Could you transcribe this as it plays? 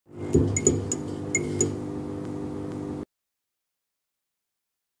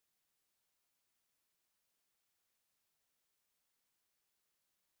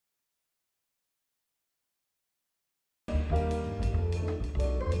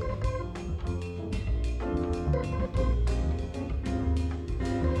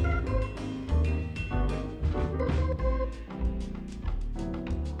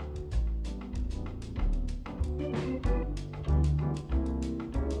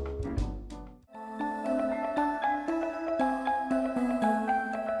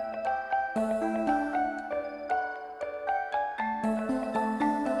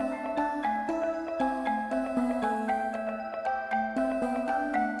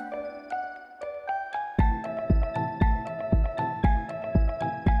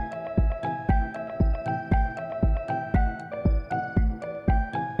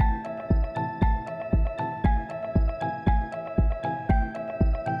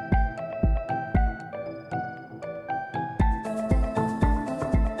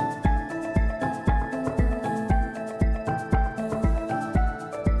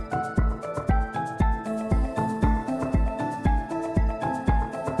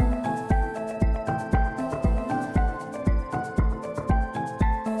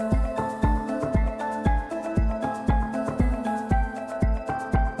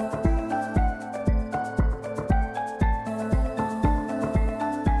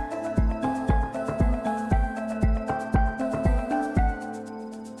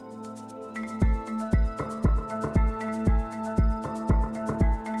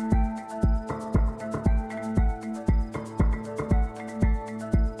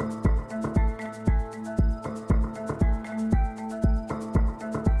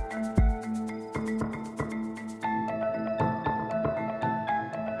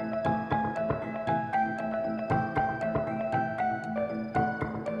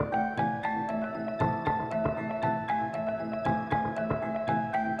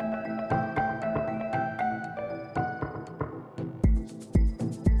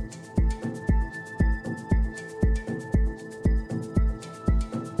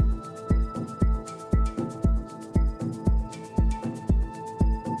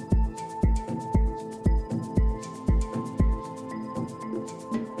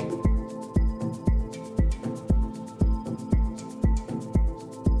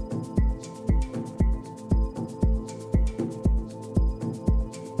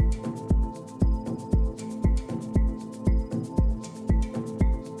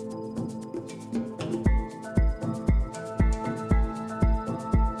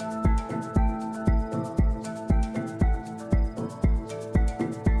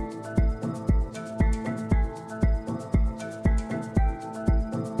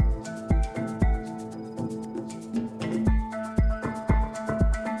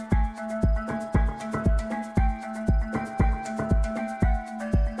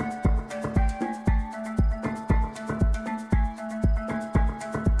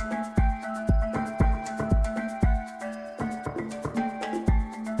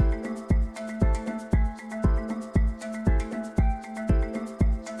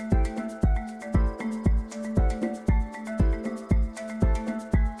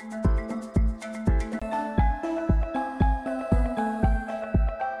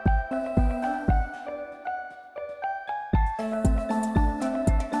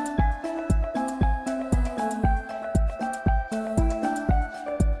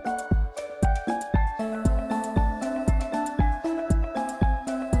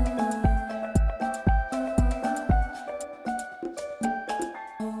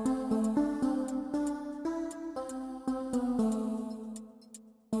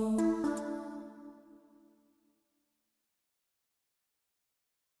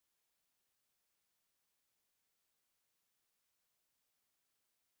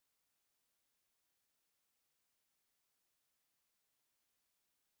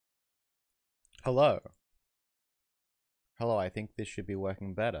Hello. Hello, I think this should be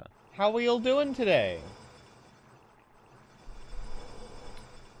working better. How are we all doing today?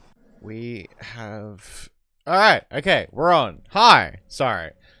 We have... Alright, okay, we're on. Hi!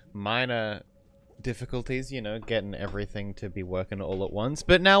 Sorry. Minor difficulties, you know, getting everything to be working all at once.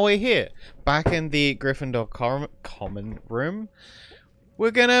 But now we're here. Back in the Gryffindor common room.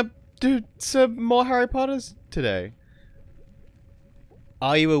 We're gonna do some more Harry Potters today.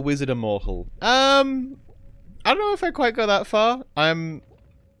 Are you a wizard immortal? I don't know if I quite go that far. I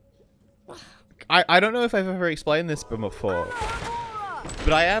don't know if I've ever explained this before.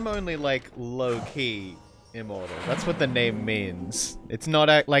 But I am only, like, low-key immortal. That's what the name means. It's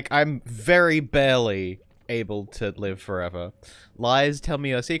not, like, I'm very barely able to live forever. Lies, tell me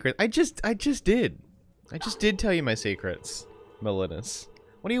your secret. I just did. I just did tell you my secrets, Melinus.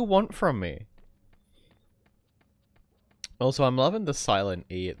 What do you want from me? Also, I'm loving the silent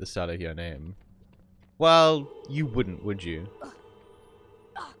E at the start of your name. Well, you wouldn't, would you?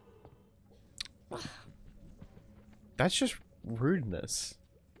 That's just rudeness.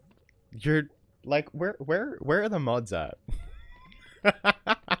 You're like, where are the mods at?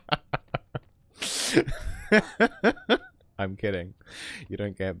 I'm kidding. You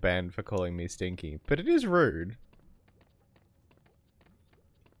don't get banned for calling me stinky, but it is rude.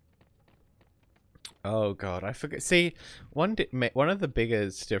 Oh god, I forget. See, one of the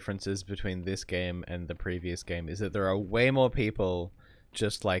biggest differences between this game and the previous game is that there are way more people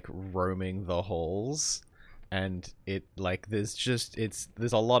just like roaming the halls, and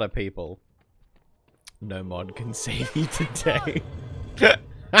there's a lot of people. No mod can save you today.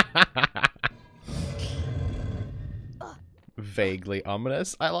 Vaguely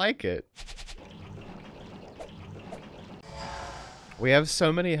ominous. I like it. We have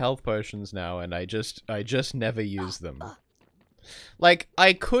so many health potions now, and I just never use them. Like,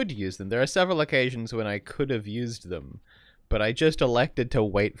 I could use them. There are several occasions when I could have used them, but I just elected to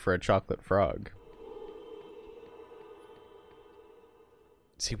wait for a chocolate frog.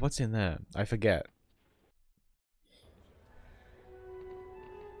 See, what's in there? I forget.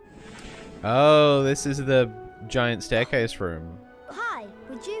 Oh, this is the giant staircase room. Hi,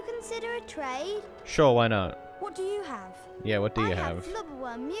 would you consider a trade? Sure, why not? What do you have? Yeah, what do you have? I have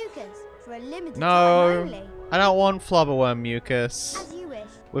flubberworm mucus for a limited time No, only. I don't want flubberworm mucus. As you wish.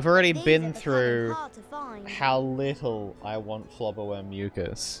 We've already These are been becoming through hard to find. how little I want flubberworm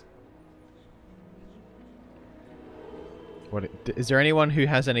mucus. What? Is there anyone who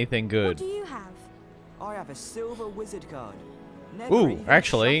has anything What good? do you have? I have a silver wizard card. Never Ooh, even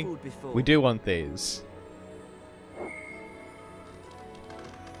actually, shuffled before. we do want these.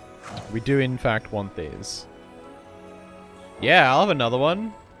 We do, in fact, want these. Yeah, I'll have another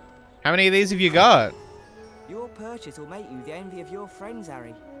one. How many of these have you got? Your purchase will make you the envy of your friends,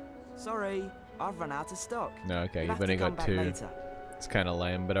 Harry. Sorry, I've run out of stock. No, okay, You'll you've have to only come got back 2. later. It's kind of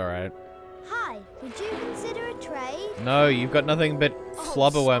lame, but alright. Hi, would you consider a trade? No, you've got nothing but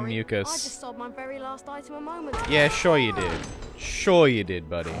flubberworm sorry. I mucus. just sold my very last item a moment ago. Yeah, sure you did. Sure you did,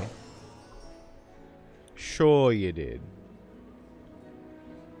 buddy. Sure you did.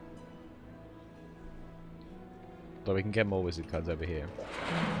 Though we can get more wizard cards over here.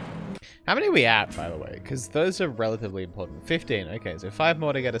 How many are we at, by the way? Because those are relatively important. 15. Okay, so 5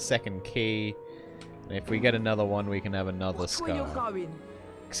 more to get a second key. And if we get another one, we can have another Watch where you're scar. going.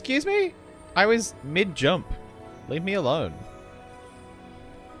 Excuse me? I was mid-jump. Leave me alone.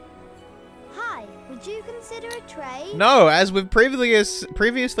 Hi, would you consider a trade? No, as we've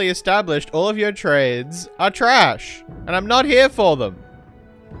previously established, all of your trades are trash. And I'm not here for them.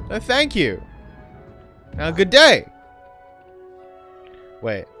 So thank you. Now, good day.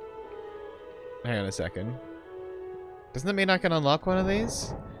 Wait. Hang on a second. Doesn't that mean I can unlock one of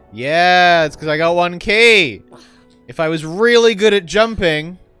these? Yeah, it's because I got 1 key. If I was really good at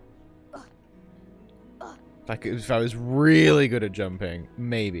jumping... If I was really good at jumping,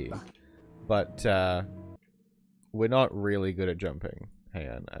 maybe. But, we're not really good at jumping. Hang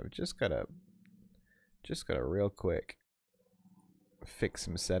on, I've just gotta real quick fix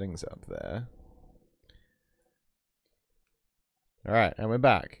some settings up there. Alright, and we're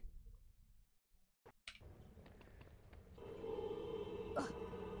back.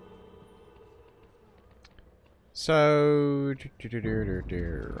 So,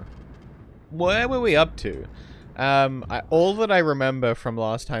 where were we up to? All that I remember from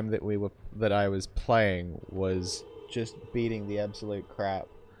last time that I was playing was just beating the absolute crap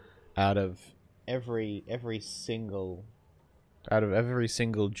out of every single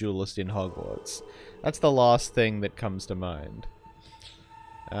duelist in Hogwarts. That's the last thing that comes to mind.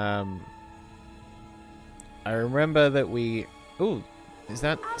 I remember that we... Ooh, Is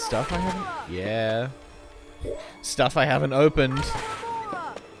that stuff I haven't... Yeah. Stuff I haven't opened.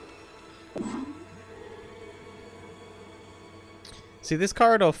 See, this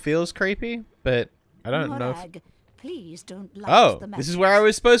corridor feels creepy, but I don't know if... Morag, please don't light Oh, the this is where I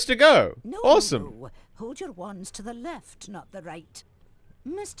was supposed to go. No, Awesome. no. Hold your wands to the left, not the right.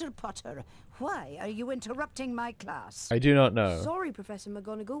 Mr. Potter, why are you interrupting my class? I do not know. Sorry, Professor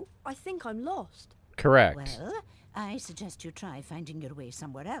McGonagall. I think I'm lost. Correct. Well, I suggest you try finding your way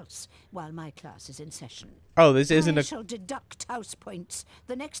somewhere else while my class is in session. Oh, this isn't I a... shall deduct house points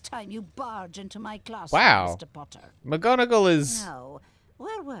the next time you barge into my class, Wow. Mr. Potter. McGonagall is Now,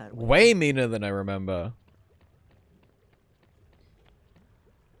 where were we? way meaner than I remember.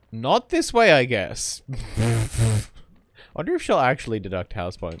 Not this way, I guess. I wonder if she'll actually deduct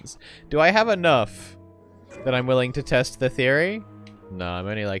house points. Do I have enough that I'm willing to test the theory? No, I'm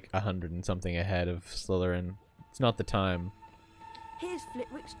only like 100 and something ahead of Slytherin. It's not the time. Here's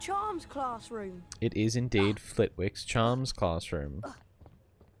Flitwick's Charms classroom. It is indeed Flitwick's Charms classroom.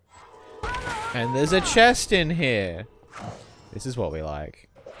 And there's a chest in here. This is what we like.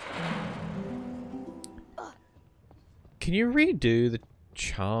 Can you redo the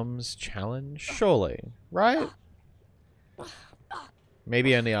Charms challenge? Surely, right?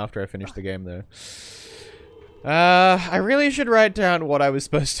 Maybe only after I finish the game, though. I really should write down what I was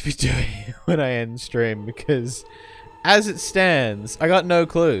supposed to be doing when I end stream, because as it stands, I got no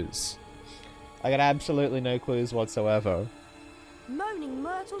clues. I got absolutely no clues whatsoever. Moaning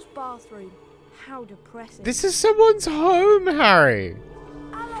Myrtle's bathroom. How depressing. This is someone's home, Harry.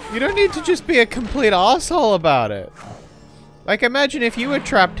 You don't need to just be a complete asshole about it. Like, imagine if you were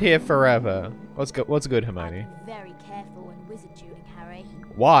trapped here forever. What's good, Hermione? Very careful when wizard dueling, Harry.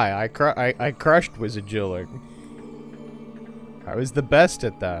 Why? I crushed wizard dueling. I was the best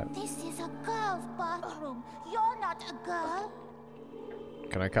at that. This is a girl's bathroom. You're not a girl.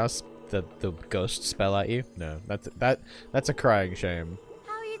 Can I cast the ghost spell at you? No, that's a crying shame.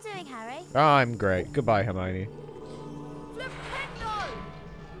 How are you doing, Harry? Oh, I'm great. Goodbye, Hermione.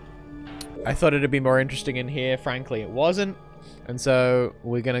 I thought it'd be more interesting in here. Frankly, it wasn't. And so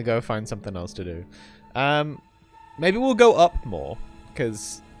we're gonna go find something else to do. Maybe we'll go up more,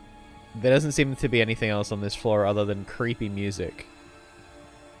 because there doesn't seem to be anything else on this floor other than creepy music.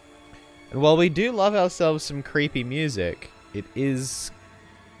 And while we do love ourselves some creepy music, it is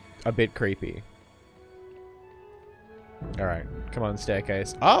a bit creepy. Alright, come on,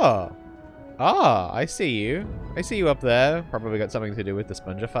 staircase. Ah! Ah, I see you. I see you up there. Probably got something to do with the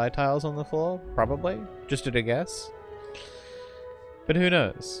Spongify tiles on the floor. Probably. Just at a guess. But who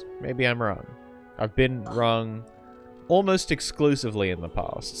knows? Maybe I'm wrong. I've been wrong almost exclusively in the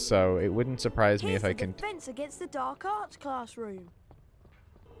past, so it wouldn't surprise me if I can... Defense against the dark arts classroom.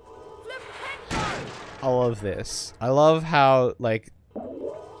 I love this. I love how, like,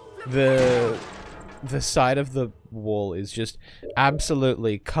 the side of the wall is just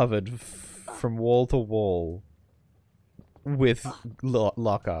absolutely covered from wall to wall with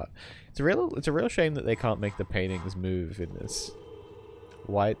lock art. It's a real shame that they can't make the paintings move in this.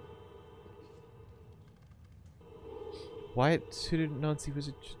 White suited Nazi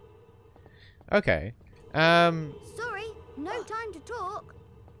wizard. Okay. Sorry, no time to talk.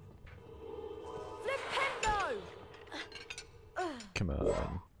 Flipendo! Come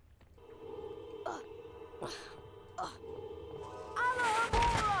on.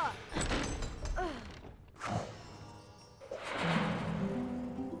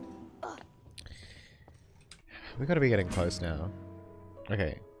 We gotta be getting close now.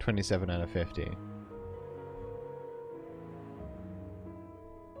 Okay, 27 out of 50.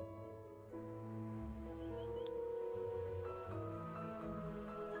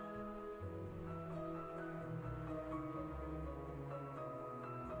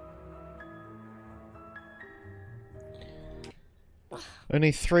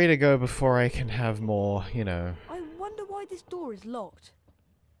 Only 3 to go before I can have more, you know. I wonder why this door is locked.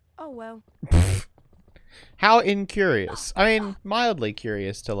 Oh well. How incurious. I mean, mildly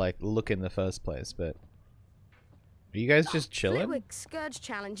curious to, like, look in the first place, but... Are you guys just chilling? Flitwick's Scourge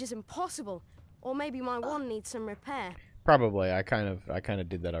challenge is impossible. Or maybe my wand needs some repair. Probably. I kind of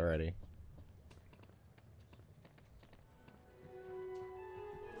did that already.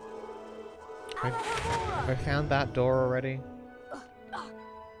 Have I found that door already?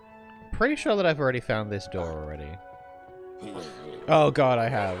 Pretty sure that I've already found this door already. Oh god, I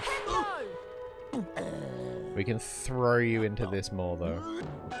have. We can throw you into this more, though.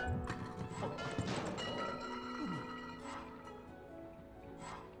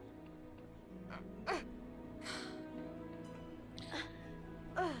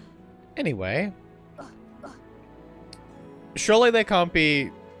 Anyway. Surely there can't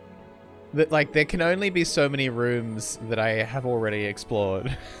be... Like, there can only be so many rooms that I have already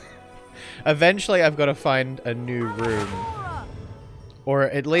explored. Eventually, I've got to find a new room. Or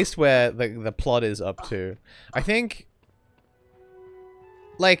at least where the plot is up to. I think...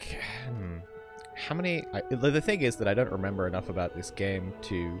 Like... How many... the thing is that I don't remember enough about this game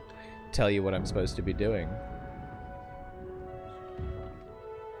to tell you what I'm supposed to be doing.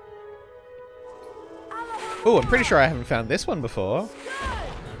 Oh, I'm pretty sure I haven't found this one before.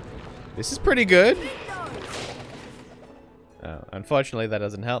 This is pretty good. Unfortunately, that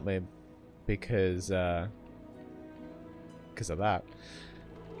doesn't help me because of that.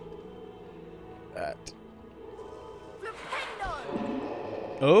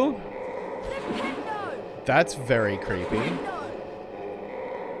 Oh, that's very creepy.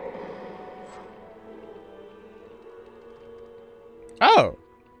 Oh,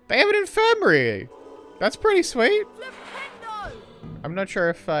 they have an infirmary. That's pretty sweet. I'm not sure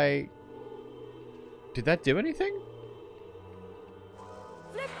if I... Did that do anything?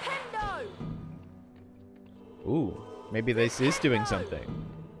 Ooh, maybe this is doing something.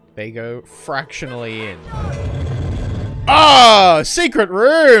 They go fractionally in. Ah, secret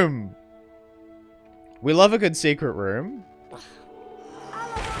room! We love a good secret room.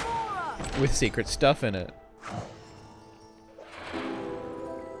 With secret stuff in it.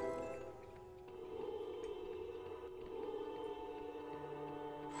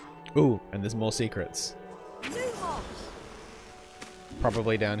 Ooh, and there's more secrets.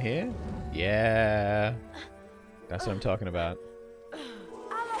 Probably down here? Yeah. That's what I'm talking about.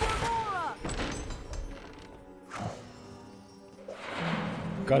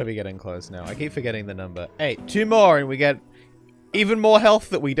 Gotta be getting close now. I keep forgetting the number. 8. 2 more and we get even more health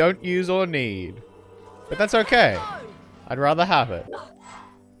that we don't use or need. But that's okay. I'd rather have it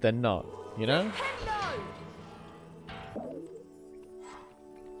than not, you know?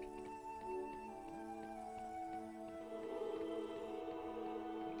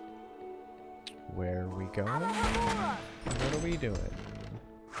 Where are we going? What are we doing?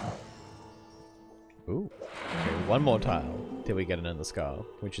 Ooh. Okay, one more tile till we get another skull,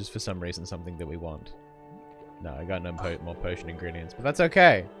 which is for some reason something that we want. No, I got no more potion ingredients, but that's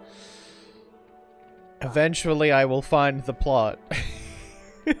okay. Eventually I will find the plot.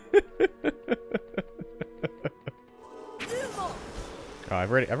 Oh, I've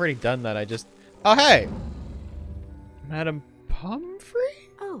already done that. Oh, hey! Madam Pomfrey?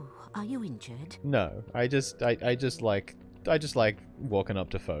 Oh, are you injured? No, I just like walking up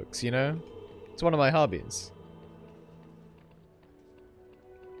to folks, you know? It's one of my hobbies.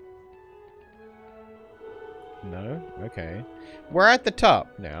 No? Okay. We're at the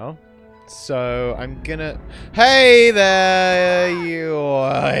top now. So I'm gonna... Hey there, you...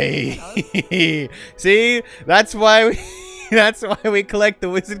 See? That's why we... That's why we collect the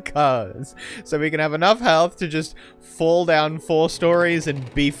wizard cards. So we can have enough health to just fall down 4 stories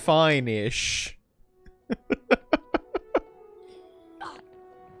and be fine-ish.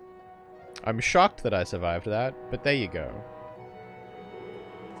 I'm shocked that I survived that, but there you go.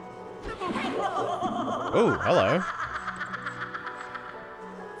 Oh, hello.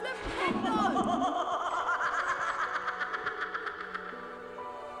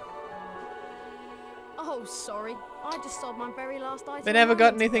 Oh, sorry. I just sold my very last item. They never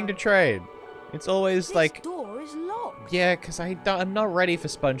got anything to trade. It's always This like... door is locked. Yeah, because I'm not ready for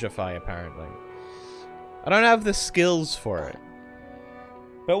Spongify, apparently. I don't have the skills for it.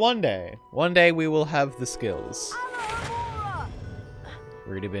 But one day we will have the skills. We've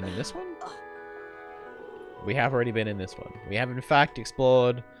already been in this one? We have already been in this one. We have, in fact,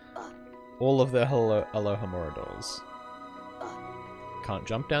 explored all of the Alohomora doors. Can't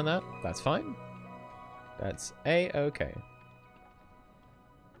jump down that. That's fine. That's A-okay.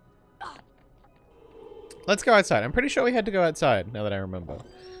 Let's go outside. I'm pretty sure we had to go outside, now that I remember.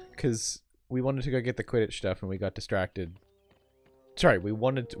 Because we wanted to go get the Quidditch stuff and we got distracted. Sorry, we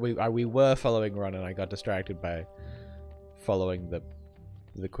were following Ron and I got distracted by following the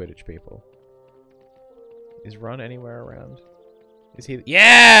Quidditch people. Is Ron anywhere around? Is he...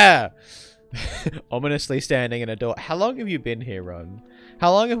 Yeah! Ominously standing in a door. How long have you been here, Ron?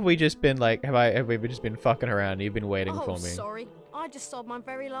 How long have we just been like... Have we just been fucking around? You've been waiting for me. Sorry. I just sold my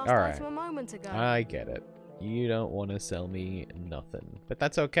very last Alright. item a moment ago. I get it. You don't want to sell me nothing. But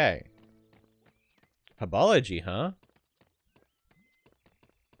that's okay. Herbology, huh?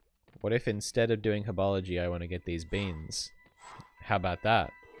 What if instead of doing herbology, I want to get these beans? How about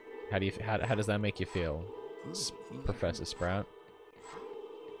that? How does that make you feel, Professor Sprout?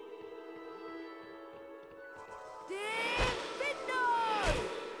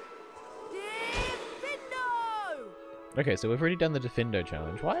 Okay, so we've already done the Defindo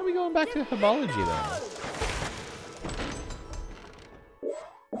challenge. Why are we going back to herbology then?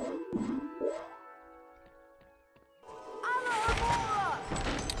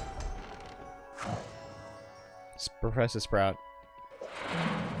 Professor Sprout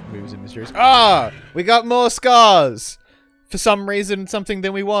moves in mysterious. Ah! We got more scars! For some reason, something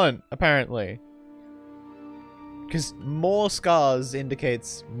than we want, apparently. Because more scars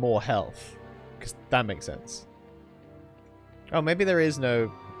indicates more health. Because that makes sense. Oh, maybe there is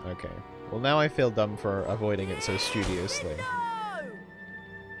no... Okay. Well, now I feel dumb for avoiding it so studiously.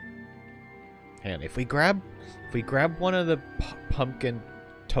 Hang on, if we grab one of the pumpkin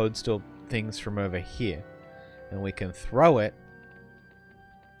toadstool things from over here, and we can throw it,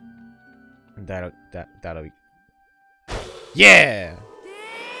 that'll be... Yeah!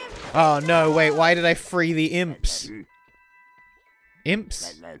 Oh no, wait, why did I free the imps?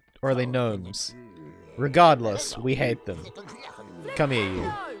 Imps? Or are they gnomes? Regardless, we hate them. Come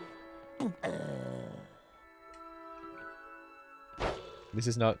here, you. This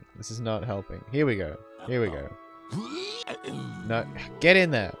is not helping. Here we go. Here we go. No, get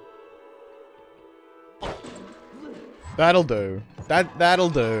in there. That'll do. That'll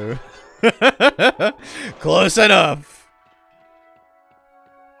do. Close enough.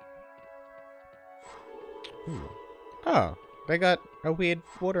 Ooh. Oh, they got a weird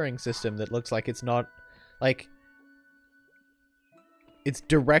watering system that looks like it's not, like, it's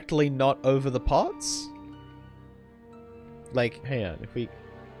directly not over the pots? Like, hang on, if we...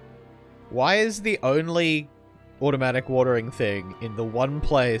 Why is the only automatic watering thing in the one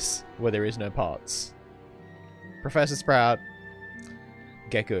place where there is no pots? Professor Sprout,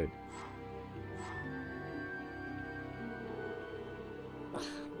 get good.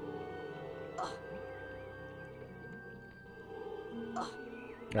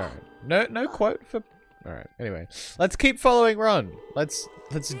 Alright. No quote for... Alright, anyway. Let's keep following Ron. Let's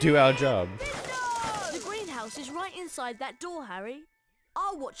do our job. The greenhouse is right inside that door, Harry.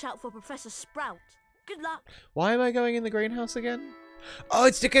 I'll watch out for Professor Sprout. Good luck. Why am I going in the greenhouse again? Oh,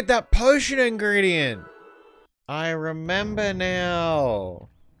 it's to get that potion ingredient! I remember now.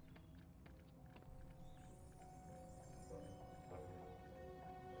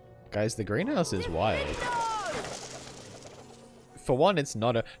 Guys, the greenhouse is wild. For one, it's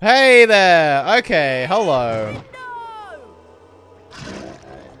not a... Hey there! Okay, hello.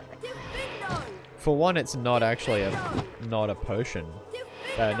 For one, it's not actually not a potion.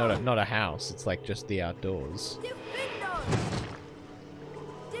 Not a house. It's like just the outdoors.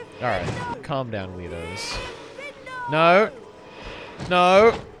 Alright, calm down, weirdos. No!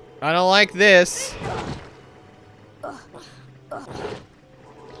 No! I don't like this!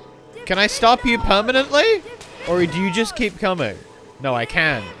 Can I stop you permanently? Or do you just keep coming? No, I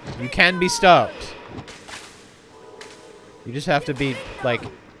can. You can be stopped. You just have to be, like,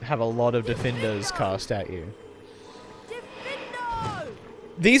 have a lot of defenders cast at you.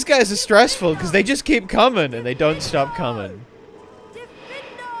 These guys are stressful because they just keep coming and they don't stop coming.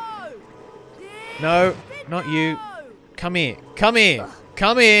 No, not you. Come here. Come here.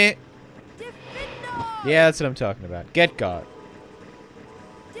 Come here. Yeah, that's what I'm talking about. Get got.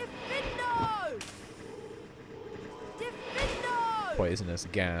 Poisonous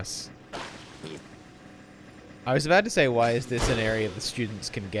gas. I was about to say, why is this an area the students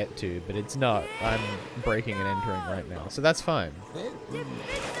can get to, but it's not. I'm breaking and entering right now, so that's fine.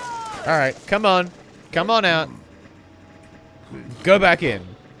 Alright, come on. Come on out. Go back in.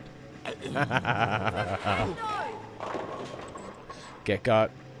 Get got.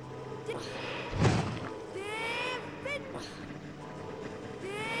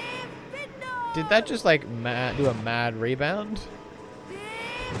 Did that just, like, do a mad rebound?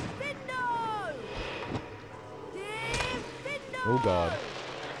 Oh god.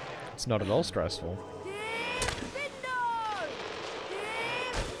 It's not at all stressful.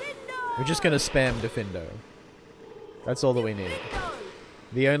 We're just gonna spam Defindo. That's all that we need.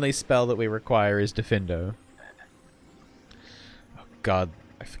 The only spell that we require is Defindo. Oh god.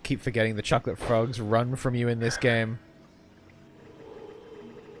 I keep forgetting the chocolate frogs run from you in this game.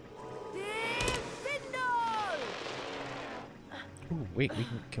 Ooh, wait,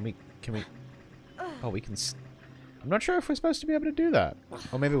 can we... Oh, we can... I'm not sure if we're supposed to be able to do that.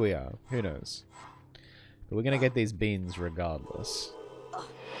 Or maybe we are. Who knows? But we're gonna get these beans regardless.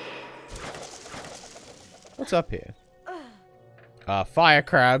 What's up here? Fire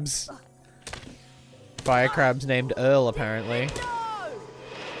crabs. Fire crabs named Earl, apparently.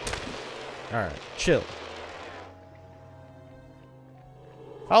 Alright, chill.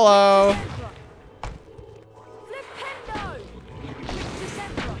 Hello!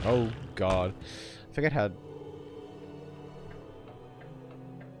 Oh god. I forget how...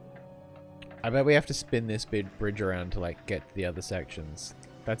 I bet we have to spin this big bridge around to like get to the other sections.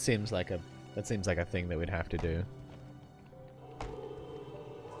 That seems like a thing that we'd have to do.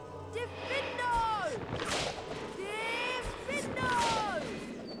 Diffindo! Diffindo!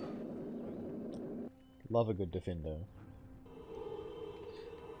 Love a good Diffindo.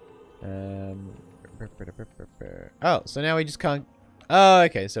 Oh, so now we just can't... Oh,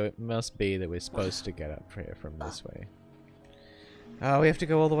 okay, so it must be that we're supposed to get up here from this way. Oh, we have to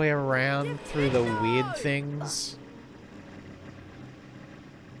go all the way around through the weird things.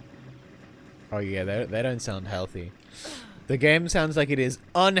 Oh yeah, they don't sound healthy. The game sounds like it is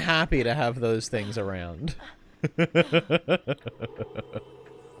unhappy to have those things around.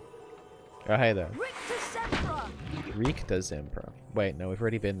 Oh, hey there. Ricta Zempra. Wait, no, we've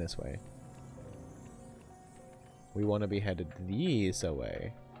already been this way. We want to be headed this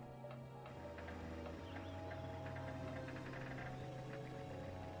way.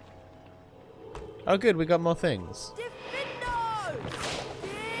 Oh good, we got more things. Diffindo!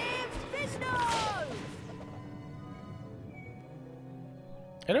 Diffindo!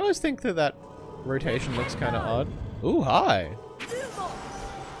 I always think that that rotation looks kind of odd. Ooh, hi!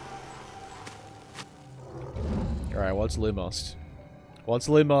 Alright, what's Lumos? What's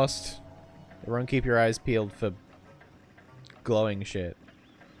Lumos? Everyone keep your eyes peeled for glowing shit.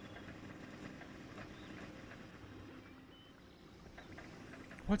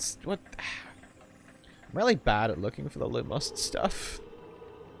 What? I'm really bad at looking for the Lumos stuff.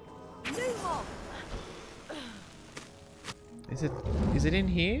 Is it in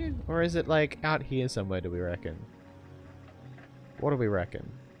here? Or is it like out here somewhere, do we reckon? What do we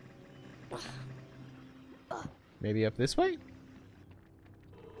reckon? Maybe up this way?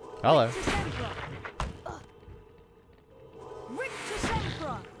 Hello.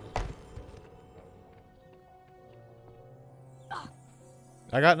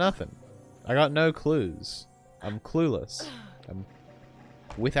 I got nothing. I got no clues. I'm clueless. I'm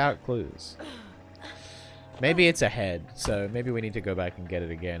without clues. Maybe it's ahead, so maybe we need to go back and get it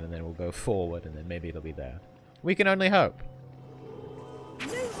again, and then we'll go forward, and then maybe it'll be there. We can only hope.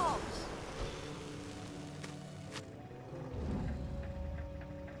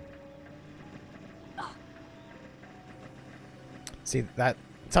 See, that...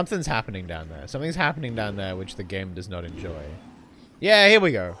 something's happening down there. Something's happening down there which the game does not enjoy. Yeah, here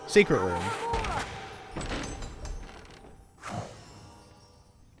we go. Secret room.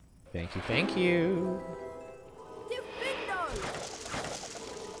 Thank you, thank you.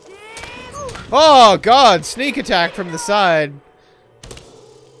 Oh, God! Sneak attack from the side.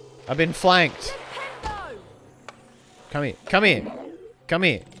 I've been flanked. Come here. Come here. Come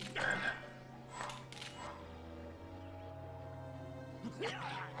here.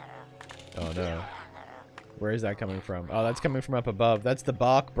 Oh, no. Where is that coming from? Oh, that's coming from up above. That's the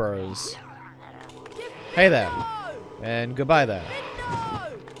Bark Bros. Hey there. And goodbye there.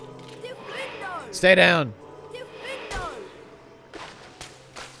 Stay down.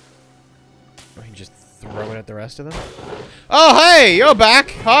 We can just throw it at the rest of them. Oh, hey! You're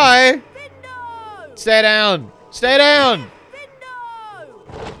back! Hi! Stay down! Stay down!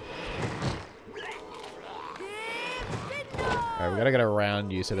 Alright, we gotta get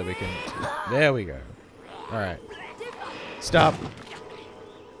around you so that we can... There we go. Alright. Stop!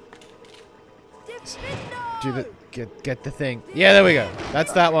 Do the... Get the thing. Yeah, there we go.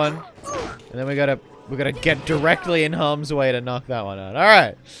 That's that one. And then we gotta get directly in harm's way to knock that one out.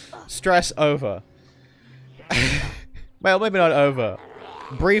 Alright. Stress over. Well, maybe not over.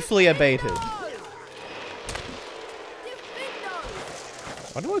 Briefly abated. I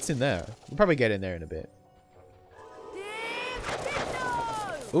wonder what's in there. We'll probably get in there in a bit.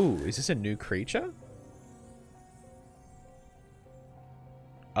 Ooh, is this a new creature?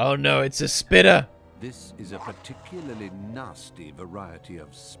 Oh no, it's a spitter! This is a particularly nasty variety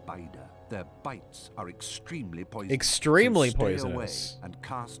of spider. Their bites are extremely poisonous. Extremely so stay poisonous. Away and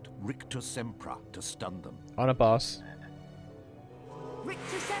cast Ricta Sempra to stun them. On a boss. Ricta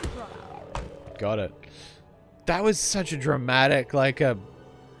Sempra. Got it. That was such a dramatic, like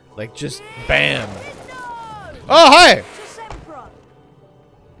just bam. Oh, hi!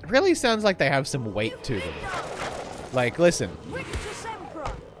 It really sounds like they have some weight to them. Like, listen.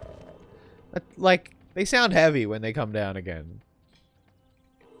 Like, they sound heavy when they come down again.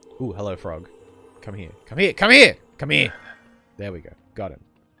 Ooh, hello, frog. Come here. Come here. Come here. Come here. There we go. Got him.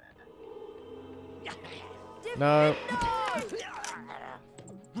 No.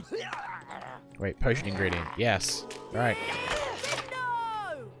 Wait, potion ingredient. Yes. Alright.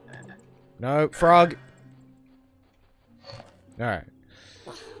 No, frog. Alright.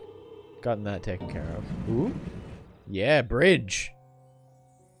 Gotten that taken care of. Ooh. Yeah, bridge.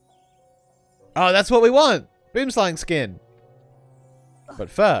 Oh, that's what we want! Boomslang skin! But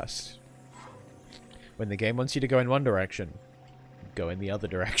first, when the game wants you to go in one direction, go in the other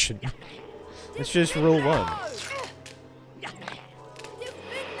direction. It's just rule 1.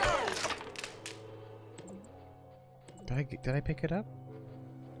 Did I pick it up?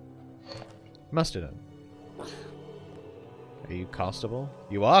 Must have done. Are you castable?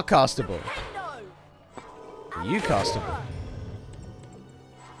 You are castable! Are you castable?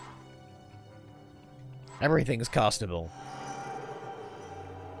 Everything's castable.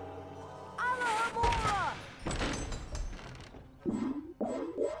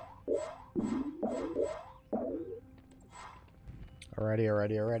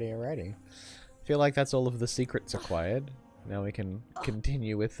 Alrighty. Feel like that's all of the secrets acquired. Now we can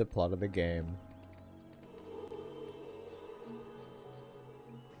continue with the plot of the game.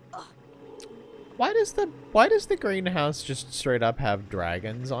 Why does the greenhouse just straight up have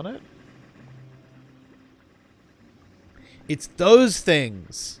dragons on it? It's those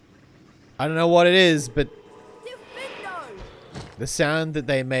things. I don't know what it is, but the sound that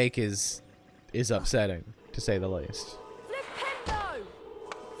they make is upsetting, to say the least.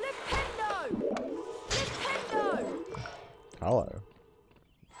 Hello.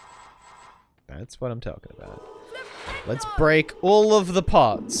 That's what I'm talking about. Let's break all of the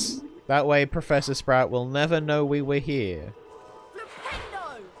pots. That way Professor Sprout will never know we were here.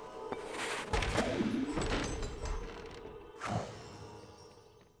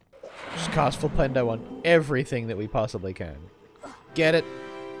 Just cast Flipendo on everything that we possibly can. Get it?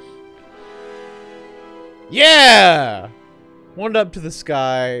 Yeah! Wand up to the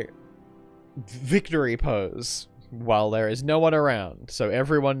sky. Victory pose. While there is no one around, so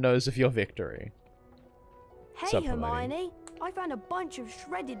everyone knows of your victory. Hey Hermione, I found a bunch of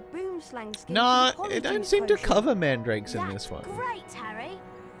shredded boomslang skins. Nah, it don't seem to cover mandrakes in this one. Great, Harry.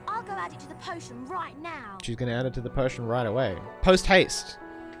 I'll go add it to the potion right now. She's gonna add it to the potion right away. Post haste.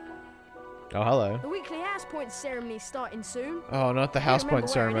 Oh, hello. The weekly house point ceremony's starting soon. Oh, not the house point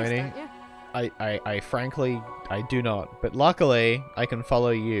ceremony. I frankly, I do not. But luckily, I can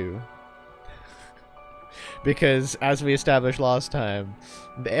follow you. Because, as we established last time,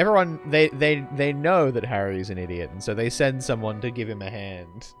 everyone, they know that Harry's an idiot, and so they send someone to give him a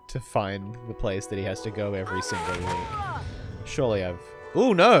hand to find the place that he has to go every single week. Surely I've...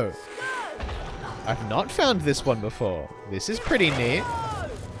 Ooh, no! I've not found this one before. This is pretty neat.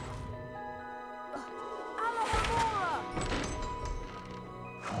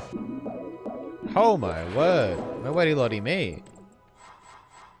 Oh my word. My wordy lordy me.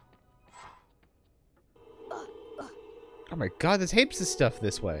 Oh my god, there's heaps of stuff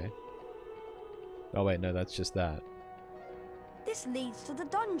this way. Oh wait, no, that's just that. This leads to the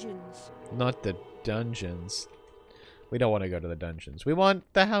dungeons. Not the dungeons. We don't want to go to the dungeons. We want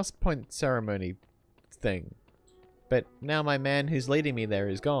the house point ceremony thing. But now my man who's leading me there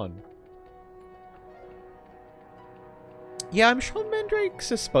is gone. Yeah, I'm sure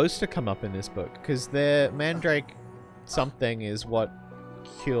mandrakes are supposed to come up in this book, because their mandrake something is what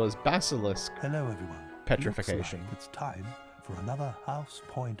cures basilisk. Hello, everyone. Petrification. Looks like it's time for another house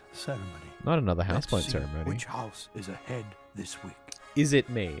point ceremony. Not another house Let's point see ceremony. Which house is ahead this week? Is it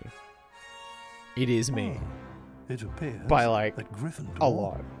me? It is me. It appears By, like, that Gryffindor a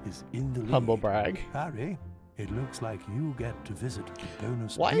lot. is in the lead. Humble brag. Harry, it looks like you get to visit the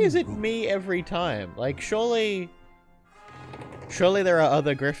bonus. Why room is it room. me every time? Like, surely there are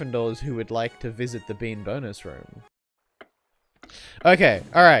other Gryffindors who would like to visit the Bean bonus room. Okay,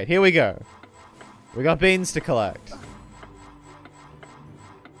 alright, here we go. We got beans to collect.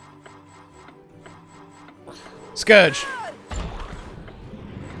 Scourge!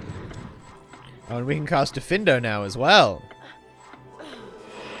 Oh, and we can cast Defendo now as well.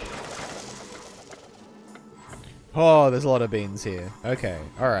 Oh, there's a lot of beans here. Okay,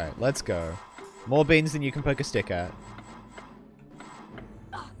 alright, let's go. More beans than you can poke a stick at.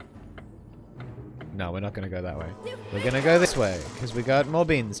 No, we're not going to go that way. We're going to go this way, because we got more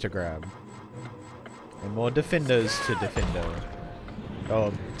beans to grab. And more Defendos to Defendo.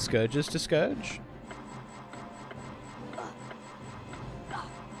 Oh, Scourges to Scourge?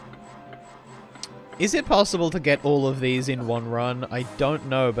 Is it possible to get all of these in one run? I don't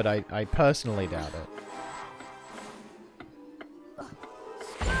know, but I personally doubt it.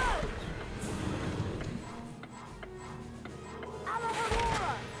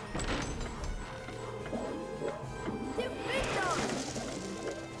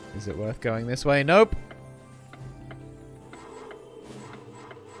 Is it worth going this way? Nope.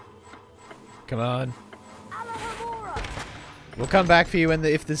 Come on. We'll come back for you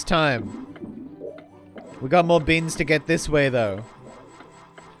if there's time. We got more beans to get this way, though.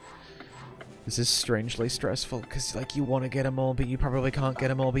 This is strangely stressful, because, like, you want to get them all, but you probably can't get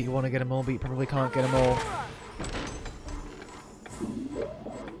them all, but you want to get them all, but you probably can't get them all.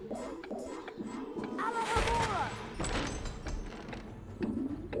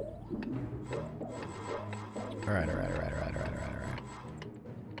 Alright.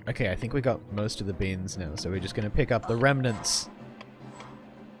 Okay, I think we got most of the beans now, so we're just gonna pick up the remnants.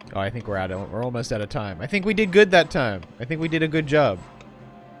 Oh, I think we're almost out of time. I think we did good that time. I think we did a good job.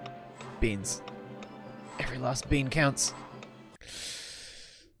 Beans. Every last bean counts.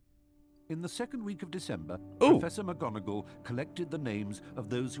 In the second week of December, Ooh. Professor McGonagall collected the names of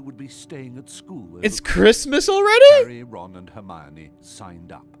those who would be staying at school. over It's Christmas already? Harry, Ron, and Hermione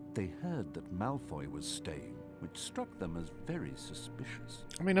signed up. They heard that Malfoy was staying, which struck them as very suspicious.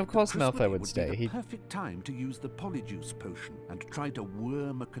 I mean, of course Christmas Malfoy would be stay. the He perfect time to use the Polyjuice potion and try to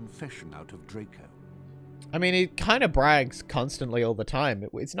worm a confession out of Draco. I mean, he kind of brags constantly all the time.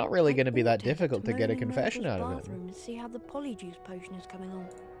 It's not really going to be that difficult to get a confession out of him. And see how the Polyjuice potion is coming on.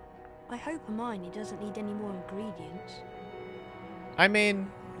 I hope Hermione doesn't need any more ingredients. I mean,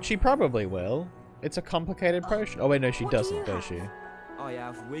 she probably will. It's a complicated potion. Oh wait, no, she What do doesn't, you does she? I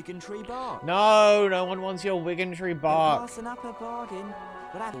have Wigan Tree bark. No, no one wants your Wigan Tree bark. Passing up a bargain,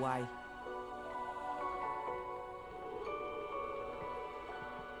 but out of the way.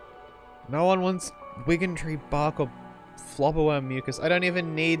 No one wants Wigan Tree bark or flobberworm mucus. I don't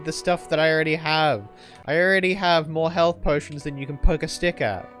even need the stuff that I already have. I already have more health potions than you can poke a stick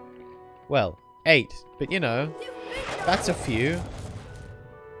at. Well, 8, but you know, that's a few.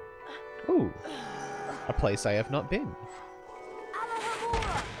 Ooh, a place I have not been.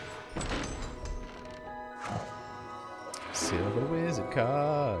 Silver wizard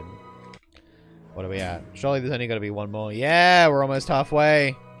card. What are we at? Surely there's only got to be one more. Yeah, we're almost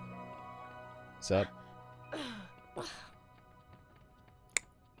halfway. What's up?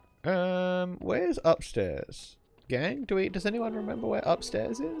 Where's upstairs? Gang, does anyone remember where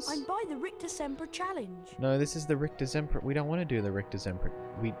upstairs is? I'm by the Richter Semper challenge. No, this is the Richter Semper. We don't want to do the Richter Semper.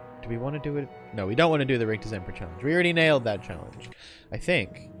 Do we want to do it? No, we don't want to do the Richter Semper challenge. We already nailed that challenge, I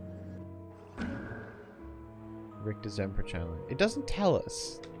think. Richter Semper challenge. It doesn't tell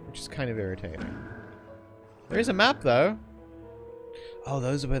us, which is kind of irritating. There is a map though. Oh,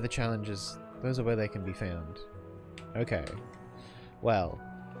 those are where the challenges. Those are where they can be found. Okay. Well.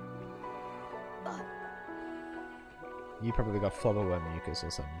 You probably got flobberworm mucus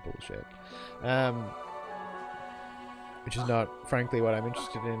or some bullshit. Which is not, frankly, what I'm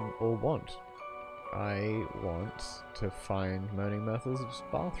interested in or want. I want to find Moaning Myrtle's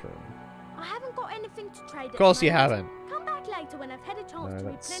bathroom. I haven't got anything to trade. Of course you haven't. Come back later when I've had a chance No, to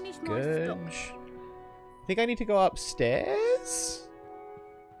that's replenish my good. stock. I think I need to go upstairs?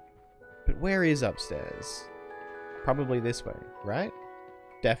 But where is upstairs? Probably this way, right?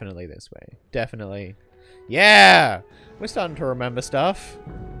 Definitely this way. Definitely. Yeah! We're starting to remember stuff.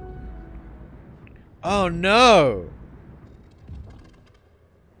 Oh no!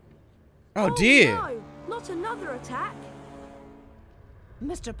 Oh dear! No, not another attack.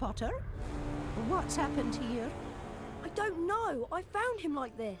 Mr. Potter, what's happened here? I don't know. I found him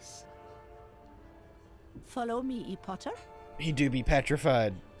like this. Follow me, Potter. He do be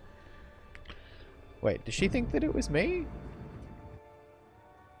petrified. Wait, does she think that it was me?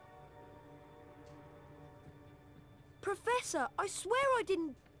 Professor, I swear I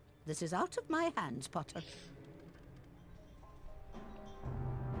didn't... This is out of my hands, Potter.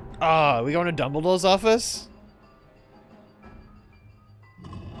 Ah, are we going to Dumbledore's office?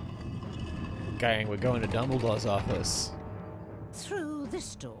 Gang, we're going to Dumbledore's office. Through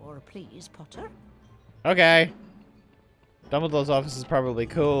this door, please, Potter. Okay. Dumbledore's office is probably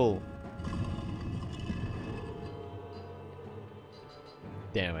cool.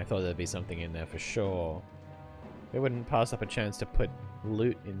 Damn, I thought there'd be something in there for sure. They wouldn't pass up a chance to put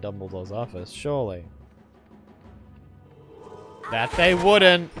loot in Dumbledore's office, surely. That they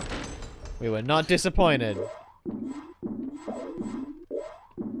wouldn't! We were not disappointed.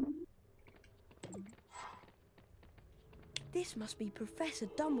 This must be Professor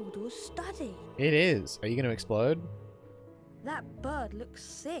Dumbledore's study. It is. Are you going to explode? That bird looks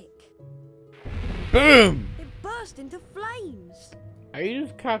sick. Boom! It burst into flames. Are you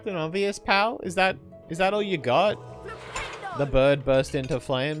Captain Obvious, pal? Is that all you got? The bird burst into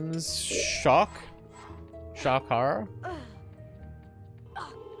flames. Shock? Shock horror?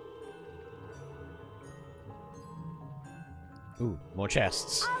 Ooh, more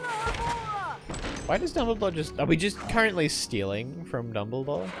chests. Why does Dumbledore just... Are we just currently stealing from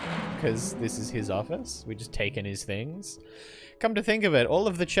Dumbledore? Because this is his office? We just taken his things? Come to think of it, all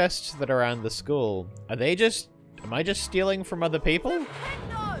of the chests that are around the school, are they just... Am I just stealing from other people?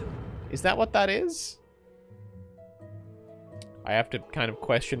 Is that what that is? I have to kind of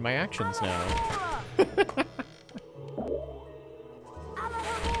question my actions now.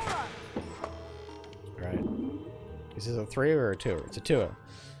 Right. Is this a 3 or a 2? It's a 2.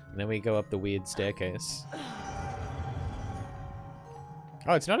 And then we go up the weird staircase.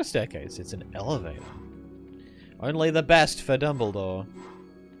 Oh, it's not a staircase, it's an elevator. Only the best for Dumbledore.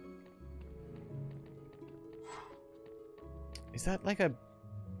 Is that like a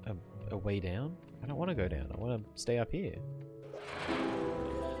way down? I don't want to go down. I want to stay up here.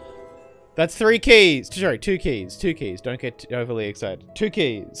 That's 3 keys. Sorry, 2 keys. 2 keys. Don't get overly excited. 2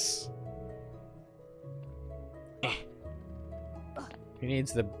 keys. Who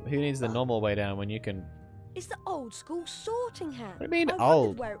needs the normal way down when you can? It's the old school sorting hat. What do you mean I old?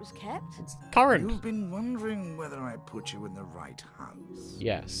 wondered where it was kept. It's current. You've been wondering whether I put you in the right house.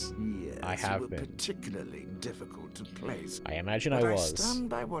 Yes. Yes, I have you were been. particularly difficult to place. I imagine But I was. stand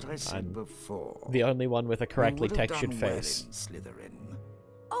by what I said I'm before. The only one with a correctly You would have textured done well face. in Slytherin.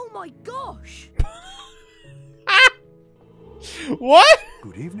 Oh my gosh! What?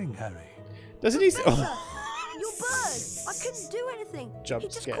 Good evening, Harry. Doesn't he? Professor, your bird! I couldn't do anything. Jump he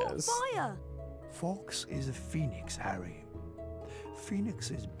just scares. caught fire. Fox is a phoenix, Harry.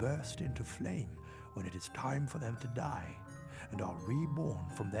 Phoenixes burst into flame when it is time for them to die, and are reborn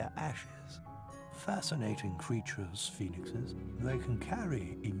from their ashes. Fascinating creatures, phoenixes. They can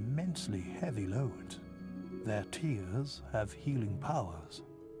carry immensely heavy loads. Their tears have healing powers,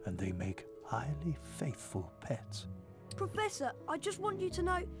 and they make highly faithful pets. Professor, I just want you to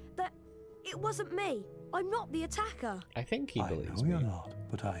know that it wasn't me. I'm not the attacker. I think he I believes know me. you're not,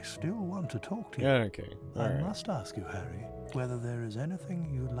 but I still want to talk to you. Okay. I Alright. must ask you, Harry, whether there is anything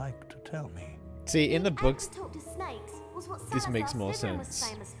you'd like to tell me. See, in the Being able books, to talk to snakes was what this Salazar makes more Slytherin was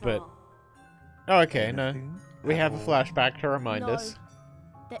sense. famous But for. oh, okay, no. Anything We at have a all? flashback to remind No. us.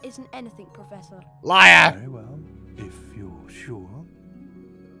 There isn't anything, Professor. Liar! Very well, if you're sure.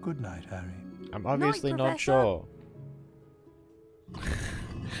 Good night, Harry. I'm obviously not Professor. sure.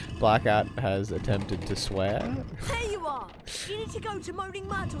 Blackout has attempted to swear, There you are! You need to go to Moaning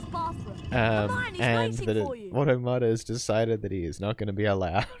Myrtle's bathroom. Hermione's and waiting that for you. Automata has decided that he is not going to be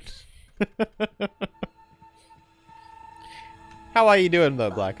allowed. How are you doing though,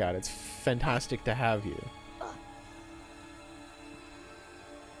 Blackout? It's fantastic to have you.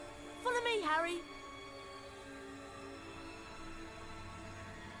 Follow me, Harry.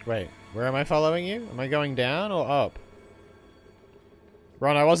 Wait, where am I following you? Am I going down or up?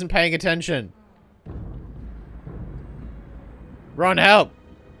 Ron, I wasn't paying attention. Ron, help!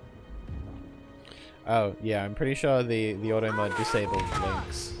 Oh, yeah, I'm pretty sure the auto mode disabled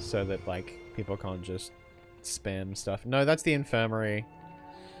links so that, like, people can't just spam stuff. No, that's the infirmary.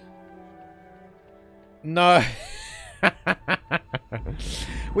 No.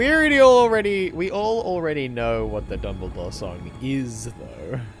 We all already know what the Dumbledore song is,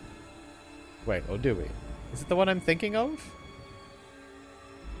 though. Wait, or do we? Is it the one I'm thinking of?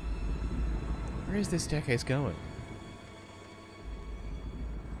 Where is this staircase going?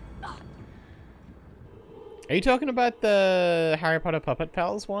 Are you talking about the Harry Potter Puppet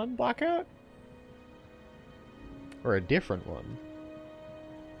Pals one, Blackout? Or a different one?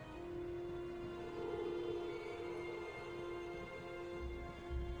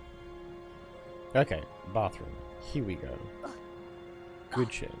 Okay, bathroom. Here we go.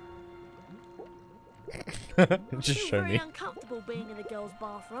 Good shit. Just feel show very me. uncomfortable being in a girl's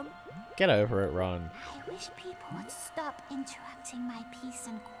bathroom. Get over it, Ron. I wish people would stop interrupting my peace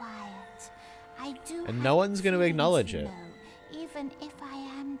and quiet. I do. And have no one's gonna feelings, acknowledge you it. know, even if I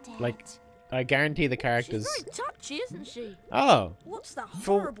am dead. Like, I guarantee the characters. She's very touchy, isn't she? Oh, What's that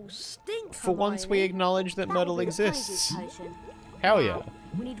For- horrible stink? for once we Hermione? acknowledge that That Myrtle would be the exists. Crazy potion. Hell yeah. Now,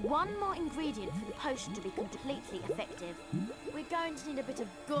 we need one more ingredient for the potion to be completely effective. We're going to need a bit of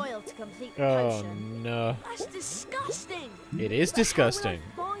Goyle to complete the Oh potion. no. That's disgusting. It is disgusting.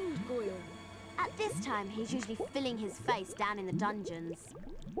 How will I find Goyle? At this time, he's usually filling his face down in the dungeons.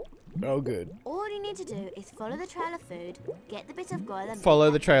 Oh good. All you need to do is follow the trail of food, get the bit of Goyle and Follow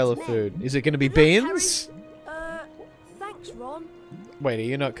bring the that trail to of me. food. Is it gonna be Good luck, beans? Thanks, Ron. Wait, are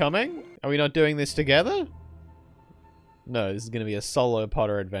you not coming? Are we not doing this together? No, this is gonna be a solo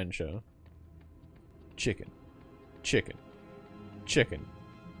Potter adventure. Chicken. Chicken. Chicken.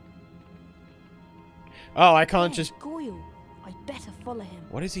 Oh, I can't There's just... Goyle. I'd better follow him.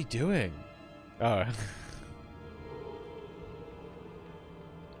 What is he doing? Oh.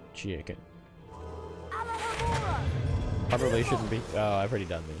 Chicken. Probably shouldn't be... Oh, I've already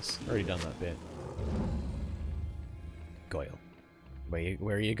done this. Already done that bit. Goyle.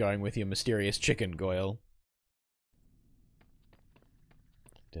 Where are you going with your mysterious chicken, Goyle?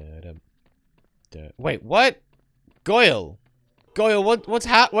 Wait, what? Goyle! Goyle,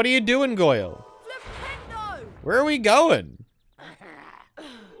 what are you doing, Goyle? Where are we going?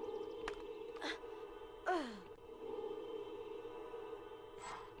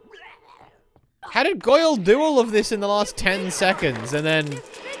 How did Goyle do all of this in the last 10 seconds and then...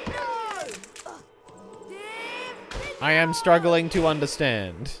 I am struggling to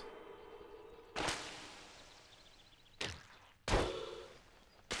understand.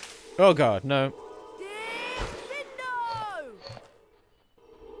 Oh god, no.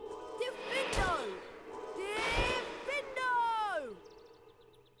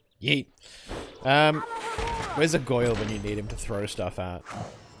 Yeet. Where's a Goyle when you need him to throw stuff at?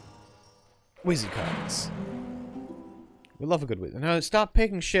 Wizard cards. We love a good wizard. No, stop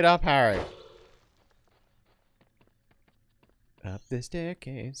picking shit up, Harry. Up the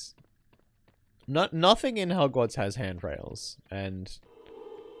staircase. Nothing in Hogwarts has handrails, and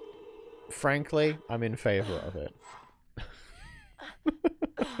frankly, I'm in favor of it.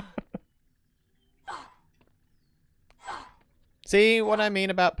 See what I mean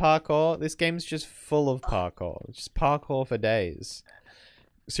about parkour? This game's just full of parkour. It's just parkour for days.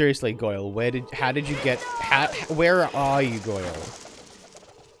 Seriously, Goyle, how did you get, where are you, Goyle?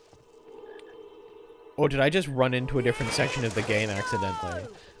 Or did I just run into a different section of the game accidentally?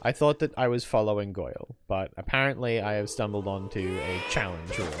 I thought that I was following Goyle, but apparently I have stumbled onto a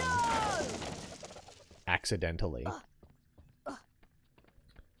challenge room. Accidentally.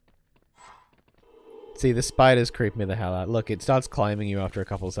 See, the spiders creep me the hell out. Look, it starts climbing you after a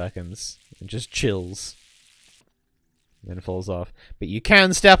couple seconds. It just chills. Then falls off. But you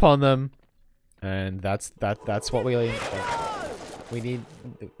can step on them! And that's what we need. We need...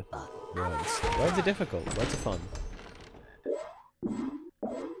 Words. Words are difficult. Words are fun.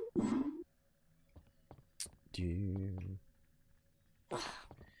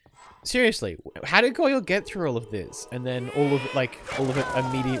 Seriously, how did Goyle get through all of this? And then all of it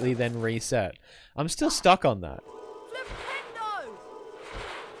immediately then reset? I'm still stuck on that.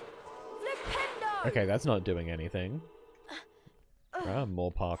 Okay, that's not doing anything.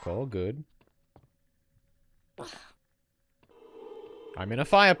 More parkour, good. I'm in a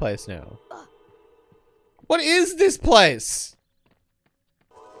fireplace now. What is this place?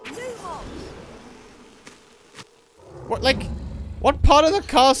 What part of the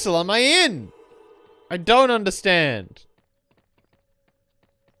castle am I in? I don't understand.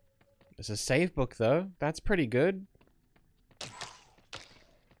 There's a save book though. That's pretty good.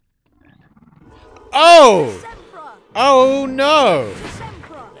 Oh! Oh no!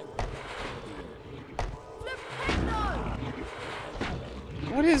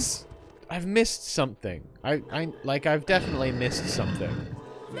 What is... I've missed something. I've definitely missed something.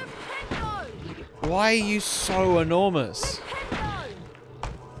 Why are you so enormous?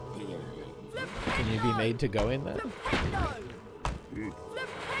 Can you be made to go in there?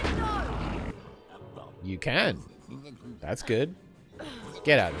 You can. That's good.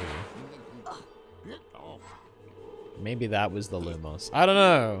 Get out of here. Maybe that was the Lumos. I don't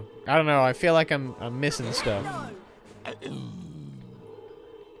know. I don't know. I feel like I'm missing stuff.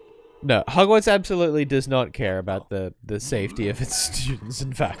 No, Hogwarts absolutely does not care about the safety of its students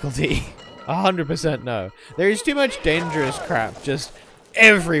and faculty. 100% no. There is too much dangerous crap just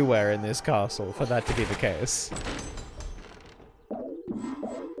everywhere in this castle for that to be the case.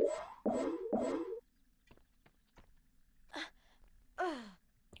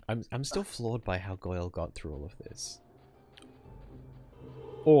 I'm still floored by how Goyle got through all of this.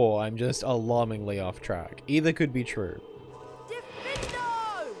 Or I'm just alarmingly off track. Either could be true.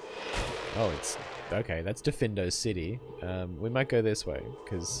 Oh, it's... Okay, that's Defindo City. We might go this way,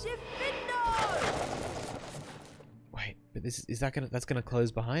 because... Wait, but that's gonna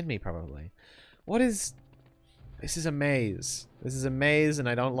close behind me, probably. What is... This is a maze. This is a maze, and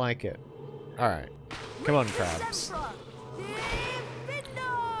I don't like it. Alright. Come on, crabs.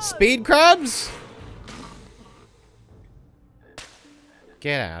 Speed crabs?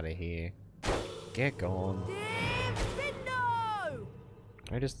 Get out of here. Get gone.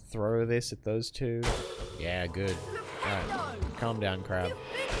 Can I just throw this at those two? Yeah, good. Alright, calm down, crab.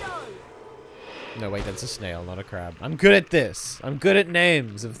 No, wait, that's a snail, not a crab. I'm good at this. I'm good at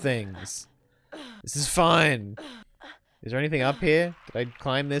names of things. This is fine. Is there anything up here? Did I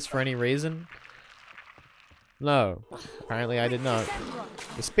climb this for any reason? No. Apparently I did not.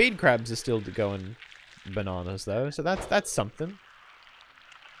 The speed crabs are still going bananas, though, so that's something.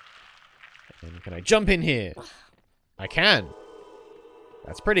 And can I jump in here? I can.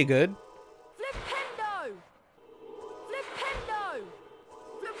 That's pretty good. Flipendo! Flipendo!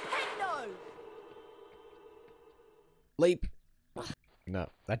 Flipendo! Leap. No,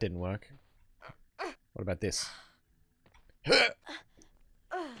 that didn't work. What about this?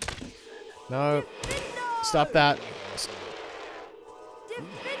 No. Stop that.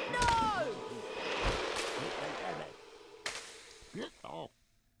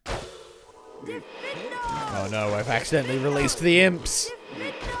 Oh no, I've accidentally released the imps.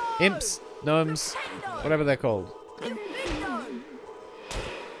 Imps, gnomes, whatever they're called.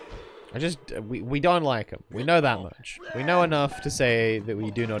 We don't like them. We know that much. We know enough to say that we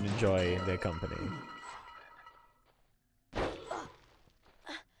do not enjoy their company.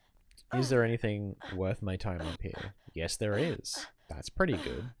 Is there anything worth my time up here? Yes, there is. That's pretty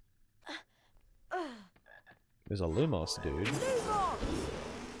good. There's a Lumos, dude.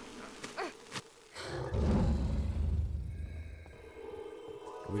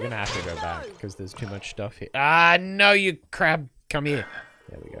 We're gonna have to go back, because there's too much stuff here. Ah, no, you crab! Come here.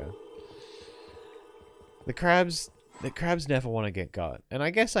 There we go. The crabs never want to get got. And I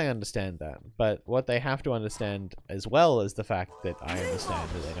guess I understand that. But what they have to understand, as well as the fact that I understand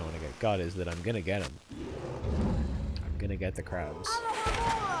that they don't want to get got, is that I'm gonna get them. I'm gonna get the crabs.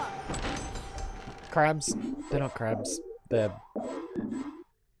 Crabs? They're not crabs. They're...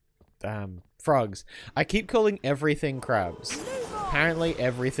 frogs. I keep calling everything crabs. Apparently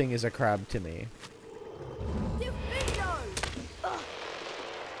everything is a crab to me.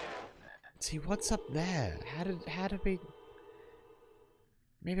 See, what's up there? How did we...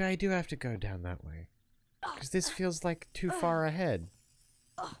 Maybe I do have to go down that way. Because this feels like too far ahead.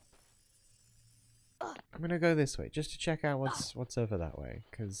 I'm gonna go this way, just to check out what's over that way.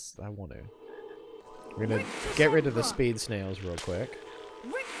 Because I want to. We're gonna get rid of the speed snails real quick.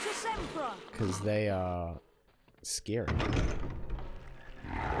 Because they are... scary.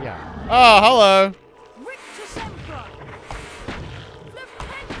 Yeah. Oh, hello!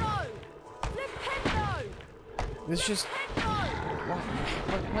 There's just...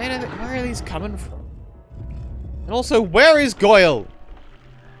 Where are these coming from? And also, where is Goyle?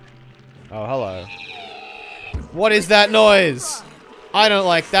 Oh, hello. What is that noise? I don't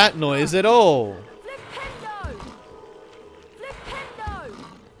like that noise at all.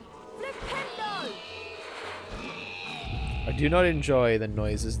 I do not enjoy the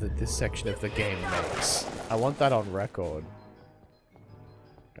noises that this section of the game makes. I want that on record.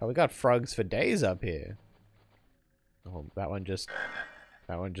 Oh, we got frogs for days up here. Oh, that one just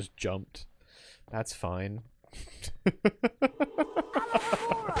jumped. That's fine.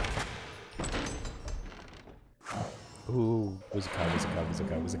 Ooh, was a cub, was a cub, was a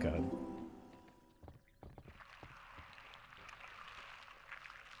cub, was a cub.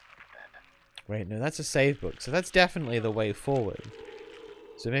 Wait, no, that's a save book, so that's definitely the way forward.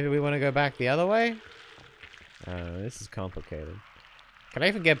 So maybe we want to go back the other way? This is complicated. Can I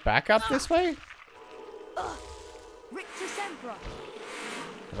even get back up this way?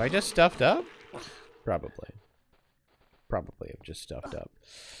 Have I just stuffed up? Probably. Probably have just stuffed up.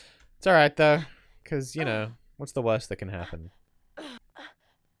 It's alright though, because, you know, what's the worst that can happen?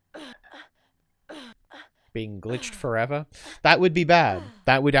 Being glitched forever? That would be bad.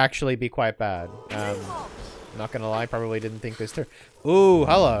 That would actually be quite bad. Not gonna lie, probably didn't think this through. Ooh,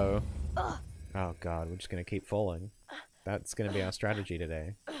 hello. Oh god, we're just gonna keep falling. That's gonna be our strategy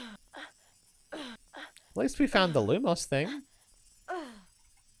today. At least we found the Lumos thing.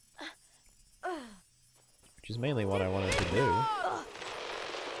 Which is mainly what I wanted to do.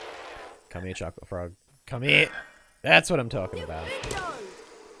 Come here, chocolate frog. Come here! That's what I'm talking about.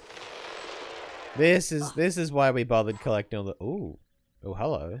 This is why we bothered collecting all the... Ooh. Oh,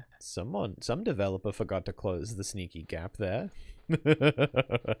 hello. Some developer forgot to close the sneaky gap there.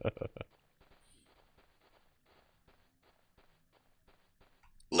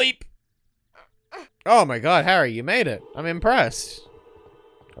 Leap! Oh my god, Harry, you made it. I'm impressed.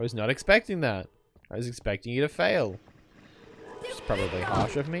 I was not expecting that. I was expecting you to fail. Which is probably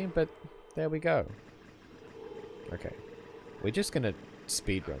harsh of me, but there we go. Okay. We're just gonna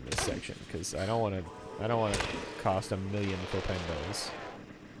speedrun this section, because I don't wanna cost 1,000,000 flipendos.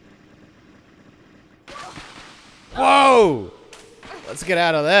 Whoa! Let's get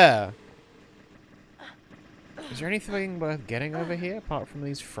out of there. Is there anything worth getting over here apart from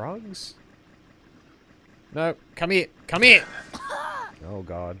these frogs? No, come here, come here! Oh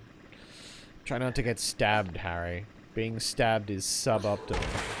god. Try not to get stabbed, Harry. Being stabbed is suboptimal.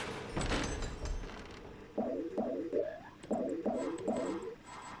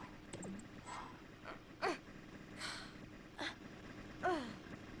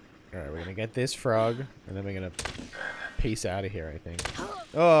 Alright, we're gonna get this frog, and then we're gonna peace out of here, I think.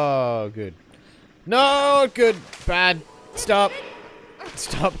 Oh, good. No, good, bad. Stop.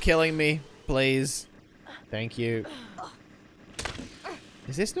 Stop killing me, please. Thank you.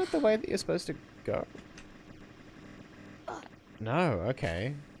 Is this not the way that you're supposed to go? No,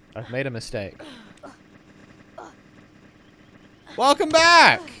 okay. I've made a mistake. Welcome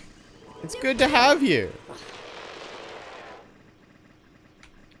back! It's good to have you.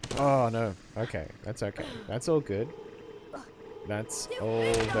 Oh, no. Okay, that's okay. That's all good. That's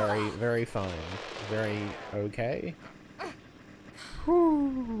all very, very fine. Very okay.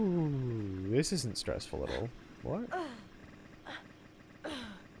 Whew. This isn't stressful at all. What?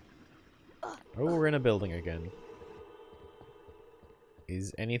 Oh, we're in a building again.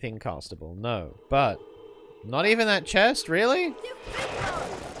 Is anything castable? No. But, not even that chest? Really?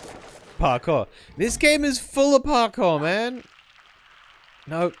 Parkour. This game is full of parkour, man.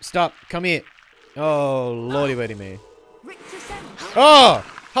 No, stop. Come here. Oh, lordy betty me. Oh!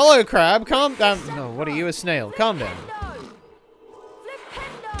 Hello, crab. Calm down. No, what are you, a snail? Calm down.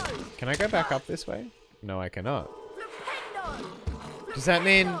 Can I go back up this way? No, I cannot. Does that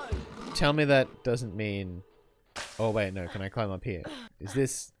mean... Tell me that doesn't mean... Oh, wait, no. Can I climb up here? Is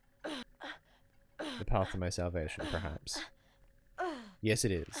this... the path to my salvation, perhaps? Yes,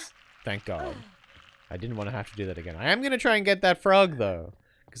 it is. Thank God. I didn't want to have to do that again. I am going to try and get that frog, though.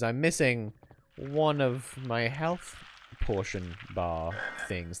 Because I'm missing one of my health portion bar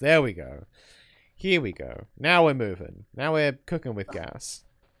things. There we go. Here we go. Now we're moving. Now we're cooking with gas.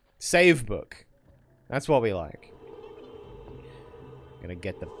 Save book. That's what we like. Gonna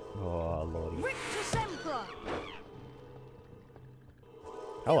get the... Oh, lordy.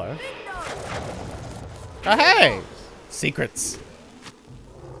 Hello. Oh, hey! Secrets.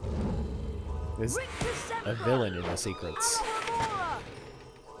 There's a villain in the secrets.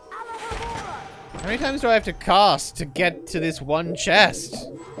 How many times do I have to cast to get to this one chest?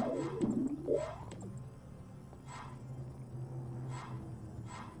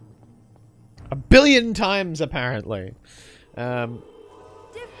 A billion times, apparently.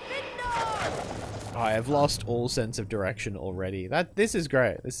 I have lost all sense of direction already. This is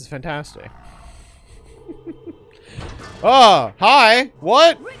great. This is fantastic. Oh, hi!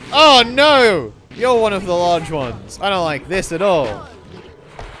 What? Oh, no! You're one of the large ones. I don't like this at all.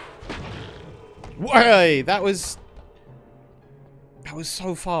 Way! That was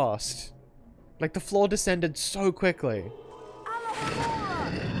so fast. Like, the floor descended so quickly.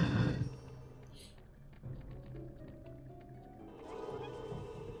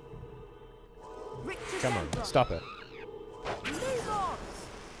 Come on, stop it.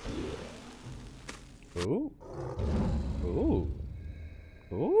 Ooh. Ooh.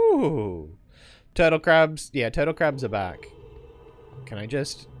 Ooh. Turtle crabs. Yeah, turtle crabs are back. Can I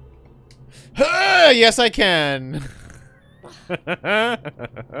just... Yes, I can!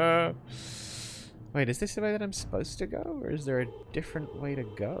 Wait, is this the way that I'm supposed to go? Or is there a different way to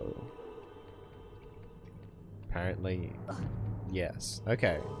go? Apparently, yes.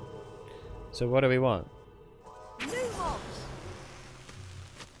 Okay. So what do we want?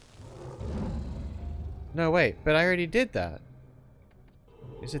 No, wait, but I already did that.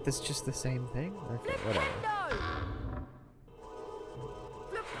 Is it just the same thing? Okay, whatever.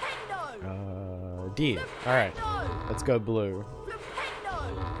 Deal. Alright. Let's go blue.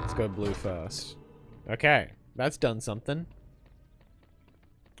 Let's go blue first. Okay. That's done something.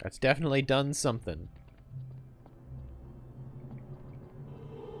 That's definitely done something.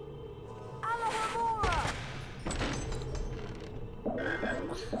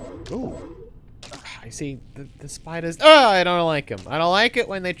 Ooh. I see the spiders. Oh, I don't like them. I don't like it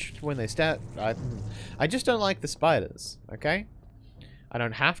when they stab. I just don't like the spiders. Okay. I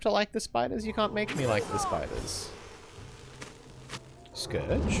don't have to like the spiders. You can't make me like the spiders.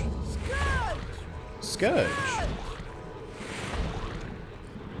 Scourge. Scourge.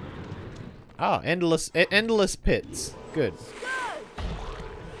 Ah, endless pits. Good.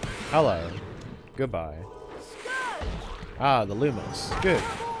 Hello. Goodbye. Ah, the Lumos. Good.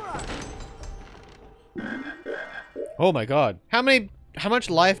 Oh my god. How much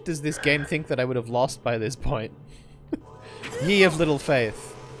life does this game think that I would have lost by this point? Ye of little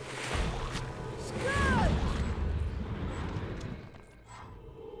faith.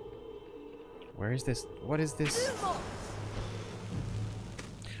 Where is this? What is this?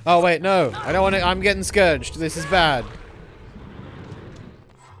 Oh wait, no. I don't want to. I'm getting scourged. This is bad.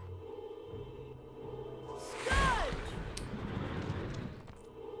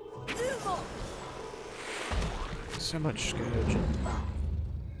 So much scourging.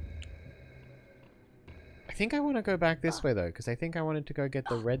 I think I want to go back this way though, because I think I wanted to go get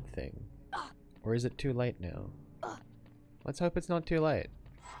the red thing. Or is it too late now? Let's hope it's not too late.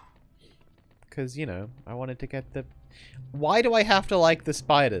 Because, you know, I wanted to get the... Why do I have to like the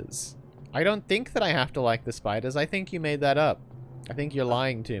spiders? I don't think that I have to like the spiders. I think you made that up. I think you're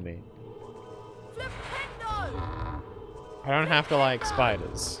lying to me. Flipendo! I don't have to like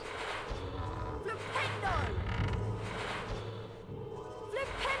spiders. Flipendo!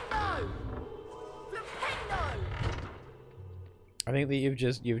 Flipendo! Flipendo! I think that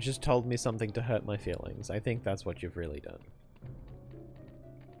you've just told me something to hurt my feelings. I think that's what you've really done.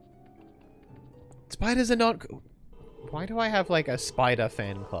 Spiders are not... Why do I have like a spider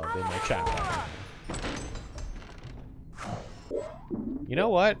fan club in my chat? You know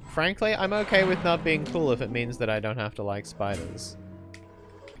what? Frankly, I'm okay with not being cool if it means that I don't have to like spiders.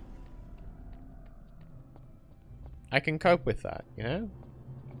 I can cope with that, you know?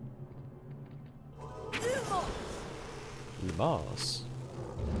 Lumos.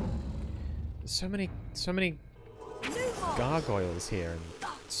 There's so many gargoyles here in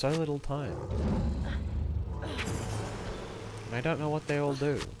so little time. And I don't know what they all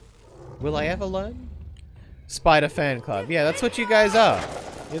do. Will I ever learn? Spider fan club. Yeah, that's what you guys are.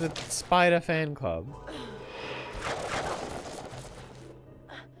 You're the spider fan club.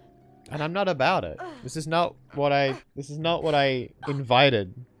 And I'm not about it. This is not what I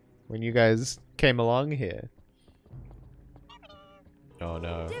invited when you guys came along here. Oh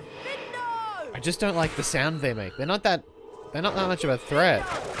no. I just don't like the sound they make. They're not that much of a threat.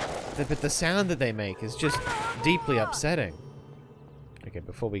 But the sound that they make is just deeply upsetting. Okay,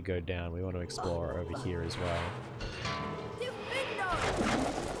 before we go down, we want to explore over here as well.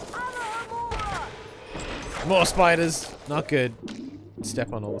 More spiders! Not good.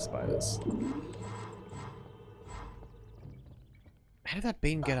 Step on all the spiders. How did that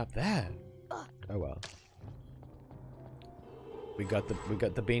bean get up there? Oh well. We got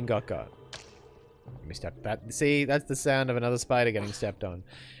the bean got. Let me step that. See, that's the sound of another spider getting stepped on.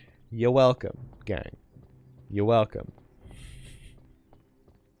 You're welcome, gang. You're welcome.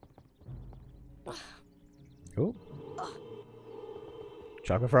 Ooh.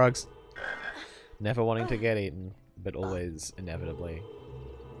 Chocolate frogs. Never wanting to get eaten, but always inevitably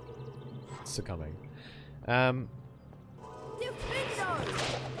succumbing.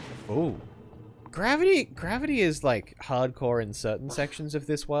 Ooh. Gravity is like hardcore in certain sections of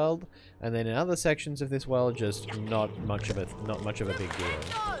this world, and then in other sections of this world just not much of a big deal.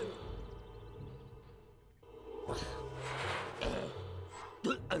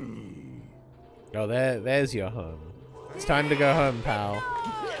 Oh, there's your home. It's time to go home, pal.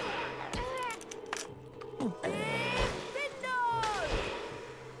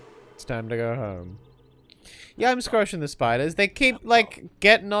 It's time to go home. Yeah, I'm squashing the spiders. They keep, like,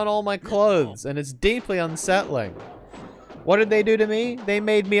 getting on all my clothes, and it's deeply unsettling. What did they do to me? They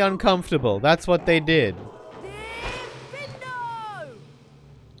made me uncomfortable. That's what they did.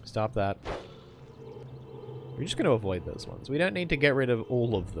 Stop that. We're just going to avoid those ones. We don't need to get rid of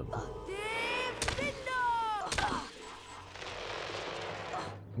all of them.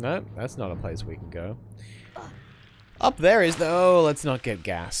 No, that's not a place we can go. Up there is the... Oh, let's not get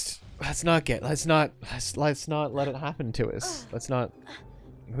gassed. Let's not let it happen to us.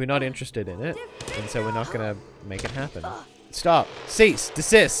 We're not interested in it, and so we're not gonna make it happen. Stop. Cease.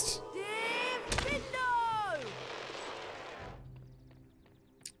 Desist.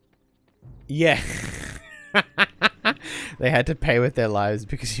 Yeah. They had to pay with their lives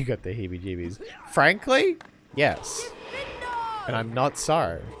because you got the heebie-jeebies. Frankly, yes. And I'm not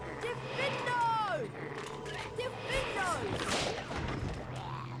sorry.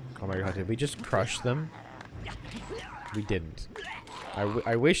 Oh my god, did we just crush them? We didn't.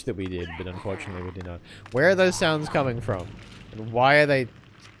 I wish that we did, but unfortunately we did not. Where are those sounds coming from? And why are they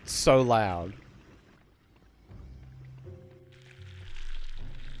so loud?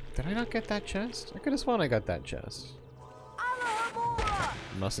 Did I not get that chest? I could have sworn I got that chest.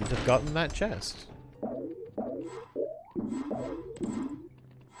 Mustn't have gotten that chest.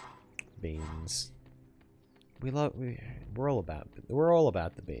 Beans. We're all about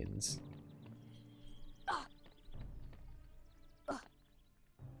the beans.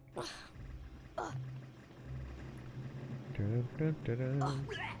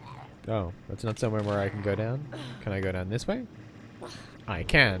 Oh, that's not somewhere where I can go down? Can I go down this way? I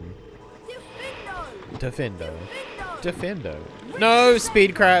can. Defendo. Defendo. No,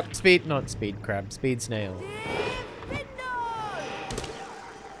 speed crab. Not speed crab. Speed snail.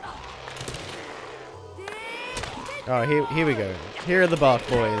 Oh, here we go. Here are the bark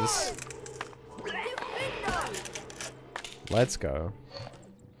boys. Let's go.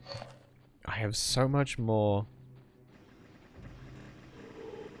 I have so much more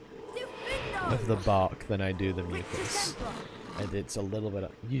of the bark than I do the mucus. And it's a little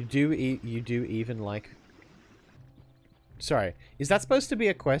bit... You do even like Sorry, is that supposed to be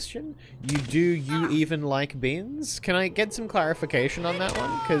a question? You even like beans? Can I get some clarification on that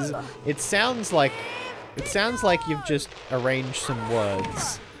one? Because it sounds like you've just arranged some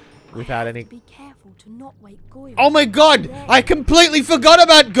words without any. Be careful to not wake Goyle. Oh my god! I completely forgot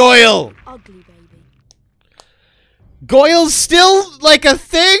about Goyle! Ugly baby. Goyle's still like a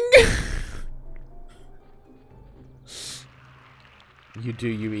thing?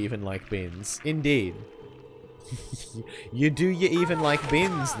 You even like beans. Indeed. You even like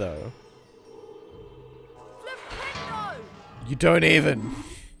beans though. You don't even.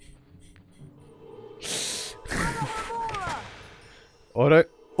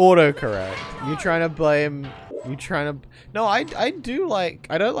 Autocorrect. You trying to blame? You trying to? No, I do like.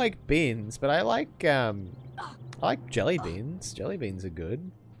 I don't like beans, but I like jelly beans. Jelly beans are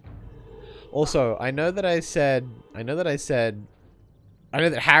good. Also, I know that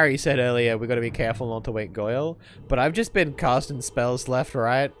Harry said earlier we got to be careful not to wake Goyle, but I've just been casting spells left,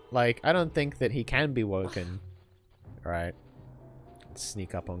 right. Like I don't think that he can be woken. All right, let's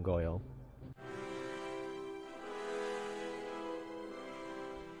sneak up on Goyle.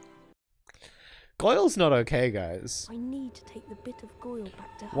 Goyle's not okay, guys. I need to take the bit of Goyle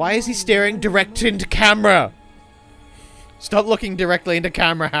back to her. Why is he staring direct into camera? Stop looking directly into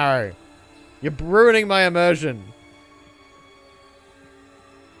camera, Harry. You're ruining my immersion.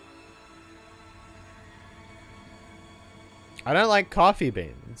 I don't like coffee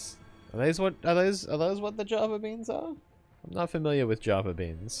beans. Are those what the Java beans are? I'm not familiar with Java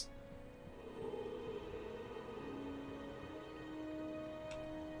beans.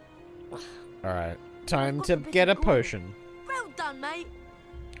 Alright, time to get a potion. Well done, mate.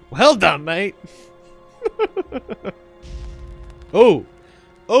 Well done, mate. Oh,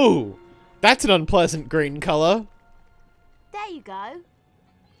 oh, that's an unpleasant green color. There you go.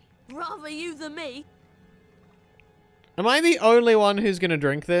 Rather you than me. Am I the only one who's gonna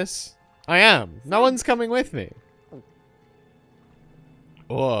drink this? I am. No one's coming with me.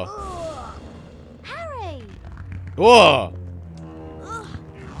 Oh. Harry! Oh. Ugh,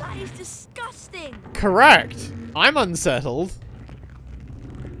 that is disgusting. Correct. I'm unsettled.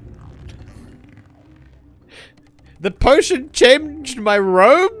 The potion changed my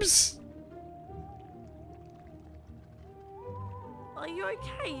robes? Are you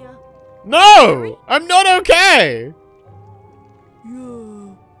okay? No! I'm not okay!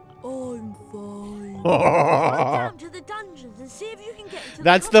 Yeah, I'm fine. Oh. Run down to the dungeons and see if you can get into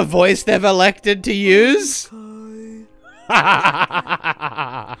That's the voice they've elected to use? Okay.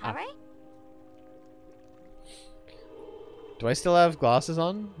 Harry? Do I still have glasses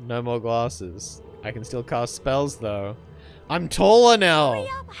on? No more glasses. I can still cast spells though. I'm taller now! Hurry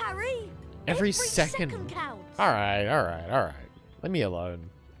up, Harry! Every second. counts. Alright, alright, alright. Let me alone.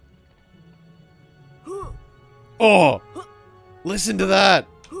 Oh! Listen to that!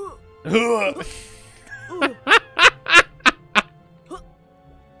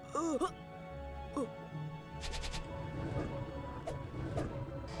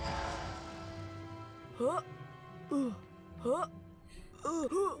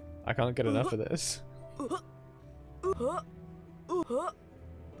 I can't get enough of this.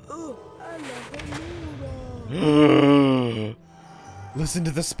 Listen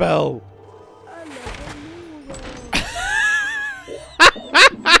to the spell.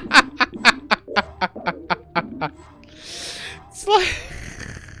 It's like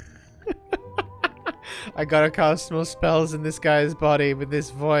I gotta cast more spells in this guy's body with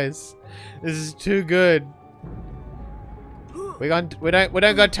this voice. This is too good. We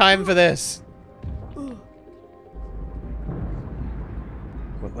don't got time for this.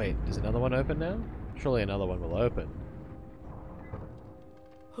 Wait, does another one open now? Surely another one will open.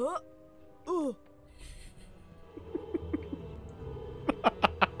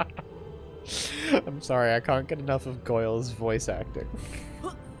 I'm sorry, I can't get enough of Goyle's voice acting.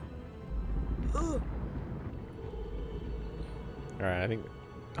 Alright, I think...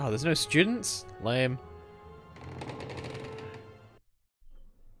 Oh, there's no students? Lame.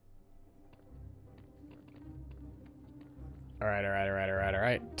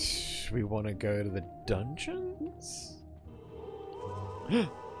 Alright. We want to go to the dungeons?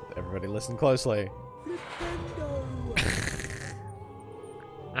 Everybody listen closely.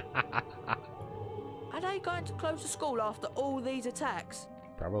 Are they going to close the school after all these attacks?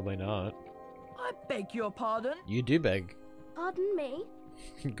 Probably not. I beg your pardon? You do beg. Pardon me?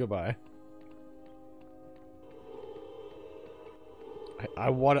 Goodbye.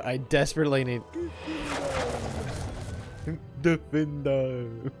 I desperately need...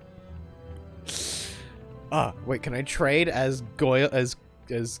 Defender. Ah, wait, can I trade as Goyle? As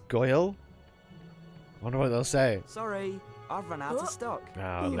Goyle? I wonder what they'll say. Sorry, I've run out of stock.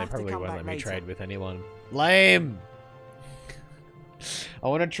 Oh, You'll they have to probably come won't back let me later. trade with anyone. Lame! I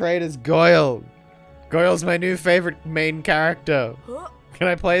want to trade as Goyle. Goyle's my new favorite main character. Can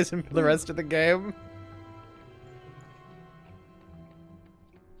I play as him for the rest of the game?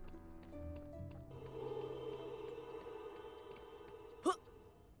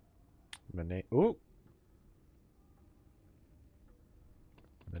 My name. Ooh.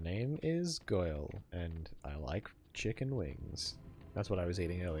 My name is Goyle, and I like chicken wings. That's what I was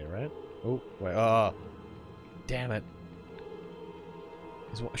eating earlier, right? Oh, wait. Oh, damn it!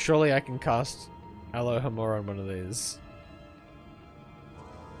 Surely I can cast Alohomora on one of these.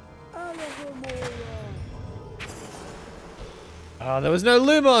 Oh, there was no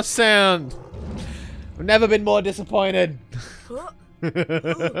Lumos sound! I've never been more disappointed!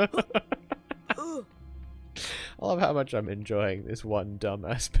 I love how much I'm enjoying this one dumb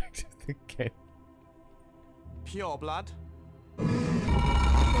aspect of the game. Pure blood.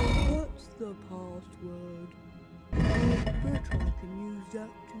 What's the password? Bet I can use that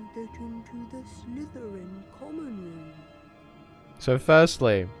to get into the Slytherin common room. So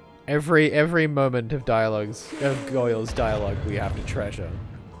firstly, every moment of Goyle's dialogue we have to treasure.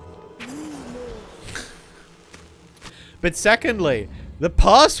 But secondly, the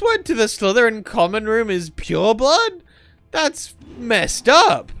password to the Slytherin common room is pure blood? That's messed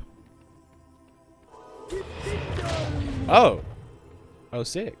up. Oh. Oh,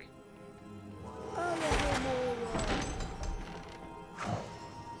 sick.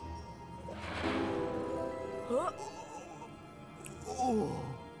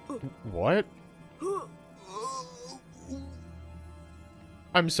 What?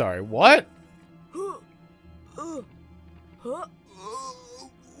 I'm sorry, what?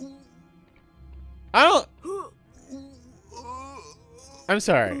 I don't... I'm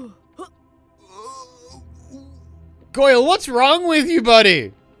sorry. Goyle, what's wrong with you,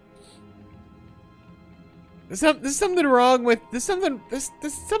 buddy? There's something wrong with... There's something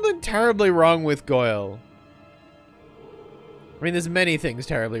terribly wrong with Goyle. I mean, there's many things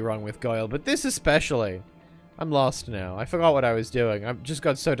terribly wrong with Goyle, but this especially. I'm lost now. I forgot what I was doing. I just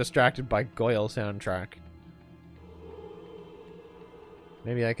got so distracted by Goyle soundtrack.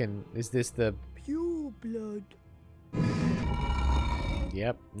 Maybe I can... Is this the... Pure blood.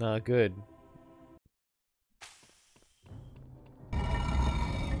 Yep, nah, good.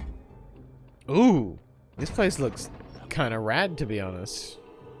 Ooh, this place looks kind of rad, to be honest.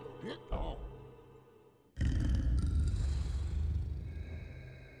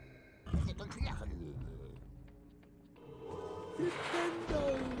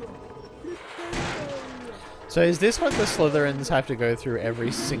 So is this what the Slytherins have to go through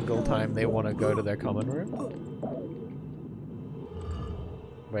every single time they want to go to their common room?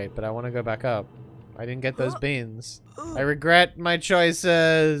 Wait, but I want to go back up. I didn't get those beans. I regret my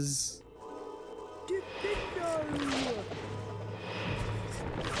choices.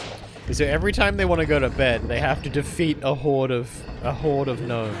 So every time they want to go to bed, they have to defeat a horde of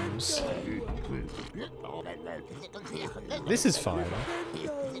gnomes. This is fine.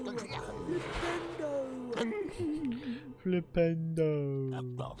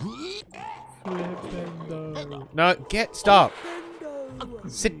 Flipendo. Flipendo. No, stop.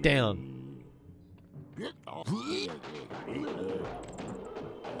 Sit down.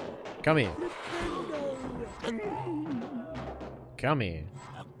 Come here. Come here.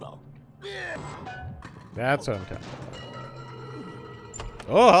 That's what I'm talking about.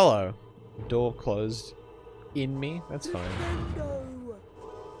 Oh, hello. Door closed in me. That's fine.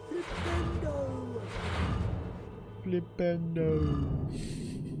 Flipendo.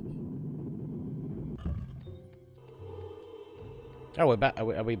 Oh, we're back.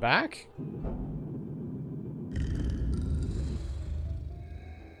 Are we back?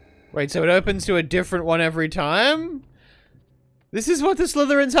 Wait, so it opens to a different one every time? This is what the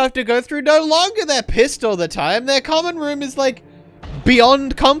Slytherins have to go through? No longer they're pissed all the time. Their common room is, like,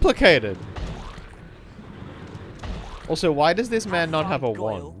 beyond complicated. Also, why does this man not have a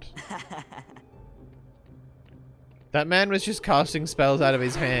wand? That man was just casting spells out of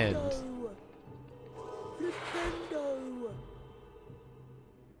his hand.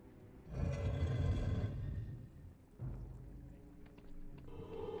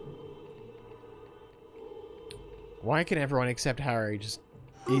 Why can everyone except Harry just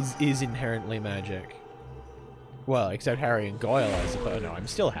is inherently magic? Well, except Harry and Goyle, I suppose. No, I'm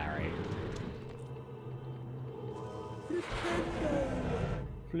still Harry.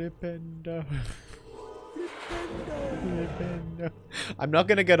 Flipendo. Flipendo. I'm not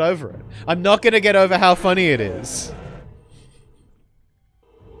gonna get over it. I'm not gonna get over how funny it is.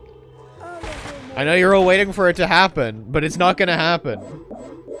 I know you're all waiting for it to happen, but it's not gonna happen.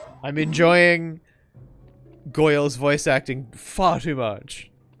 I'm enjoying Goyle's voice acting far too much.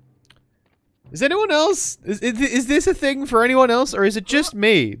 Is anyone else? Is this a thing for anyone else, or is it just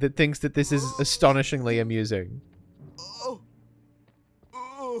me that thinks that this is astonishingly amusing?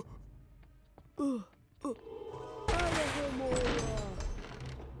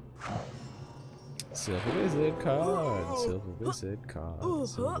 Silver wizard card, silver wizard card,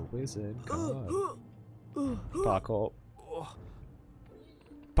 silver wizard card. Park up.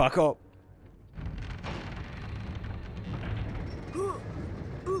 Park up.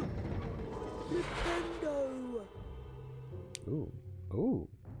 Ooh, ooh.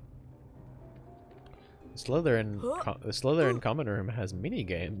 The Slytherin common room has mini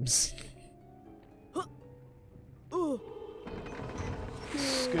games.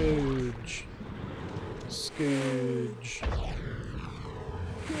 Scooge. Scooge.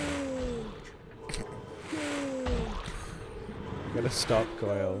 You gotta stop,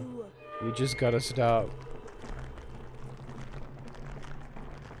 Goyle. You just gotta stop.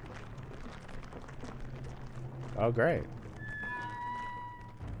 Oh, great.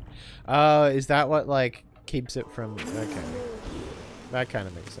 Is that what, like, keeps it from... Okay. That kind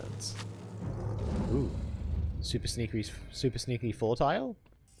of makes sense. Ooh. Super sneaky floor tile?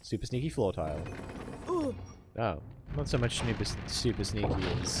 Super sneaky floor tile. Oh. Not so much super sneaky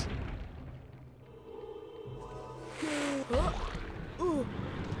as...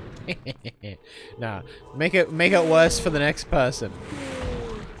 Nah. Make it worse for the next person.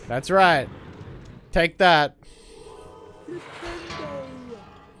 That's right. Take that.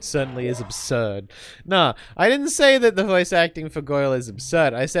 Certainly is absurd. Nah, I didn't say that the voice acting for Goyle is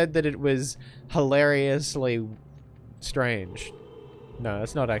absurd. I said that it was hilariously strange. No,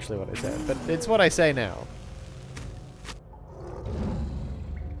 that's not actually what I said, but it's what I say now.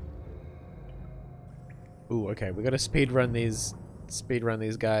 Ooh, okay, we gotta speedrun these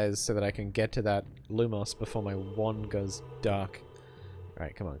guys so that I can get to that Lumos before my wand goes dark.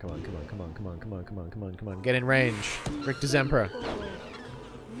 Alright, come on. Get in range. Richter's Emperor.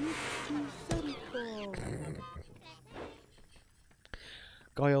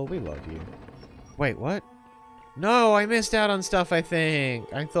 Goyle, we love you. Wait, what? No, I missed out on stuff, I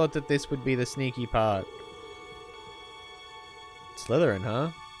think. I thought that this would be the sneaky part. Slytherin, huh?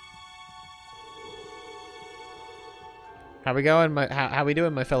 How we going, how we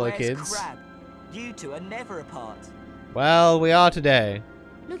doing, my fellow kids? Crab? You two are never apart. Well, we are today.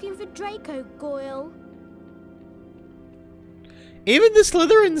 Looking for Draco, Goyle. Even the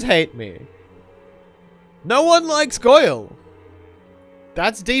Slytherins hate me. No one likes Goyle.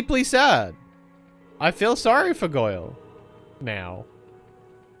 That's deeply sad. I feel sorry for Goyle. Now.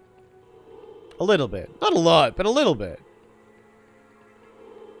 A little bit. Not a lot, but a little bit.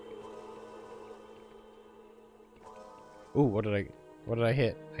 Ooh, what did I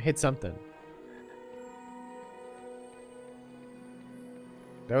hit? I hit something.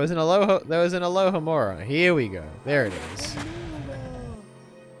 There was an Alohomora. Here we go. There it is.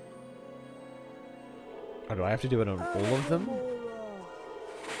 Oh, do I have to do it on all of them?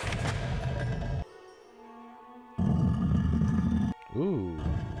 Ooh,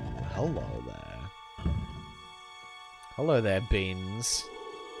 hello there. Hello there, Beans.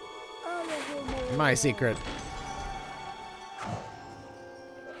 My secret.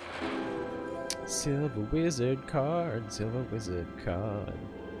 Silver wizard card, silver wizard card.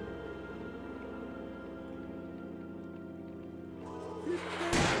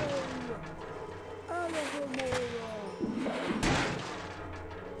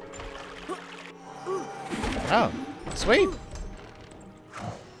 Oh, sweet.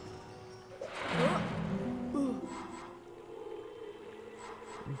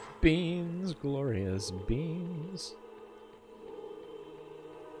 Beans, glorious beans.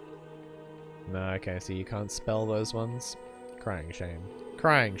 No, okay, so you can't spell those ones. Crying shame.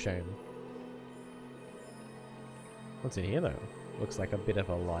 Crying shame. What's in here, though? Looks like a bit of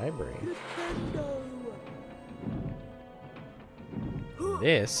a library.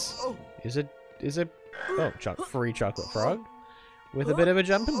 This is a free chocolate frog with a bit of a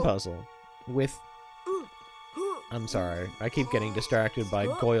jumping puzzle. With... I'm sorry, I keep getting distracted by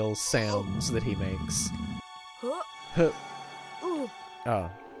Goyle's sounds that he makes. Oh.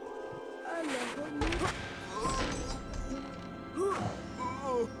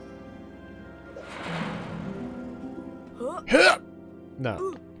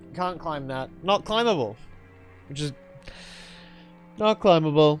 No. Can't climb that. Not climbable. Which is... not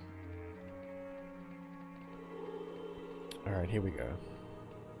climbable. Alright, here we go.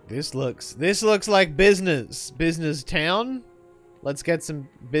 This looks like business. Business town? Let's get some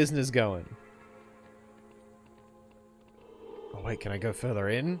business going. Oh wait, can I go further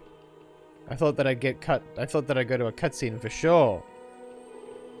in? I thought that I'd get cut. I thought that I'd go to a cutscene for sure.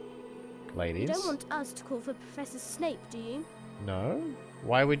 Ladies. You don't want us to call for Professor Snape, do you? No?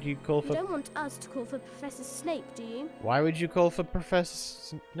 Why would you call You for... don't want us to call for Professor Snape, do you? Why would you call for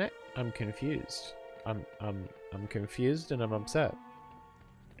Professor Snape? I'm confused. I'm confused and I'm upset.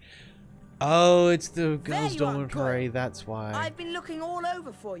 Oh, it's the girls' you are, dormitory, Goyle. that's why. I've been looking all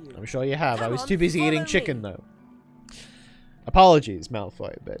over for you. I'm sure you have. I Come was on, too busy follow eating me. chicken, though. Apologies,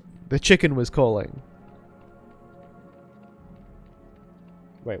 Malfoy, but the chicken was calling.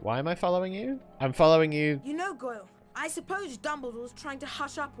 Wait, why am I following you? I'm following you. You know, Goyle, I suppose Dumbledore's trying to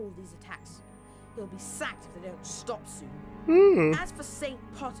hush up all these attacks. He'll be sacked if they don't stop soon. As for St.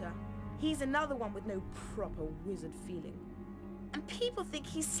 Potter, he's another one with no proper wizard feeling. And people think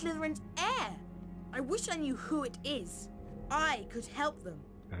he's Slytherin's heir. I wish I knew who it is. I could help them.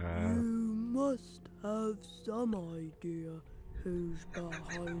 You must have some idea who's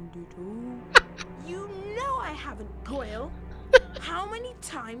behind it all. You know I haven't, Goyle. How many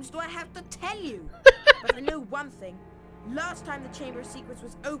times do I have to tell you? But I know one thing. Last time the Chamber of Secrets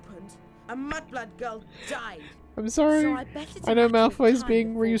was opened, a Mudblood girl died. I'm sorry. So I bet it's I know a matter of Malfoy's time being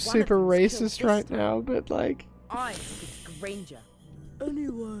before one of super them's killed racist this right time. now, but like... I think it's Granger.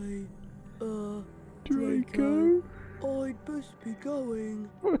 Anyway, Draco? I'd best be going,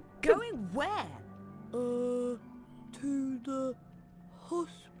 Going where? to the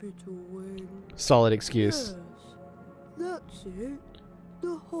hospital wing. Solid excuse. Yes, that's it.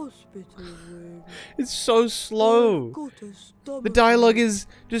 The hospital wing. It's so slow. I've got a stomach The dialogue ache is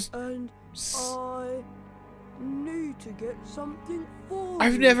just... and I need to get something for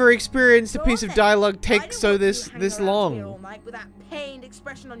I've you. never experienced a Go piece on of then. dialogue I take don't so want you this hanging around here all long. night with that pained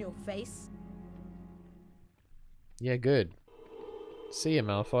expression on your face. Yeah, good. See ya,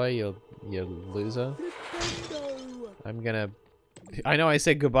 Malfoy, you loser. Flipendo. I'm gonna... I know I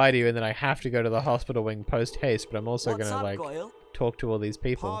said goodbye to you and then I have to go to the hospital wing post-haste, but I'm also What's gonna, up, like, Goyle? talk to all these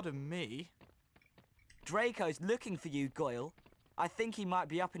people. Pardon me? Draco's looking for you, Goyle. I think he might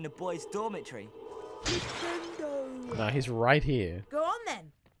be up in the boys' dormitory. Flipendo. Nah, he's right here. Go on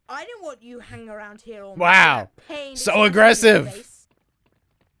then. I don't want you hanging around here all night Wow. with that pained So expression on your aggressive. face.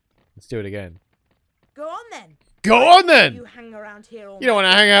 Let's do it again. Go on then. Go I on don't want then! You hang around here all You don't night want to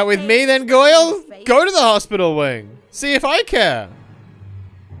with hang that out with me pained then, expression on Goyle? your face. Go to the hospital wing. See if I care.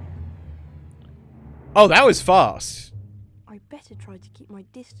 Oh, that was fast. I better try to keep my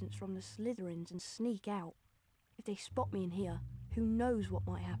distance from the Slytherins and sneak out. If they spot me in here, who knows what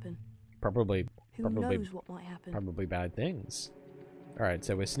might happen? Probably Who knows what might happen? Probably bad things. Alright,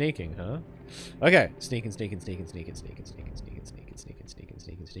 so we're sneaking, huh? Okay. Sneaking, sneaking, sneaking, sneaking, sneaking, sneaking, sneaking, sneaking, sneaking, sneaking, sneaking,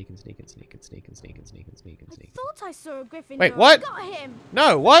 sneaking, sneaking, sneaking, sneaking, sneaking, sneaking, sneaking, I sneaking. thought I saw a Gryffindor. Wait, what? Got him.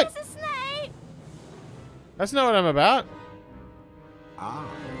 No, what? Professor Snape. That's not what I'm about. Ah,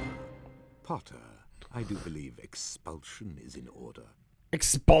 Potter, I do believe expulsion is in order.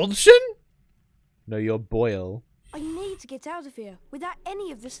 Expulsion? No, you're Boyle. I need to get out of here without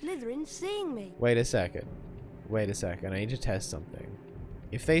any of the Slytherins seeing me. Wait a second. Wait a second. I need to test something.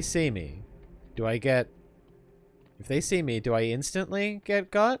 If they see me, do I get... If they see me, do I instantly get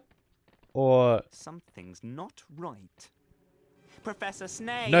got? Or... Something's not right. Professor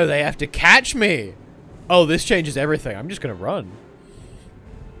Snape! No, they have to catch me! Oh, this changes everything. I'm just gonna run.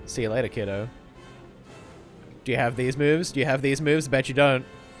 See you later, kiddo. Do you have these moves? Do you have these moves? Bet you don't.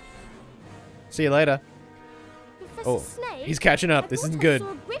 See you later. Professor Oh, Snape? he's catching up. I This thought isn't I good.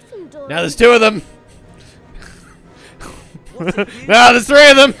 saw a Gryffindor. Now there's two of them. No, there's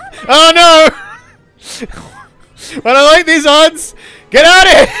three of them. Oh no! I don't like these odds. Get out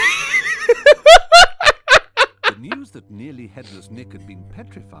of here! The news that nearly headless Nick had been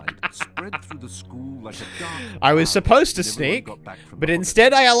petrified spread through the school like a dark I was cloud supposed to when everyone sneak, got back from but the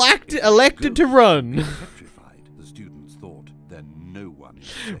instead I holidays. elected to run. Petrified, the students thought, then no one is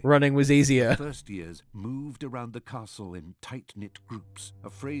safe. Running was easier. First years moved around the castle in tight-knit groups,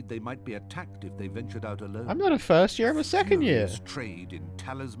 afraid they might be attacked if they ventured out alone. I'm not a first year, I'm a second year. Furious trade in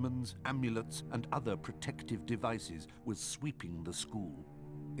talismans, amulets, and other protective devices was sweeping the school.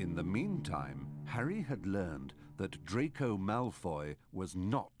 In the meantime, Harry had learned that Draco Malfoy was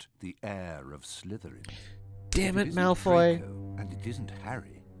not the heir of Slytherin. Damn If it, isn't Malfoy. Draco, and it isn't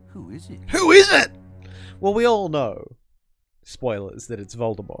Harry, who is it? Who is it? Well, we all know, spoilers, that it's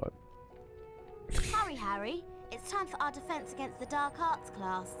Voldemort. Hurry, Harry. It's time for our defense against the Dark Arts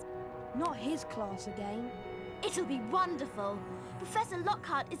class. Not his class again. It'll be wonderful. Professor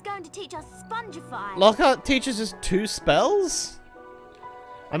Lockhart is going to teach us Spongify. Lockhart teaches us 2 spells?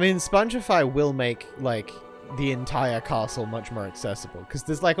 I mean, Spongify will make, like, the entire castle much more accessible, because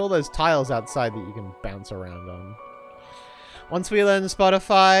there's, like, all those tiles outside that you can bounce around on. Once we learn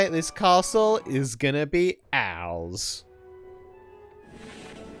Spotify, this castle is gonna be ours.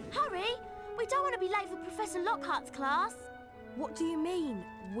 Hurry! We don't want to be late for Professor Lockhart's class. What do you mean,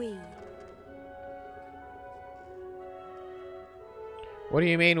 we? What do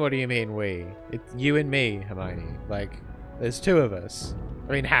you mean, we? It's you and me, Hermione. Like, there's two of us.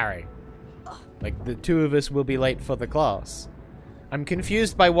 I mean, Harry. Like, the two of us will be late for the class. I'm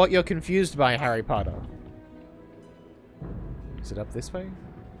confused by what you're confused by, Harry Potter. Is it up this way?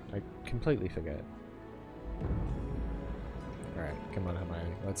 I completely forget. Alright, come on,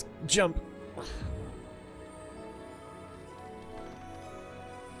 Hermione. Let's jump!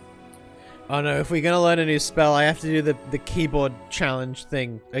 Oh no, if we're gonna learn a new spell, I have to do the keyboard challenge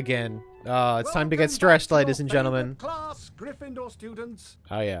thing again. It's time to get stressed, ladies and gentlemen. Class, Gryffindor students.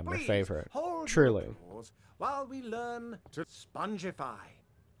 Oh yeah, my favorite. Hold Truly. your applause while we learn to spongify.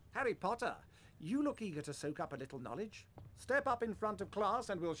 Harry Potter, you look eager to soak up a little knowledge. Step up in front of class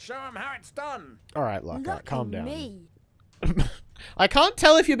and we'll show them how it's done. Alright, Lockhart, calm down. Me. I can't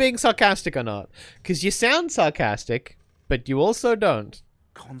tell if you're being sarcastic or not, because you sound sarcastic, but you also don't.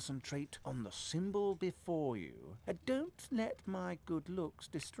 Concentrate on the symbol before you. Don't let my good looks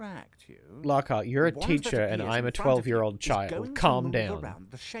distract you. Lockhart, you're a The wand teacher that and appears I'm in a front of you 12-year-old is child. going to Calm move down. around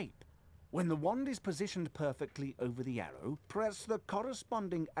the shape. When the wand is positioned perfectly over the arrow, press the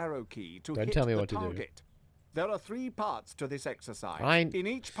corresponding arrow key to Don't hit tell me the what to do. target. There are 3 parts to this exercise. Fine. In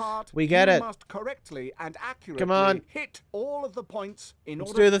each part, We get you it. must correctly and accurately Come on. hit all of the points in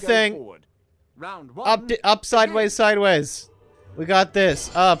Let's order do to the go thing. forward. Round 1. Up, sideways, sideways. We got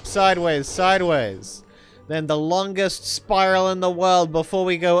this. Up, sideways, sideways. Then the longest spiral in the world before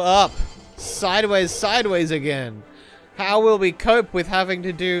we go up. Sideways, sideways again. How will we cope with having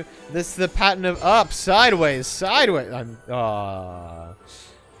to do this, the pattern of up, sideways, sideways?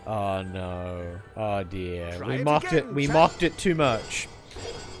 Oh no. Oh dear. Try We it mocked again, it. We chap. mocked it too much.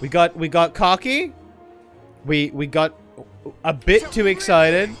 We got cocky. We got a bit too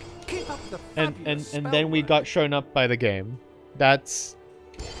excited. Keep up the And fabulous then we spell got shown up by the game. That's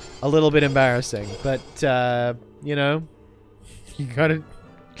a little bit embarrassing, but you know, you gotta.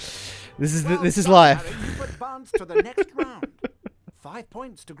 This is life. Harry, you've advanced to the next round. 5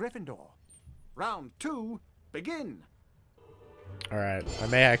 points to Gryffindor. Round 2, begin. All right, I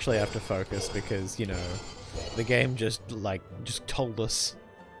may actually have to focus because you know, the game just told us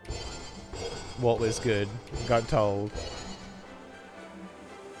what was good. Got told.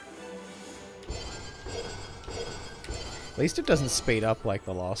 At least it doesn't speed up like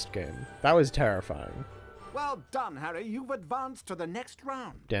the last game. That was terrifying. Well done, Harry. You've advanced to the next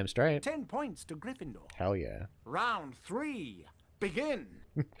round. Damn straight. 10 points to Gryffindor. Hell yeah. Round 3, begin.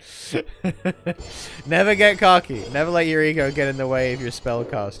 Never get cocky. Never let your ego get in the way of your spell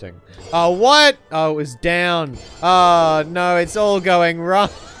casting. Oh, what? Oh, it was down. Oh, no, it's all going wrong.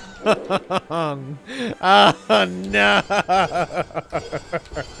 Oh, no.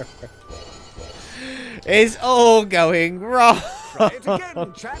 It's all going wrong. Try it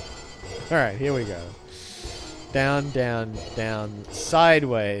again, chap. Alright, here we go. Down, down, down,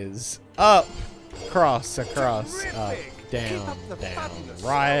 sideways, up, cross, across, up, down, down,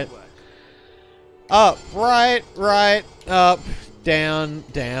 right, up, right, right, up, down,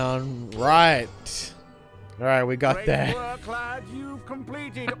 down, right. Alright, we got Great there. work, lad. You've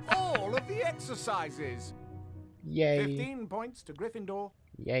completed all of the exercises. Yay. 15 points to Gryffindor.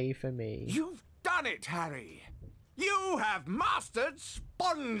 Yay for me. You've done it, Harry. You have mastered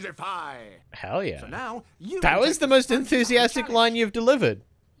Spongify. Hell yeah. So now you That can was take the most Spongify enthusiastic challenge. line you've delivered.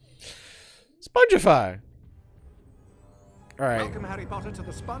 Spongify. Alright. Welcome, Harry Potter, to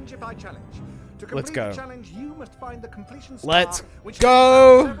the Spongify challenge. To complete Let's go. the challenge, you must find the completion star, Let's which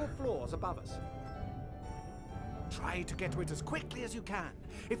go. is several floors above us. Try to get to it as quickly as you can.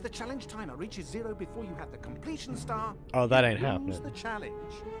 If the challenge timer reaches 0 before you have the completion star, Oh, that you ain't lose happening. the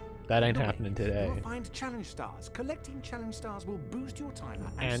challenge. That ain't By the way, happening today. You'll find challenge stars. Collecting challenge stars will boost your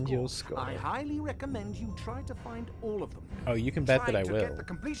timer And your score. I highly recommend you try to find all of them. Oh, you can bet Try that I to will. get the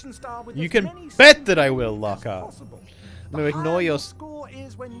completion star with You as can many bet that I single will, as Lockhart. possible. I'm gonna The ignore higher your score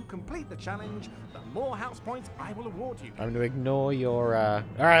is when you complete the challenge, the more house points I will award you. I'm gonna ignore your,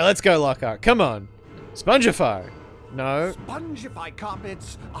 Alright, let's go, Lockhart. Come on. Spongify. No. Spongify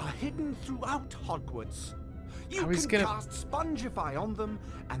carpets are hidden throughout Hogwarts. You I was can gonna- cast Spongify on them,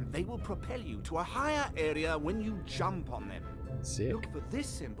 and they will propel you to a higher area when you jump on them. Sick. Look for this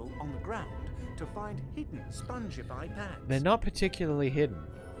symbol on the ground to find hidden Spongify pads. They're not particularly hidden.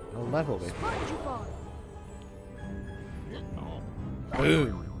 I'll level with you. Spongify.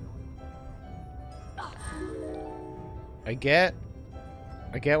 Boom. I get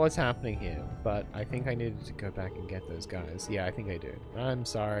I get what's happening here, but I think I needed to go back and get those guys. Yeah, I think I do. I'm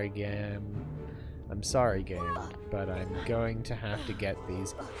sorry, game. I'm sorry, game, but I'm going to have to get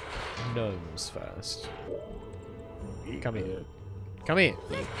these gnomes first. Come here. Come here.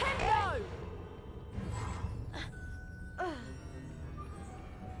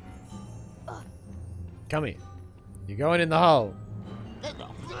 Come here. You're going in the hole.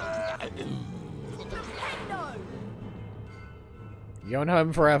 You're going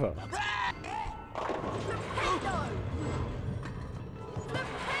home forever.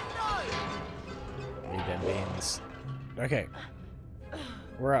 Need them beans. Okay.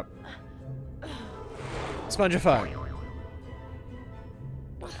 We're up. Spongify.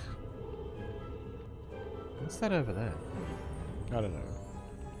 What's that over there? I don't know.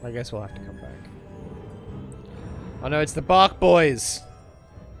 I guess we'll have to come back. Oh no, it's the Bark Boys!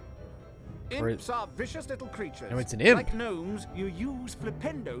 Imps are vicious little creatures. No, it's an imp. Like gnomes, you use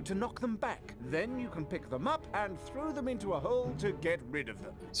flipendo to knock them back. Then you can pick them up and throw them into a hole to get rid of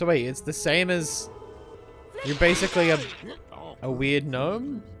them. So wait, it's the same as... You're basically a weird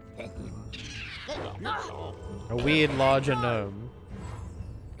gnome? A weird larger gnome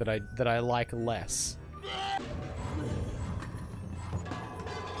that I like less.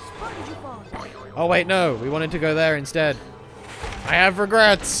 Oh wait, no, we wanted to go there instead. I have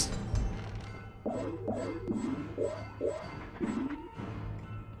regrets.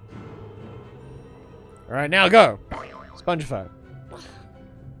 All right, now go. Spongify.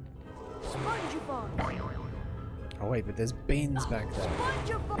 Oh wait, but there's beans back there.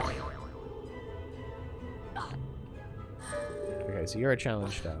 Okay, so you're a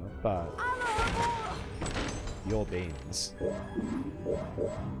challenge star, but you're beans.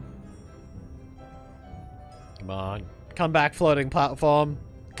 Come on. Come back, floating platform.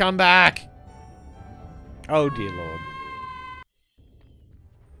 Come back! Oh dear lord.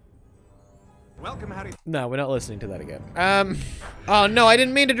 Welcome, Harry. No, we're not listening to that again. Oh no, I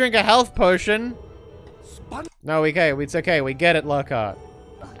didn't mean to drink a health potion. No, it's okay. We get it, Lockhart.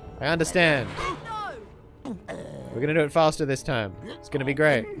 I understand. We're gonna do it faster this time. It's gonna be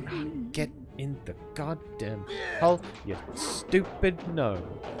great. Get in the goddamn hole, you stupid gnome.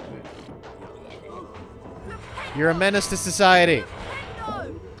 You're a menace to society.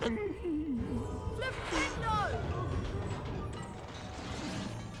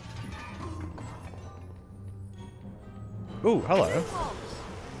 Ooh, hello.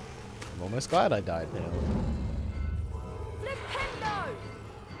 I'm almost glad I died now.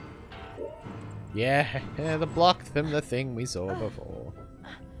 Yeah, the block from the thing we saw before.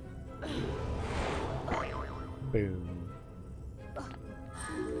 Boom.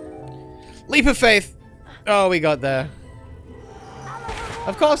 Leap of faith! Oh, we got there.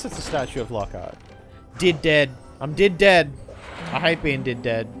 Of course it's a statue of Lockhart. Did dead. I'm did dead. I hate being did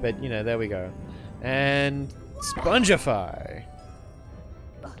dead, but you know, there we go. And Spongify.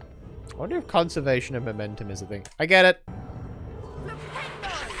 I wonder if conservation of momentum is a thing. I get it.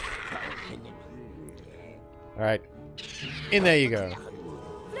 Alright. In there you go.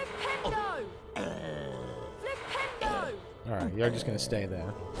 Alright, you're just gonna stay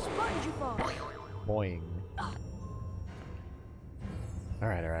there. Boing.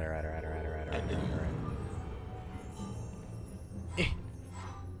 Alright.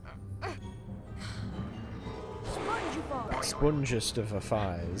 Spongest of a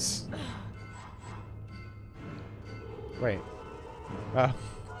fires. Wait. Oh.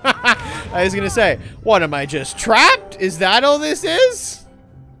 I was gonna say, what, am I just trapped? Is that all this is?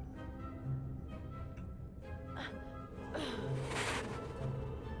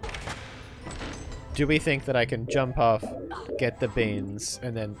 Do we think that I can jump off, get the beans,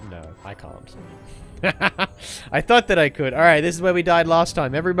 and then... No, I can't. I thought that I could. Alright, this is where we died last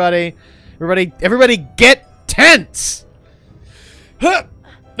time. Everybody get tense! Huh!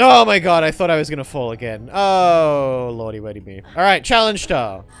 Oh my god, I thought I was gonna fall again. Oh, lordy weddy me. Alright, challenge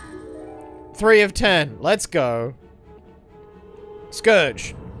star. 3 of 10. Let's go.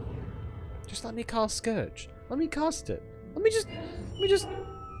 Scourge. Just let me cast Scourge. Let me cast it. Let me just...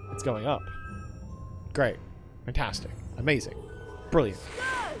 It's going up. Great. Fantastic. Amazing. Brilliant.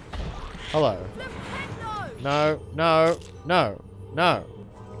 Hello. No.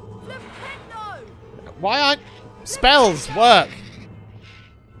 Why aren't spells work?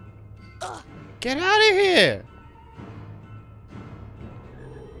 Get out of here!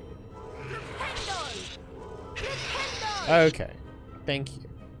 Okay. Thank you.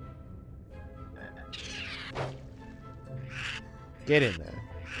 Get in there.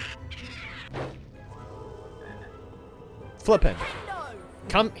 Flippin'.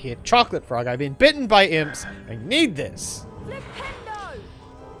 Come here, chocolate frog. I've been bitten by imps. I need this.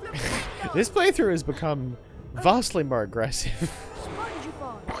 This playthrough has become vastly more aggressive.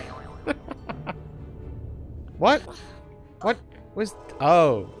 What? What was...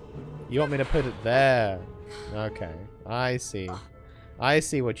 Oh. You want me to put it there. Okay. I see. I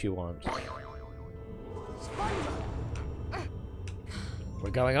see what you want.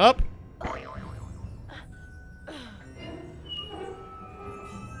 We're going up.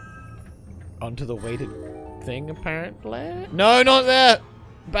 Onto the weighted thing, apparently. No, not there!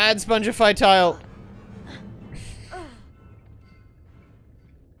 Bad Spongify tile.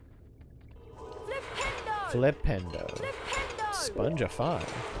 Flipendo. Spongify.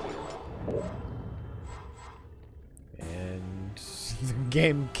 And the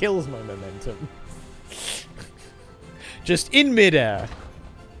game kills my momentum. Just in midair.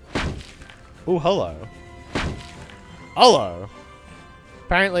 Ooh, hello. Hello.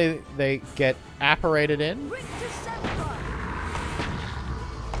 Apparently they get apparated in.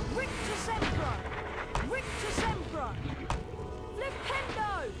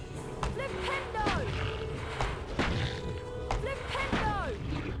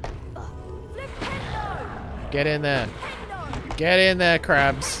 Get in there. Get in there,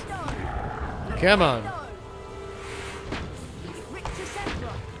 crabs. Come on.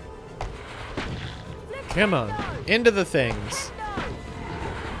 Come on. Into the things.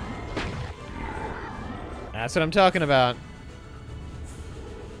 That's what I'm talking about.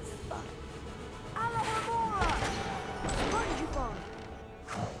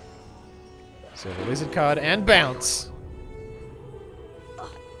 So the wizard card and bounce.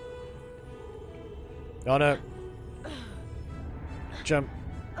 Oh no. Jump.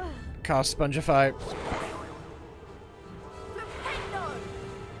 Cast Spongify.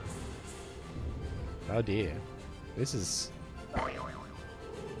 Oh dear. This is...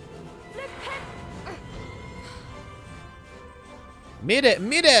 Mid-air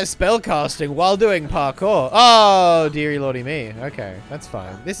spellcasting while doing parkour. Oh, dearie lordy me. Okay, that's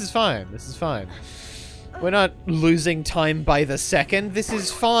fine. This is fine. This is fine. We're not losing time by the second. This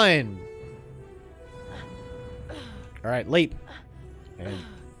is fine. Alright, leap. And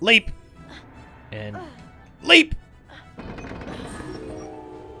leap. And leap!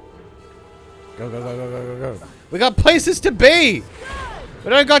 Go, go, go, go, go, go, go. We got places to be! We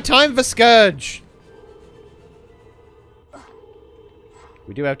don't got time for Scourge!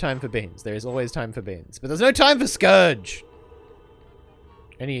 We do have time for beans. There is always time for beans. But there's no time for Scourge!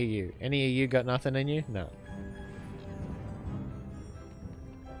 Any of you? Any of you got nothing in you? No.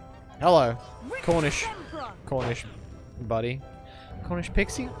 Hello. Cornish. Cornish buddy. Cornish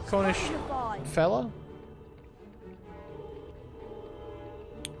pixie? Cornish fella?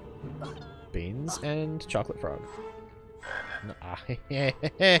 Beans and chocolate frog. No, Alright.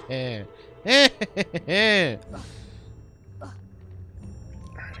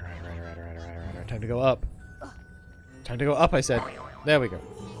 Time to go up. Time to go up, I said. There we go.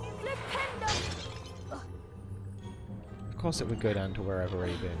 Of course it would go down to where I've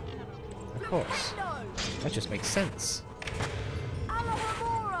already been. Of course. That just makes sense.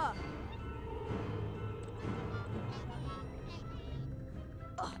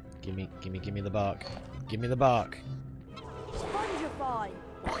 Gimme the bark. Gimme the bark.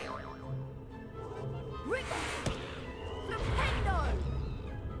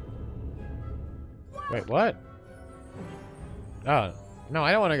 Wait, what? Oh. No,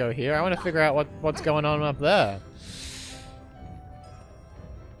 I don't want to go here. I want to figure out what's going on up there.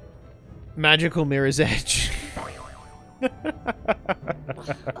 Magical Mirror's Edge.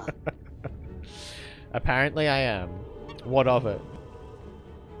 Apparently I am. What of it?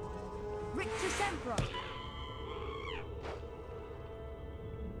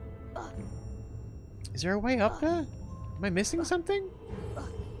 Is there a way up there? Am I missing something?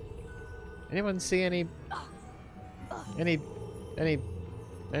 Anyone see anything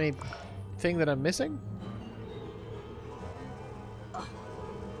that I'm missing?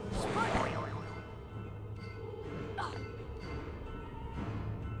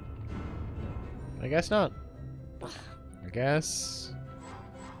 I guess not. I guess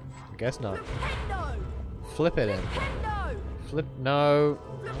not. Flip it in. Flip. No.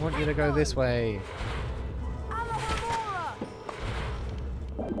 I want you to go this way.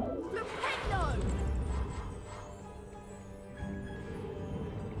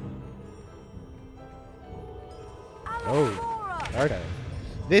 Oh. Okay.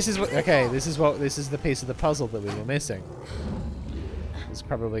 This is what. Okay. This is the piece of the puzzle that we were missing. It's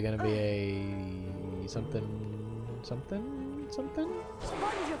probably going to be a something.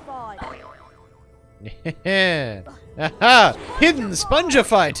 Yeah. Aha! Hidden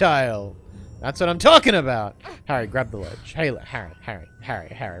Spongify tile. That's what I'm talking about! Harry, grab the ledge. Hey,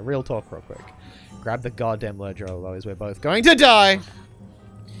 Harry, real talk real quick. Grab the goddamn ledge, or otherwise we're both going to die!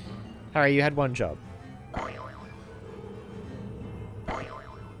 Harry, you had one job.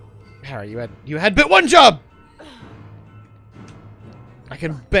 Harry, you had but one job! I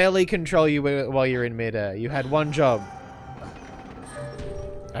can barely control you while you're in midair. You had one job.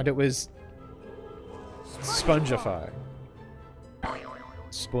 And it was... Spongify.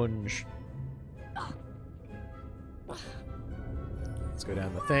 Sponge. Let's go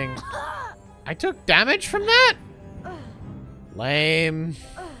down the thing. I took damage from that? Lame.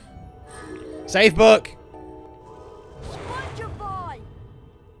 Save book!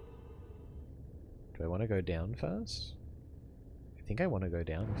 Do I want to go down first? I think I want to go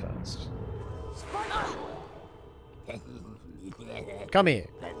down first. Come here.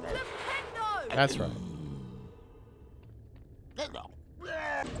 That's right.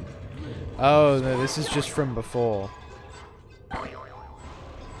 Oh, no, this is just from before.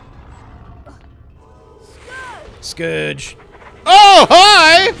 Scourge. Oh,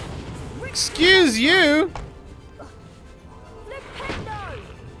 hi! Excuse you!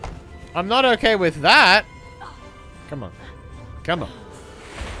 I'm not okay with that. Come on. Come on.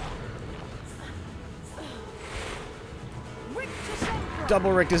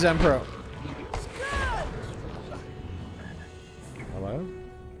 Double Richter's Emperor. Hello?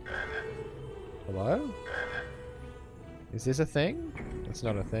 Hello? Is this a thing? It's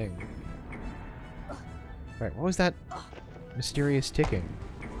not a thing. Right, what was that mysterious ticking?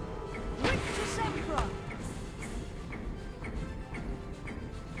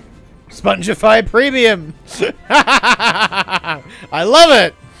 Spongify Premium! I love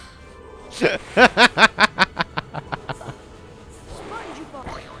it!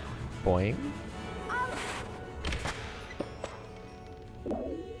 Boing.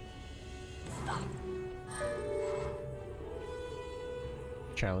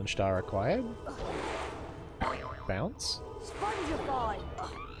 Challenge star acquired. Bounce. Spongify.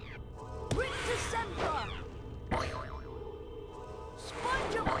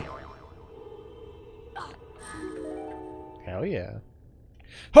 Hell yeah.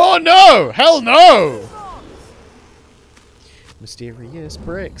 Oh no! Hell no! Mysterious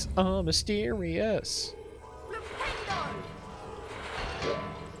bricks. Oh, mysterious.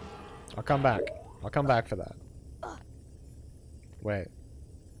 I'll come back. I'll come back for that. Wait.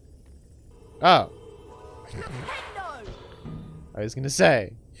 Oh. I was gonna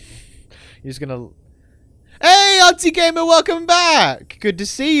say. You're just gonna... Hey, Artsy Gamer, welcome back! Good to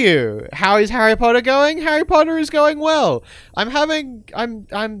see you. How is Harry Potter going? Harry Potter is going well.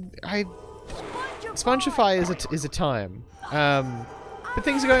 Spongify is a time. But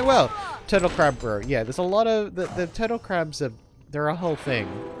things are going well. Turtle crab bro. Yeah, there's a lot of... The turtle crabs are... They're a whole thing.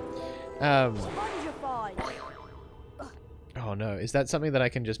 Oh no, is that something that I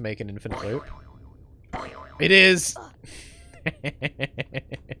can just make an infinite loop? It is!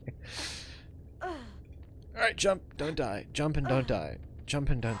 Alright, jump, don't die. Jump and don't die. Jump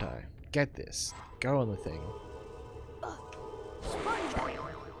and don't die. Get this. Go on the thing.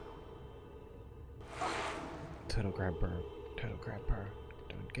 Turtle crab bird. Turtle crab bird.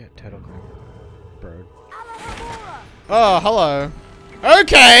 Don't get turtle crab bird. Oh, hello.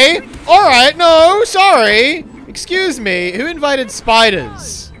 Okay! Alright, no, sorry! Excuse me, who invited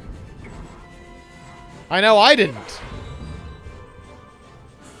spiders? I know I didn't.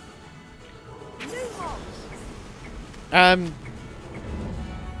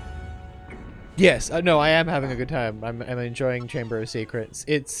 Yes, no, I am having a good time. I'm enjoying Chamber of Secrets.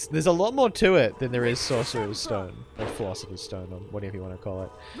 There's a lot more to it than there is Sorcerer's Stone, or Philosopher's Stone, or whatever you want to call it.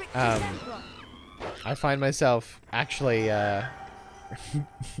 I find myself actually,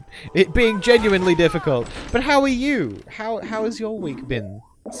 it being genuinely difficult. But how are you? How has your week been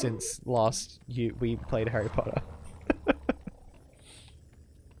since last we played Harry Potter?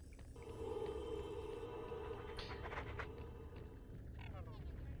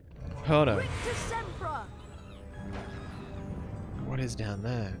 Oh no. What is down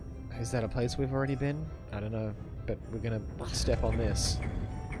there? Is that a place we've already been? I don't know, but we're gonna step on this.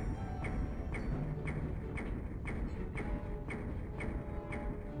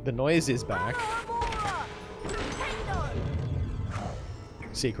 The noise is back.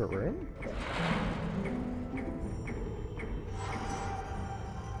 Secret room?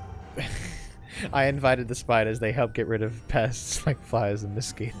 I invited the spiders. They help get rid of pests like flies and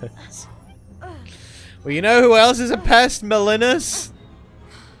mosquitoes. Well, you know who else is a pest, Melinus?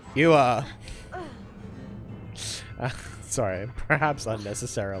 You are. Sorry, perhaps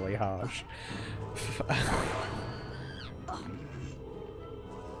unnecessarily harsh.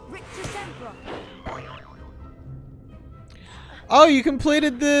 Oh, you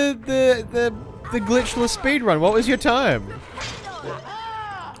completed the glitchless speedrun. What was your time?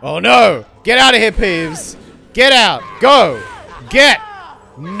 Oh no! Get out of here, Peeves! Get out! Go! Get!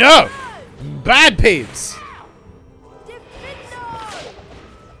 No! Bad Peeves!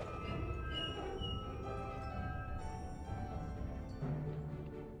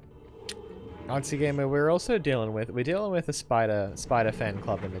 Artsy Gamer, we're dealing with a spider fan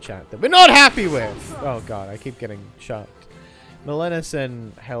club in the chat that we're not happy with! Oh god, I keep getting shocked. Milenis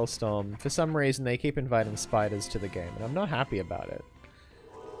and Hailstorm, for some reason they keep inviting spiders to the game, and I'm not happy about it.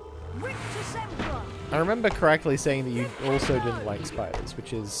 I remember correctly saying that you also didn't like spiders,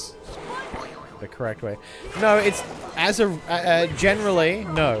 which is the correct way. No, it's as a generally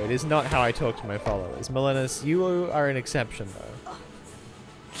no, it is not how I talk to my followers. Milenis, you are an exception though.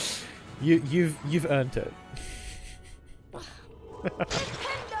 You've earned it.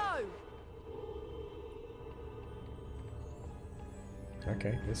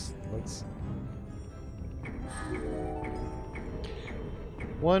 Okay, let's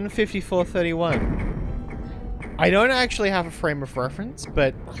 1:54:31. I don't actually have a frame of reference,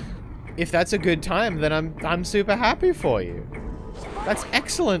 but if that's a good time, then I'm super happy for you. That's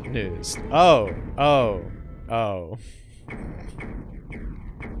excellent news. Oh.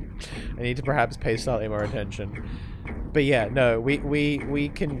 I need to perhaps pay slightly more attention. But yeah, no, we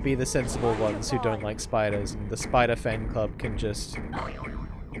can be the sensible ones who don't like spiders, and the spider fan club can just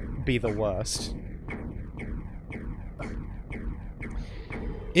be the worst.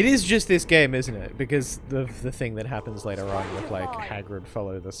 It is just this game, isn't it? Because of the thing that happens later on with, like, Hagrid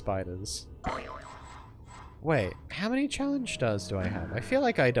follow the spiders. Wait, how many challenge stars do I have? I feel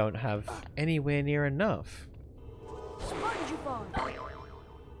like I don't have anywhere near enough.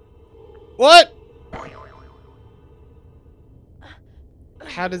 What?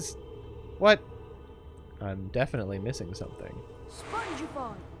 How does... What? I'm definitely missing something.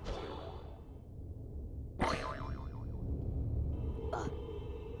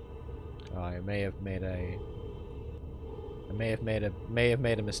 Oh, I may have made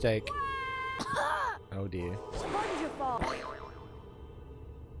a mistake. Oh dear.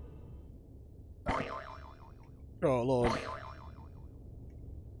 Oh lord.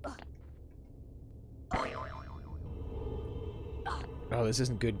 Oh, this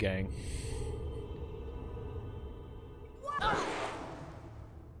isn't good, gang.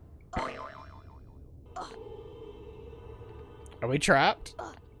 Are we trapped?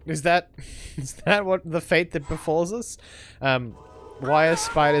 Is that what the fate that befalls us? Why are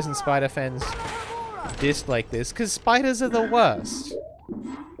spiders and spider fans dissed like this? Because spiders are the worst.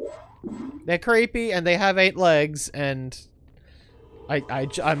 They're creepy and they have 8 legs, and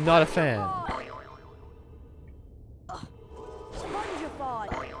I'm not a fan.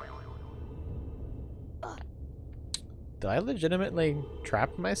 Did I legitimately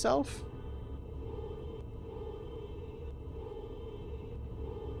trap myself?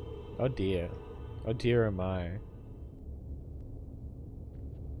 Oh dear. Oh dear am I.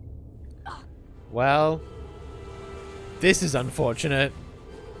 Well, this is unfortunate.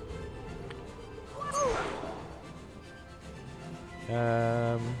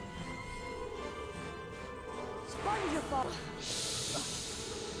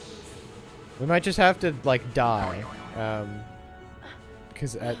 We might just have to, like, die.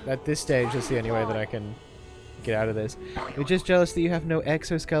 Because at this stage, that's the only way that I can get out of this. You're just jealous that you have no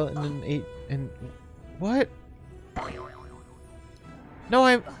exoskeleton and what?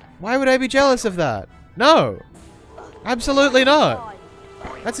 No, why would I be jealous of that? No! Absolutely not!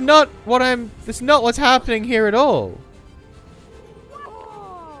 That's not what's happening here at all.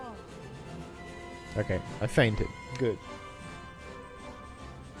 Okay, I fainted. Good.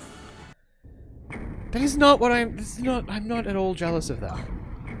 That is not what I'm not at all jealous of that.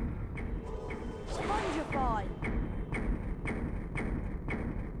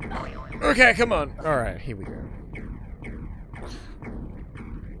 Okay, come on. Alright, here we go.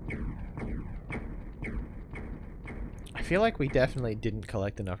 I feel like we definitely didn't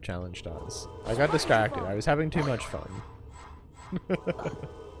collect enough challenge stars. I got distracted. I was having too much fun.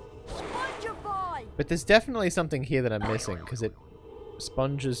 But there's definitely something here that I'm missing, because it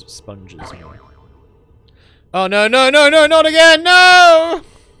sponges me. Oh no, no, no, no, not again! No!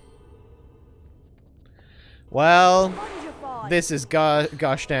 Well, this is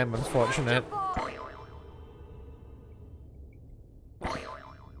gosh damn unfortunate.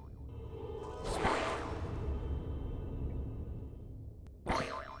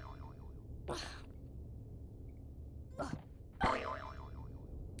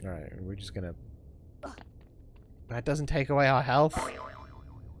 Alright, we're just gonna... That doesn't take away our health.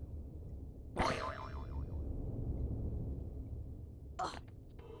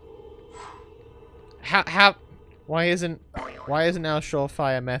 Why isn't our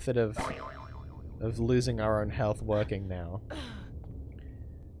surefire method of losing our own health working now?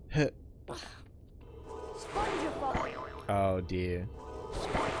 Oh dear.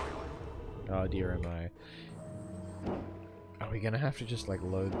 Oh dear am I. Are we gonna have to just like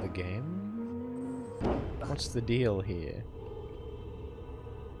load the game? What's the deal here?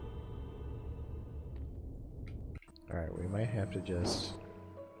 Alright, we might have to just...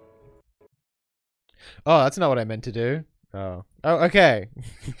 Oh, that's not what I meant to do. Oh. Oh, okay.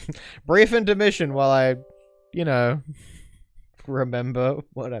 Brief intermission while I, you know, remember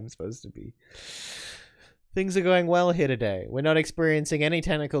what I'm supposed to be. Things are going well here today. We're not experiencing any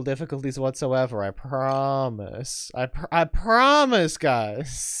technical difficulties whatsoever, I promise. I promise,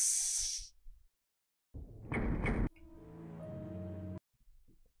 guys.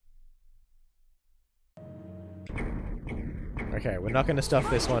 Okay, we're not gonna stuff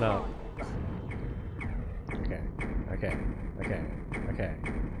this one up. Okay, okay, okay, okay.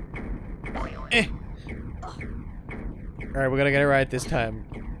 Eh! Alright, we're gonna get it right this time.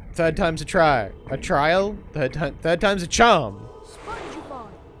 Third time's a try. A trial? Third time's a charm.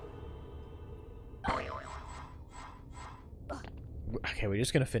 Okay, we're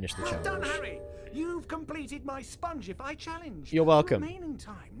just gonna finish the challenge. Well done, Harry. You've completed my Spongify challenge. You're welcome. The remaining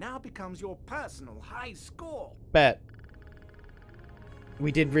time now becomes your personal high score. Bet.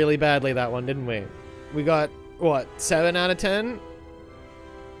 We did really badly that one, didn't we? We got, what, 7 out of 10?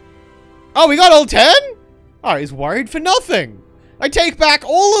 Oh, we got all 10? I was worried for nothing. I take back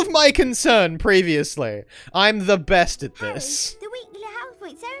all of my concern previously. I'm the best at this. The weekly house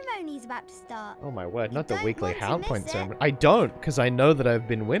point ceremony is about to start. Oh my word, not the don't weekly want to house miss point it. ceremony. I don't, because I know that I've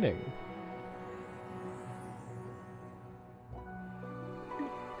been winning.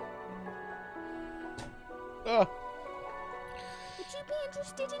 Oh. Would you be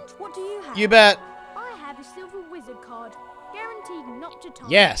interested in... What do you have? You bet. I have a silver wizard card, guaranteed not to time.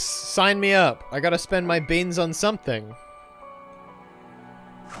 Yes, sign me up. I gotta spend my beans on something.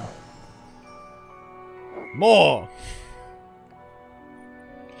 More!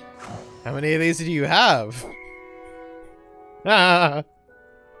 How many of these do you have? Ah!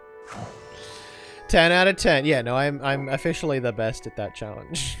 10 out of 10. Yeah, no, I'm officially the best at that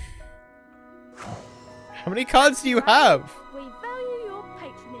challenge. How many cards do you have? We value your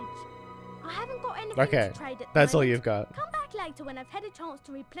patronage. I haven't got anything Okay, to trade at the that's all moment. you've got. Come back later when I've had a chance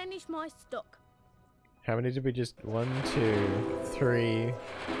to replenish my stock. How many did we just... 1, 2, 3,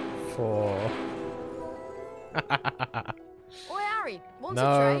 4... Oi, Harry, wants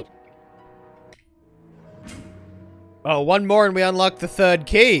No. a trade? Oh, one more and we unlock the third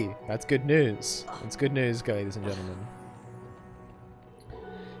key. That's good news. That's good news, ladies and gentlemen.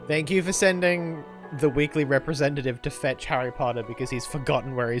 Thank you for sending the weekly representative to fetch Harry Potter because he's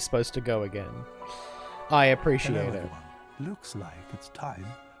forgotten where he's supposed to go again. I appreciate Hello, it. everyone. Looks like it's time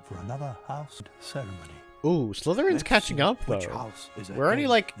for another house ceremony. Ooh, Slytherin's Let's catching see up which though. house is We're only ahead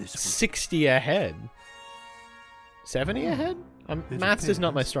like this week. 60 ahead. 70 ahead? It Maths is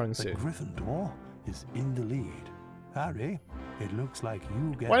not my appears strong that suit. Gryffindor is in the lead. Harry, it looks like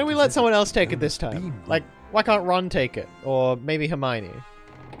you get Why don't we to let visit someone else take it Elder this time? Bean Like, why can't Ron take it? Or maybe Hermione?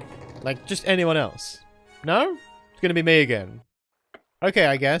 Like, just anyone else? No? It's gonna be me again. Okay,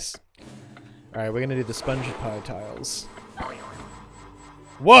 I guess. Alright, we're gonna do the Spongify tiles.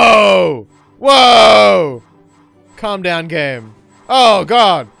 Whoa! Whoa! Calm down, game. Oh,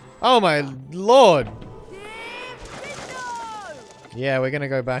 God! Oh, my lord! Yeah, we're gonna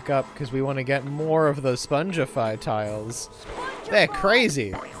go back up because we want to get more of those Spongify tiles. They're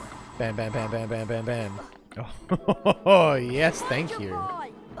crazy! Bam, bam, bam, bam, bam, bam, bam. Oh, yes, thank you.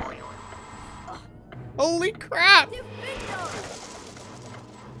 Holy crap!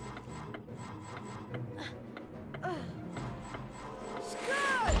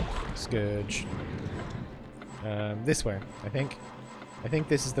 Scourge. This way, I think. I think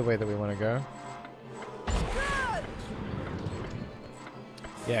this is the way that we want to go.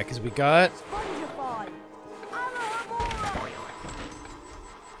 Yeah, because we got...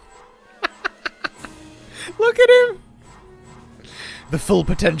 Look at him! The full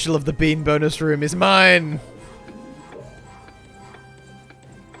potential of the bean bonus room is mine!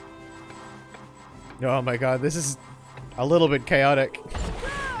 Oh my god, this is a little bit chaotic.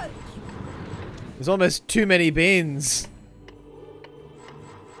 There's almost too many beans.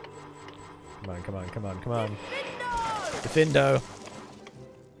 Come on, come on, come on, come on. Defindo!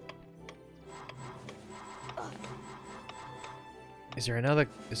 Is there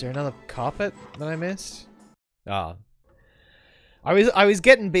another carpet that I missed? Ah. I was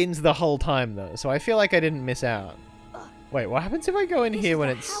getting beans the whole time though, so I feel like I didn't miss out. Wait, what happens if I go in here when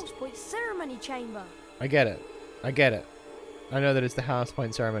it's... House point ceremony chamber. I get it. I get it. I know that it's the house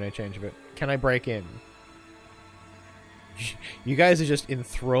point ceremony change, but can I break in? You guys are just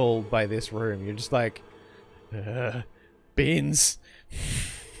enthralled by this room. You're just like, beans.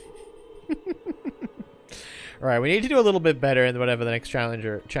 Alright, we need to do a little bit better in whatever the next challenge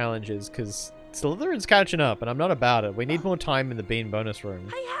is, because Slytherin's catching up, and I'm not about it. We need more time in the bean bonus room.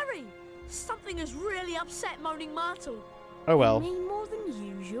 Hey, Harry! Something has really upset Moaning Myrtle. Oh well. You mean more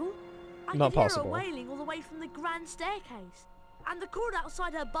than usual? I Not could hear possible. her wailing all the way from the grand staircase. And the cord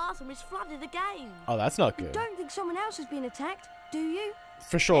outside her bathroom is flooded again. Oh, that's not You good. don't think someone else has been attacked, do you?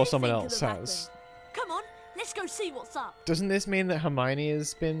 For sure Anything someone could else have has. happened. Come on, let's go see what's up. Doesn't this mean that Hermione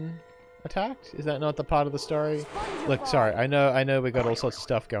has been attacked? Is that not the part of the story? Look, sorry, I know we got all sorts of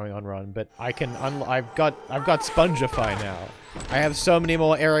stuff going on, Ron, but I can I've got Spongify now. I have so many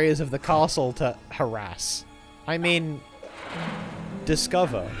more areas of the castle to harass. I mean,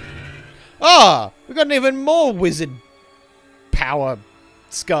 discover. Ah, we got even more wizard power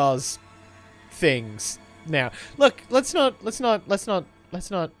scars things now. Look, let's not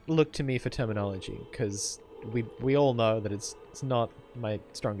look to me for terminology, because we all know that it's not my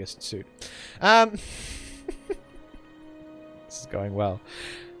strongest suit. This is going well.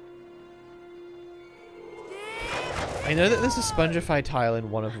 I know that there's a Spongify tile in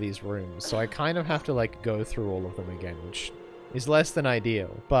one of these rooms, so I kind of have to like go through all of them again, which is less than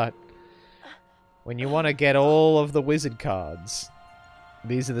ideal, but when you want to get all of the wizard cards,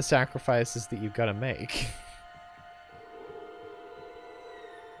 these are the sacrifices that you've got to make.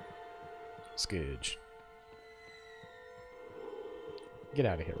 Scourge. Get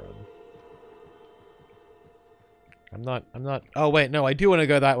out of here, Ron. I'm not... Oh, wait, no, I do want to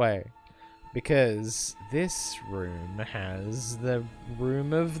go that way. Because this room has the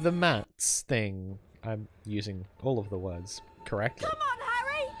room of the mats thing. I'm using all of the words correctly. Come on,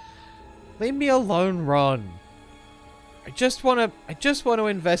 Harry! Leave me alone, Ron. I just want to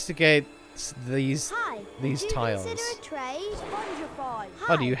investigate these tiles. Consider a trade? Spongify.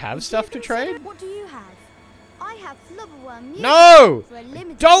 Oh, do you have stuff to trade? What do you have? I have flubberworm mucus. No! For a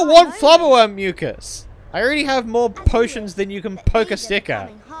limited Don't time want only. flubberworm mucus. I already have more potions than you can poke a These are stick at.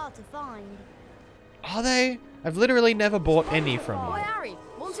 becoming hard to find. Are they? I've literally never bought any from Oi, you. Harry,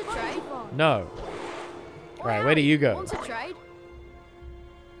 want a trade? No. Right, where do you go? Want a trade?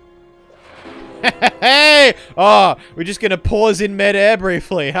 Hey! Oh, we're just gonna pause in mid-air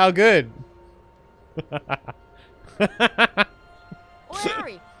briefly. How good. Oi,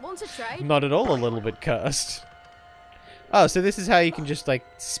 Harry, want a trade? Not at all a little bit cursed. Oh, so this is how you can just, like,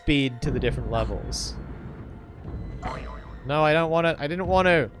 speed to the different levels. No, I don't want to. I didn't want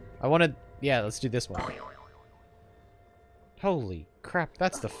to. I want to... Yeah, let's do this one. Holy crap,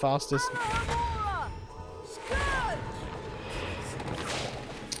 that's the fastest...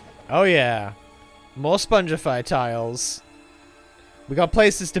 Oh, yeah. More Spongify tiles. We got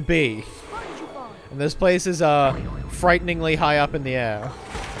places to be. And those places are frighteningly high up in the air.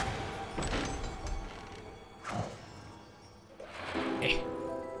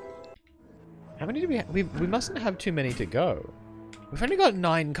 How many do we have? We mustn't have too many to go. We've only got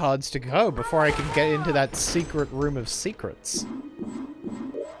 9 cards to go before I can get into that secret room of secrets.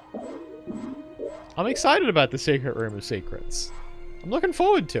 I'm excited about the secret room of secrets. I'm looking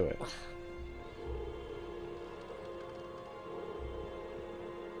forward to it.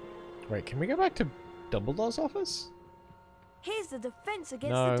 Wait, can we go back to Dumbledore's office? Here's the defense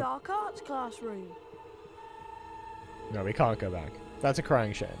against No. the dark arts classroom. No, we can't go back. That's a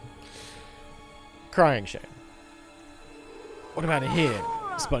crying shame. Crying shame. What about in here?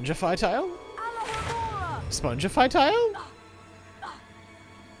 Spongify tile? Spongify tile?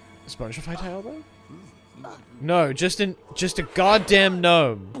 Spongify tile though? No, just a goddamn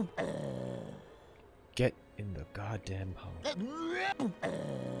gnome. Get in the goddamn hole.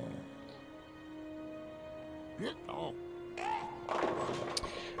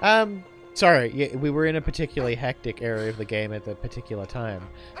 Sorry, yeah, we were in a particularly hectic area of the game at the particular time.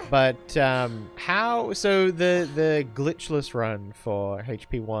 But, how... So, the glitchless run for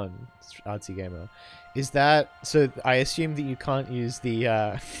HP-1, Artsy Gamer, is that... So, I assume that you can't use the,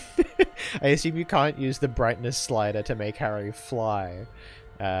 I assume you can't use the brightness slider to make Harry fly,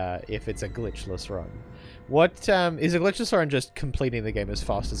 if it's a glitchless run. What, is a glitchless run just completing the game as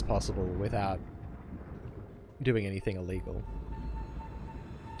fast as possible without doing anything illegal?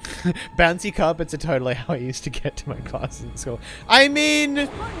 Bouncy carpets are totally how I used to get to my classes in school. I mean,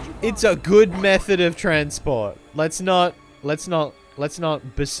 it's a good method of transport. Let's not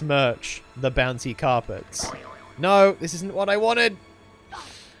besmirch the bouncy carpets. No, this isn't what I wanted.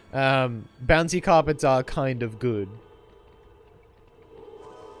 Bouncy carpets are kind of good.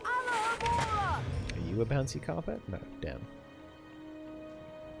 Are you a bouncy carpet? No, damn.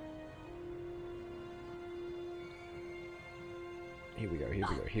 Here we go, here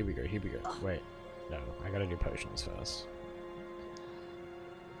we go, here we go, here we go. Wait, no, I gotta do potions first.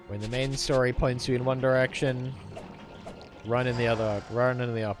 When the main story points you in one direction, run in the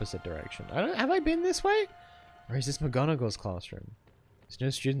opposite direction. Have I been this way? Or is this McGonagall's classroom? There's no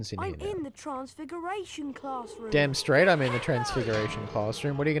students in here now. I'm in the Transfiguration classroom. Damn straight I'm in the Transfiguration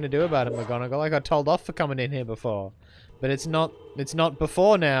classroom. What are you gonna do about it, McGonagall? I got told off for coming in here before. But it's not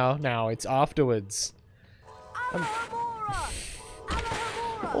before now. Now it's afterwards.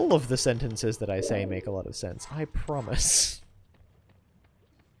 All of the sentences that I say make a lot of sense. I promise.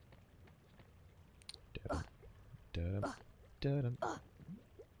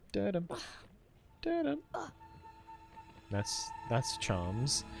 That's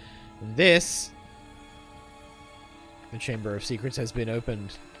charms. This, the Chamber of Secrets has been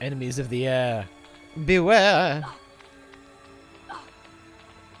opened. Enemies of the air, beware!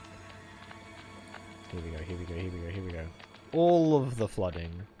 Here we go, here we go, here we go, here we go. All of the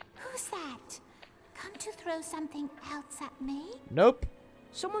flooding. Who's that? Come to throw something else at me? Nope.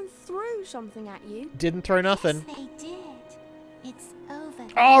 Someone threw something at you. Didn't throw nothing. Yes, they did. It's over.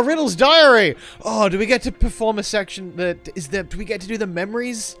 Oh, Riddle's diary! Oh, do we get to perform a section that is there? Do we get to do the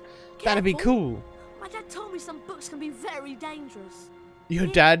memories? Careful. That'd be cool. My dad told me some books can be very dangerous. Your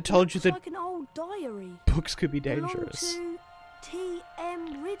dad told you that like an old diary. books could be dangerous. To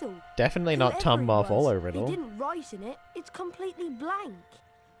T.M. Riddle. Definitely not Tom Marvolo Riddle. He didn't write in it. It's completely blank.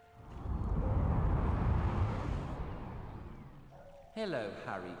 Hello,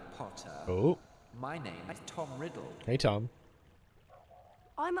 Harry Potter. Oh. My name is Tom Riddle. Hey, Tom.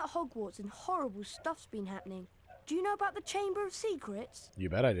 I'm at Hogwarts and horrible stuff's been happening. Do you know about the Chamber of Secrets? You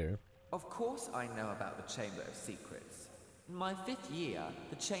bet I do. Of course I know about the Chamber of Secrets. In my 5th year,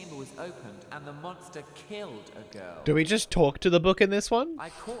 the chamber was opened and the monster killed a girl. Do we just talk to the book in this one? I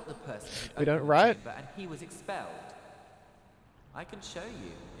caught the person who We don't opened write? the chamber and he was expelled. I can show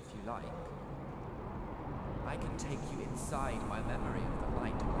you if you like. I can take you inside my memory of the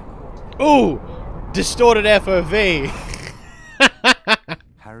night when I caught him. Ooh! Distorted FOV!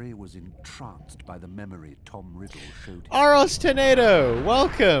 Harry was entranced by the memory Tom Riddle showed him. Aros Tornado,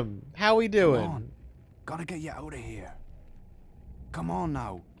 welcome! How we doing? Come on. Gotta get you out of here. Come on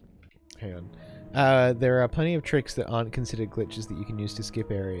now. Hang on. There are plenty of tricks that aren't considered glitches that you can use to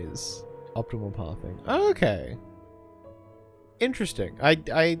skip areas. Optimal pathing. Okay. Interesting.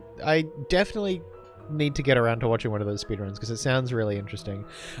 I definitely need to get around to watching one of those speedruns because it sounds really interesting.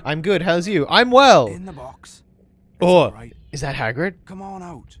 I'm good. How's you? I'm well. In the box. Oh, is that Hagrid? Come on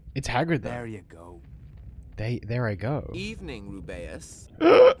out. It's Hagrid, though. There you go. There I go. Evening, Rubeus.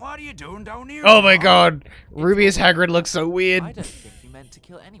 What are you doing down here? Oh my god! Rubius Hagrid looks so weird. I don't think you meant to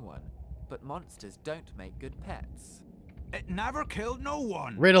kill anyone, but monsters don't make good pets. It never killed no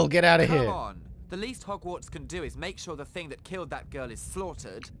one. Riddle, get out of here. Come on. The least Hogwarts can do is make sure the thing that killed that girl is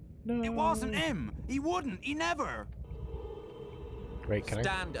slaughtered. No. It wasn't him. He wouldn't. He never. Wait, can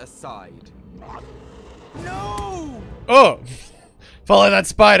Stand aside. No! Oh! Follow that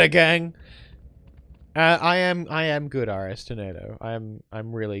spider, gang! I am good, RS Tornado. I'm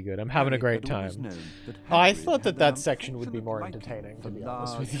really good. I'm having a great time. I thought that section would be more entertaining, to be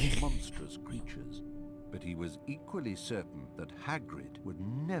honest with you. Monstrous creatures. But he was equally certain that Hagrid would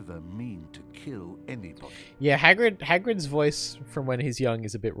never mean to kill anybody. Yeah, Hagrid's voice from when he's young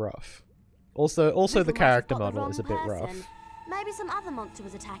is a bit rough. Also the character model is a bit rough. Maybe some other monster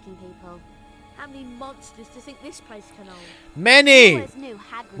was attacking people. How many monsters do you think this place can hold? Many!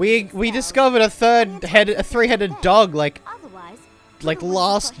 We discovered a three-headed dog like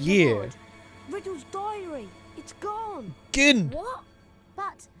last year. Riddle's diary. It's gone. Gin. What?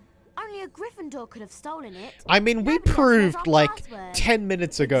 But only a Gryffindor could have stolen it. I mean, we Nobody else knows proved our like password. 10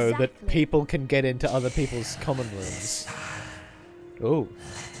 minutes ago that Exactly. people can get into other people's common rooms. Ooh.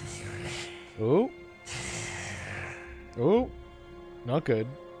 Ooh. Ooh. Not good.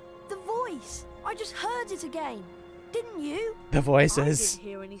 The voice. I just heard it again. Didn't you? The voices. I didn't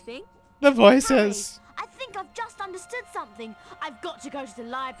hear anything. The voices. I think I've just understood something. I've got to go to the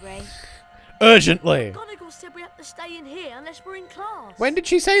library. Urgently. McGonagall said we have to stay in here unless we're in class. When did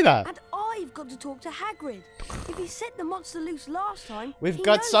she say that? And I've got to talk to Hagrid. If he set the monster loose last time, We've he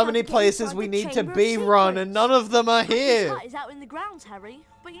got knows so how many to get places inside we the need to Chamber of be run, Secrets. and none of them are Hagrid's here. hut is out in the grounds, Harry,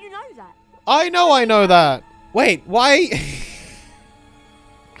 but you know that. I know that. Wait, why?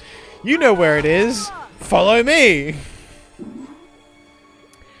 You know where it is. Follow me.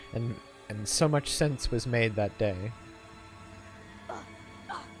 And so much sense was made that day.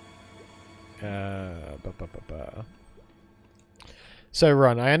 So,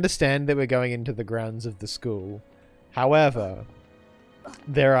 Ron, I understand that we're going into the grounds of the school. However,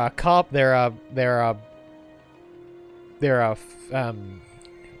 there are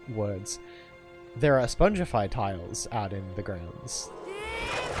words. There are Spongify tiles out in the grounds.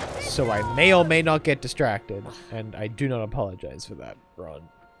 So I may or may not get distracted, and I do not apologize for that, Ron.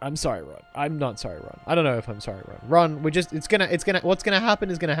 I'm sorry, Ron. I'm not sorry, Ron. I don't know if I'm sorry, Ron. Ron, what's gonna happen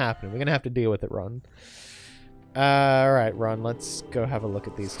is gonna happen. We're gonna have to deal with it, Ron. Alright, Ron, let's go have a look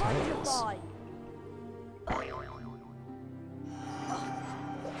at these tiles.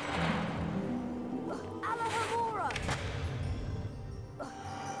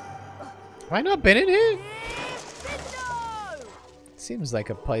 Have I not been in here? Seems like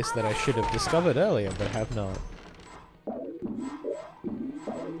a place that I should have discovered earlier, but have not.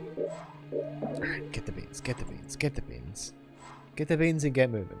 Alright, get the beans, get the beans, get the beans. Get the beans and get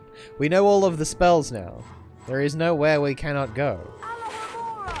moving. We know all of the spells now. There is nowhere we cannot go.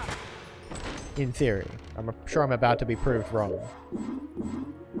 In theory. I'm sure I'm about to be proved wrong.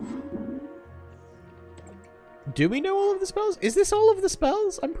 Do we know all of the spells? Is this all of the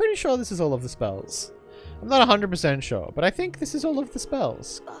spells? I'm pretty sure this is all of the spells. I'm not 100% sure, but I think this is all of the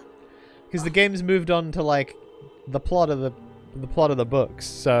spells. Because the game's moved on to, like, the plot of the books,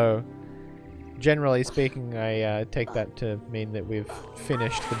 so generally speaking, I take that to mean that we've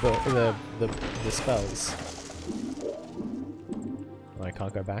finished the spells. Oh, I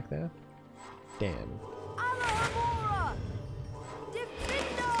can't go back there? Damn.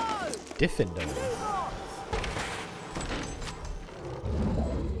 Diffindo.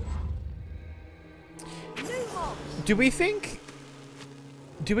 Do we think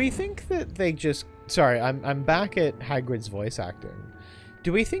that they just... Sorry, I'm back at Hagrid's voice acting.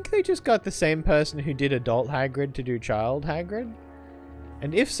 Do we think they just got the same person who did adult Hagrid to do child Hagrid?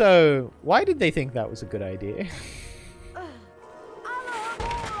 And if so, why did they think that was a good idea?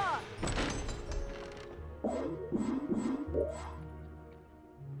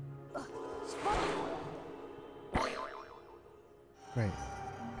 Right.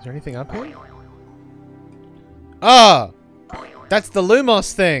 Is there anything up here? Ah! That's the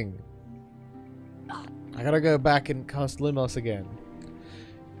Lumos thing! I gotta go back and cast Lumos again.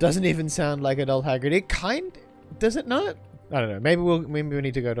 Doesn't even sound like adult Hagrid. It kind... Does it not? I don't know. Maybe we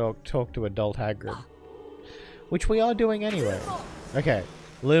need to go talk to adult Hagrid. Which we are doing anyway. Okay.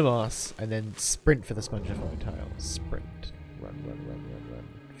 Lumos, and then sprint for the Spongify tile. Sprint. Run, run, run, run, run.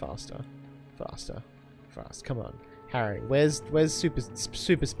 Faster. Faster. Fast. Come on. Harry, where's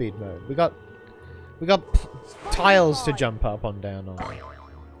super speed mode? We got tiles to jump up on down on.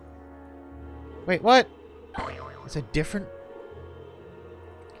 Wait, what? Is it different?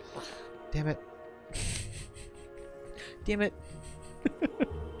 Damn it. Damn it.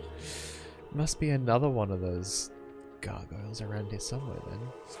 Must be another one of those gargoyles around here somewhere then.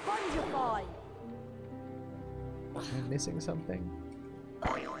 Spongify. Am I missing something?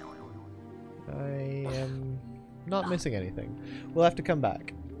 I am not missing anything. We'll have to come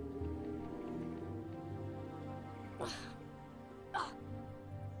back.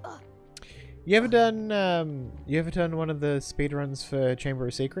 You ever done one of the speedruns for Chamber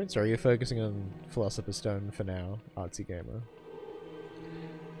of Secrets, or are you focusing on Philosopher's Stone for now, artsy gamer?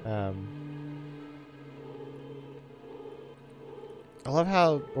 I love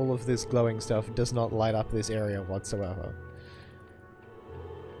how all of this glowing stuff does not light up this area whatsoever.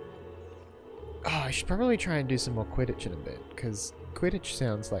 Oh, I should probably try and do some more Quidditch in a bit, because Quidditch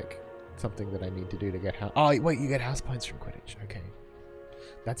sounds like something that I need to do to get house. Oh, wait, you get house points from Quidditch. Okay.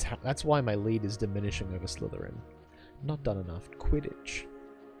 That's why my lead is diminishing over Slytherin. Not done enough Quidditch.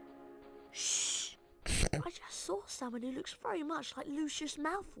 Shh! I just saw someone who looks very much like Lucius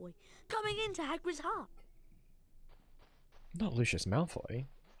Malfoy coming into Hagrid's hut. Not Lucius Malfoy.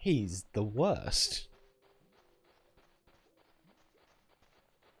 He's the worst.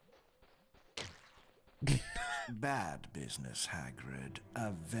 Bad business, Hagrid.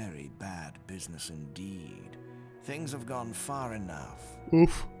 A very bad business indeed. Things have gone far enough.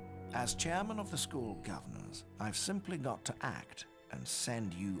 Oof. As chairman of the school governors, I've simply got to act and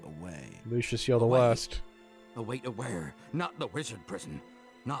send you away. Lucius, you're the worst. Away to where? Not the wizard prison.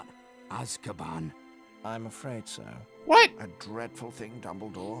 Not Azkaban. I'm afraid so. What? A dreadful thing,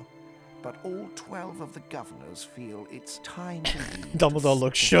 Dumbledore. But all 12 of the governors feel it's time to leave. Dumbledore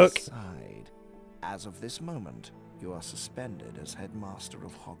looks shook. Aside. As of this moment, you are suspended as headmaster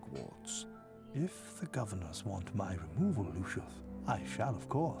of Hogwarts. If the governors want my removal, Lucius, I shall, of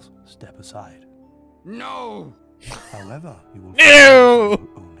course, step aside. No! However, you will No! find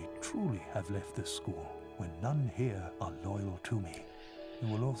you only truly have left this school when none here are loyal to me. You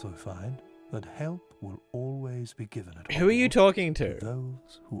will also find that help will always be given at Who are you talking to?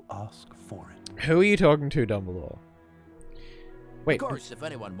 those who ask for it. Who are you talking to, Dumbledore? Wait. Of course, if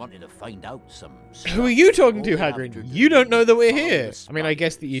anyone wanted to find out some Who are you talking to, all they have Hagrid? to You do don't know that we're is follow here. the I mean, I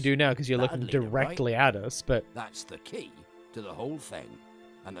guess that you do now because you're looking That'd lead 'em right. directly at us, but... That's the key to the whole thing.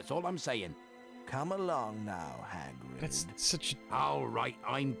 And that's all I'm saying. Come along now, Hagrid. That's such... All right,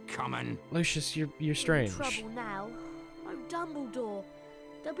 I'm coming. Lucius, you're strange. Trouble now. Oh, Dumbledore.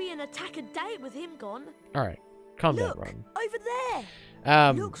 There'll be an attack a day with him gone. Alright, calm down, Look, Ron. over there.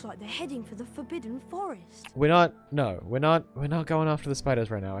 Looks like they're heading for the Forbidden Forest. We're not going after the spiders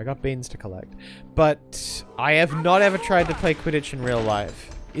right now. I got beans to collect. But I have not ever tried to play Quidditch in real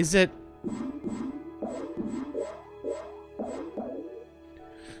life. Is it...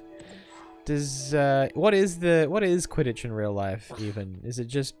 Does, what is Quidditch in real life, even? Is it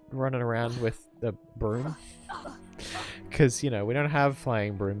just running around with a broom? Because, you know, we don't have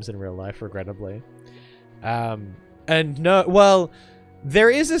flying brooms in real life, regrettably. And no, well...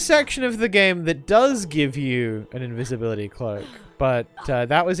 There is a section of the game that does give you an invisibility cloak, but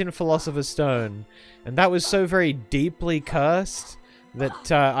that was in Philosopher's Stone, and that was so very deeply cursed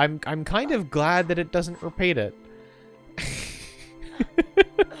that I'm kind of glad that it doesn't repeat it.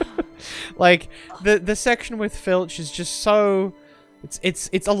 Like the section with Filch is just so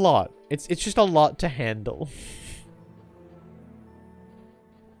it's a lot. It's just a lot to handle.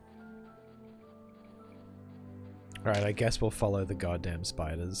 Alright, I guess we'll follow the goddamn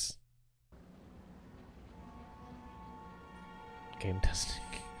spiders. Game testing.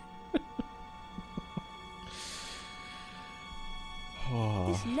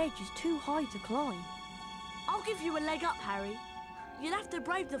 This ledge is too high to climb. I'll give you a leg up, Harry. You'll have to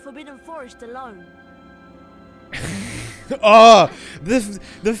brave the Forbidden Forest alone. Oh,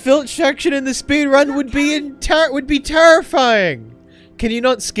 the Filch section in the speed run would be terrifying. Can you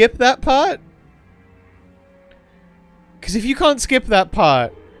not skip that part? Because if you can't skip that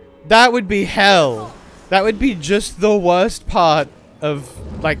part, that would be hell. That would be just the worst part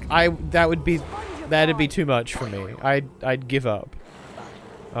of, like, that'd be too much for me. I'd give up.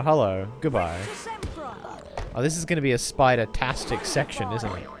 Oh, hello. Goodbye. Oh, this is gonna be a spider-tastic section,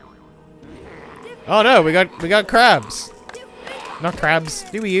 isn't it? Oh no, we got crabs. Not crabs.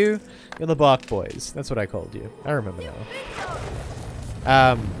 Who are you? You're the Bark Boys. That's what I called you. I remember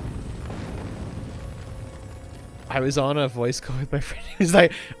now. I was on a voice call with my friend. He was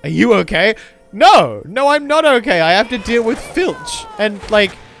like, "Are you okay?" No, I'm not okay. I have to deal with Filch. And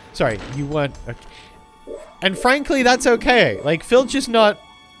like, sorry, you weren't okay. And frankly, that's okay. Like, Filch is not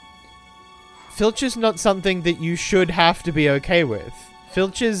something that you should have to be okay with.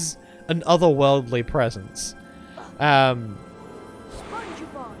 Filch is an otherworldly presence.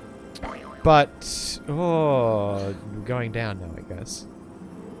 But, oh, we're going down now, I guess.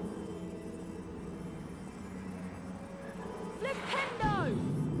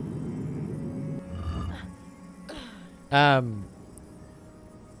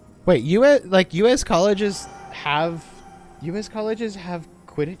 Wait, US colleges have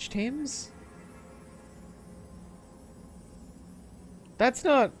Quidditch teams? That's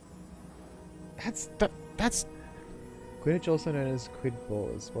Quidditch, also known as Quid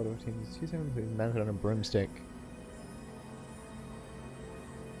Balls. What are teams? Choose someone who's mounted on a broomstick.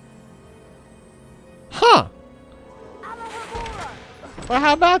 Huh. Well,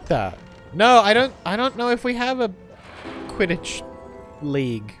 how about that? No, I don't know if we have a Quidditch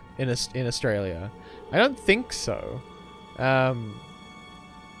league in Australia. I don't think so. I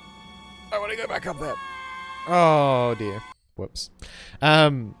want to go back up there. Oh dear. Whoops.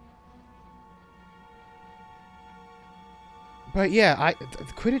 But yeah,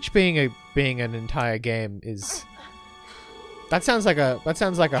 Quidditch being an entire game is that sounds like a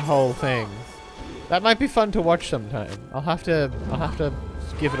whole thing. That might be fun to watch sometime. I'll have to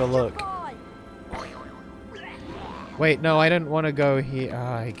give it a look. Wait, no, I didn't want to go here.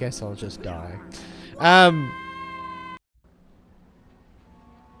 I guess I'll just die. I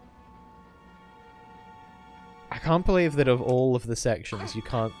can't believe that of all of the sections, you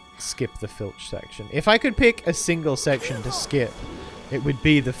can't skip the Filch section. If I could pick a single section to skip, it would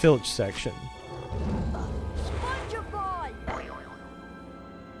be the Filch section.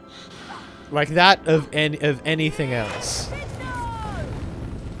 Like that of anything else.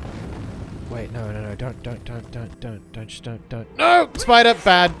 Wait, no, don't. No! Spider,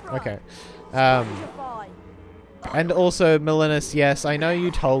 bad. Okay. And also, Melinas, yes, I know you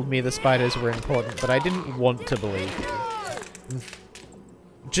told me the spiders were important, but I didn't want to believe you.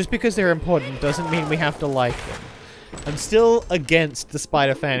 Just because they're important doesn't mean we have to like them. I'm still against the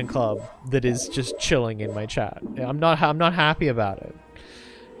spider fan club that is just chilling in my chat. I'm not happy about it.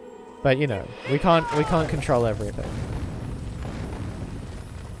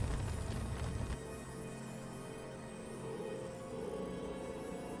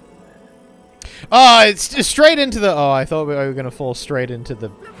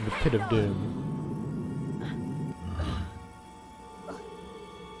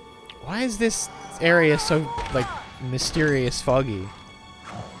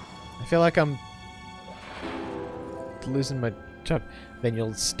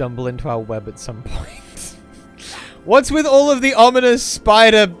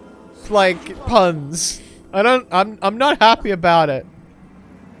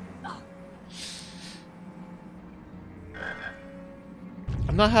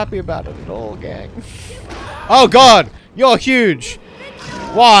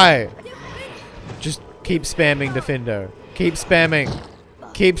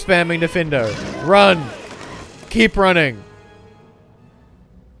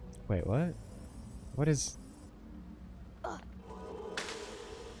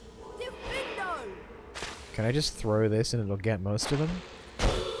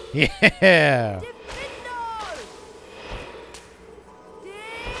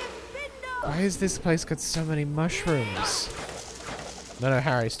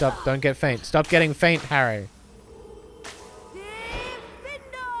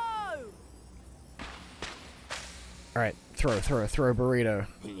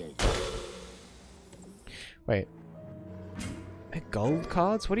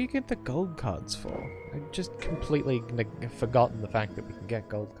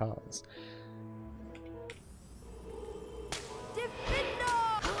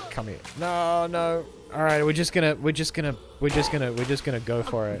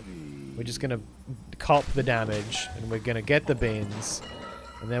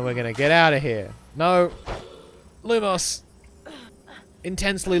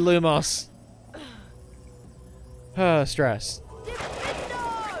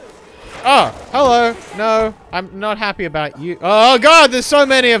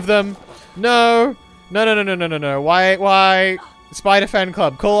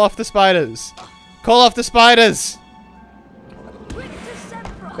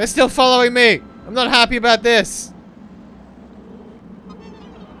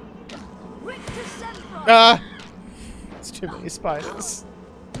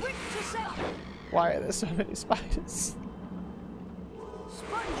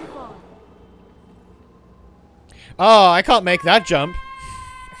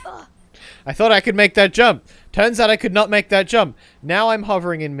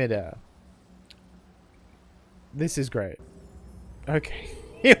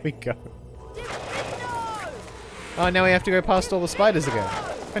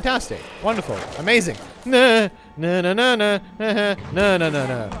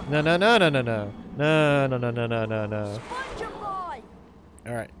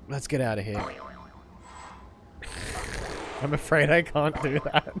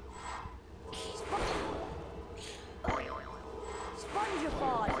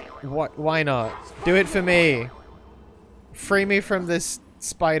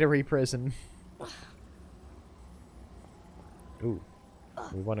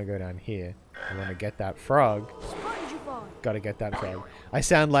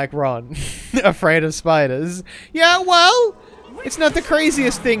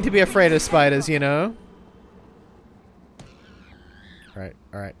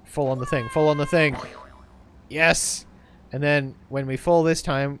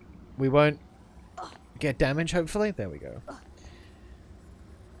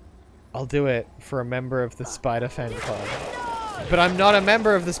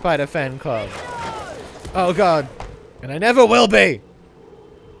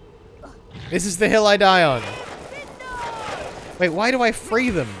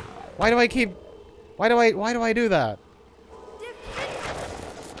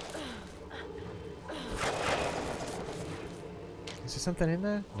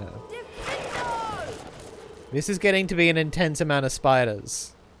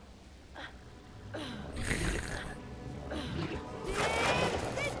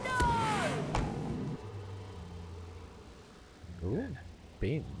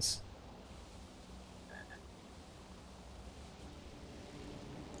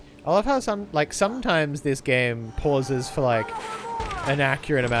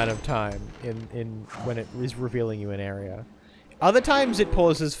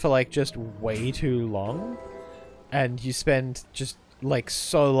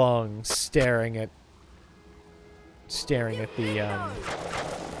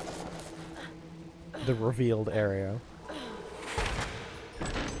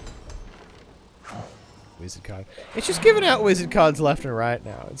 Wizard card. It's just giving out wizard cards left and right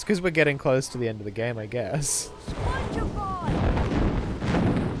now. It's because we're getting close to the end of the game, I guess.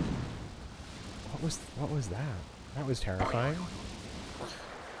 What was that? That was terrifying.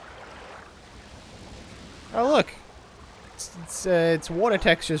 Oh look, it's water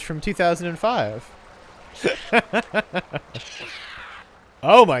textures from 2005.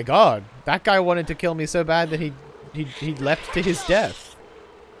 Oh my god, that guy wanted to kill me so bad that he leapt to his death.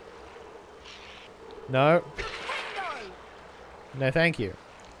 No. No, thank you.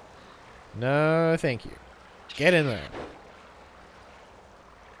 No, thank you. Get in there.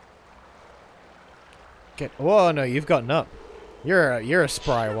 Get. Whoa, no, you've gotten up. You're a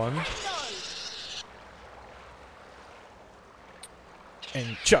spry one.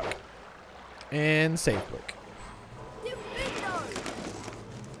 And chuck. And save click.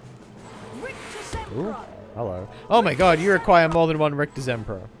 Ooh, hello. Oh my god, you require more than one Rictus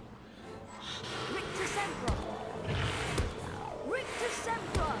Emperor.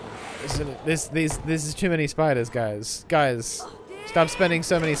 This is too many spiders, guys. Guys, stop spending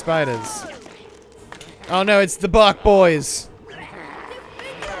so many spiders. Oh no, it's the bark boys.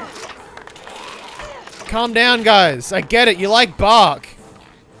 Calm down, guys. I get it. You like bark.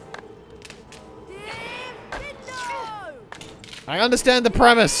 I understand the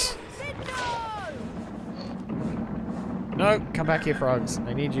premise. No, come back here, frogs.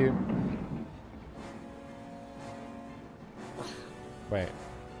 I need you. Wait.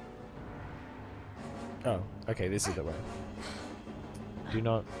 Oh, okay, this is the way. Do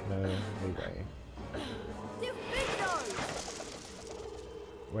not know the way.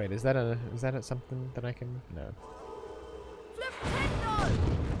 Wait, is that something that I can? No.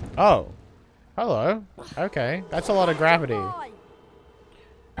 Oh. Hello. Okay, that's a lot of gravity.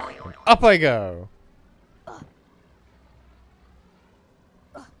 Up I go.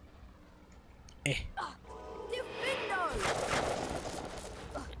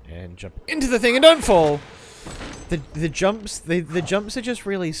 And jump into the thing and don't fall. The jumps are just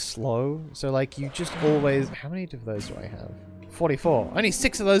really slow. So like you just always. How many of those do I have? 44. Only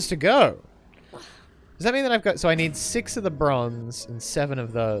 6 of those to go. Does that mean that I've got? So I need 6 of the bronze and 7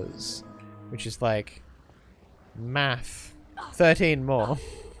 of those, which is like math. 13 more.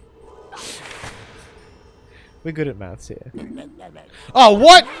 We're good at maths here. Oh,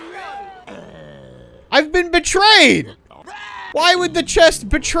 what? I've been betrayed! Why would the chest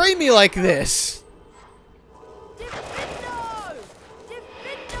betray me like this?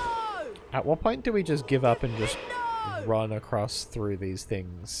 At what point do we just give up and just run across through these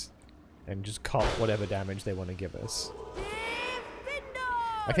things and just cop whatever damage they want to give us?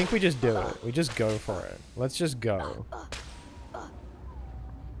 I think we just do it. We just go for it. Let's just go.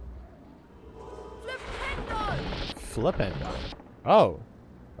 Flipendo. Oh.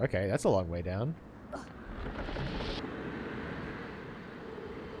 Okay, that's a long way down.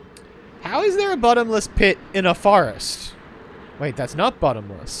 How is there a bottomless pit in a forest? Wait, that's not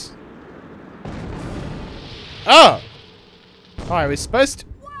bottomless. Oh! Oh, I was supposed to...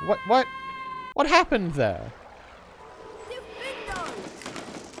 What happened there?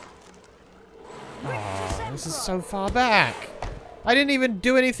 Oh, this is so far back. I didn't even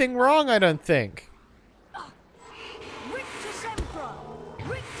do anything wrong, I don't think.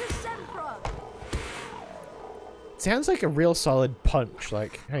 Sounds like a real solid punch.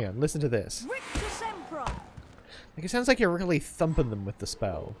 Like, hang on, listen to this. Like, it sounds like you're really thumping them with the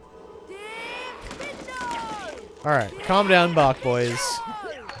spell. Alright, calm down, bark boys.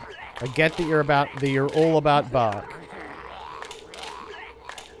 I get that you're all about bark.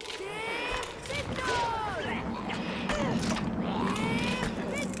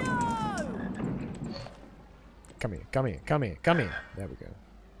 Come here, come here, come here, come here. There we go.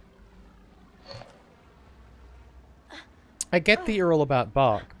 I get that you're all about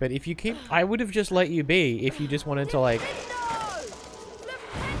bark, but if you keep... I would have just let you be if you just wanted to, like...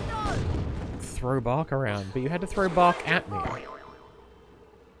 throw bark around, but you had to throw bark at me.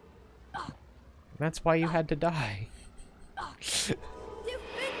 That's why you had to die. I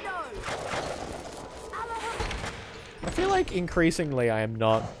feel like increasingly I am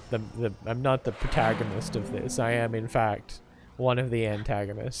not I'm not the protagonist of this. I am, in fact, one of the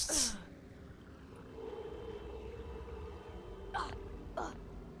antagonists.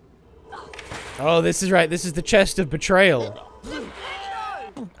 Oh, this is right. This is the chest of betrayal.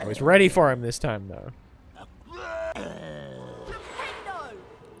 I was ready for him this time, though. I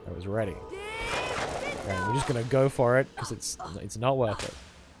was ready. And we're just gonna go for it because it's not worth it.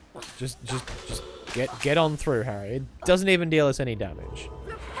 Just get on through, Harry. It doesn't even deal us any damage.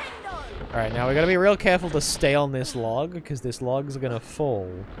 All right, now we gotta be real careful to stay on this log because this log's gonna fall,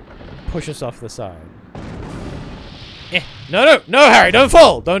 push us off the side. No, no, no, Harry, don't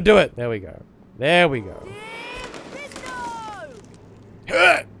fall! Don't do it! There we go. There we go.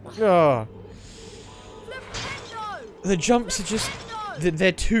 Oh. The jumps are just...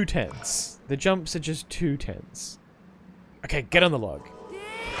 They're too tense. The jumps are just too tense. Okay, get on the log.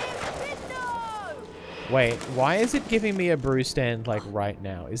 Wait, why is it giving me a brew stand, like, right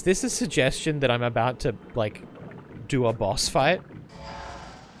now? Is this a suggestion that I'm about to, like, do a boss fight?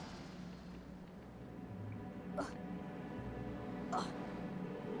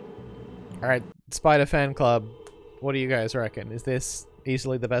 Alright, Spider Fan Club, what do you guys reckon? Is this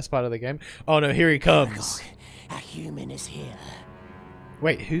easily the best part of the game? Oh no, here he comes! A human is here.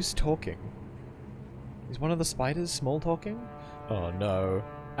 Wait, who's talking? Is one of the spiders small talking? Oh no.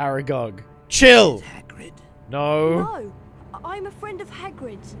 Aragog. Chill! Hagrid. No. No, I'm a friend of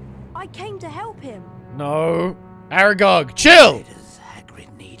Hagrid's. I came to help him. No. Aragog, chill! Why does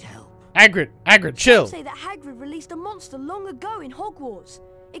Hagrid need help? Hagrid, chill! Some say that Hagrid released a monster long ago in Hogwarts.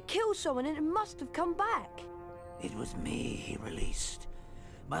 It killed someone and it must have come back. It was me he released,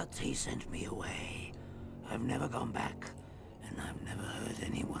 but he sent me away. I've never gone back, and I've never hurt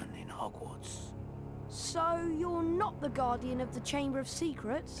anyone in Hogwarts. So you're not the guardian of the Chamber of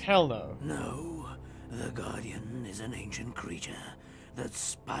Secrets? Hell no. No, the Guardian is an ancient creature that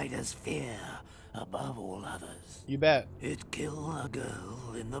spiders fear above all others. You bet. It killed a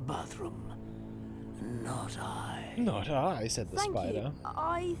girl in the bathroom. Not I. Not I, said the Thank spider. you.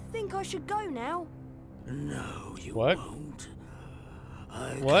 I think I should go now. No, you What? won't.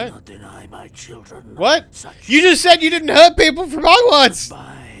 I What? cannot deny my children. What? Such You just said you didn't hurt people from Hogwarts!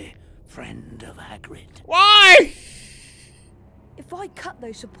 Goodbye, friend of Hagrid. Why? If I cut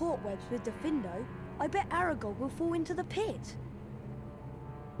those support webs with Defindo, I bet Aragog will fall into the pit.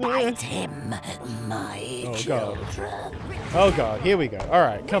 Bite him, my Oh, children. God. Oh god, here we go.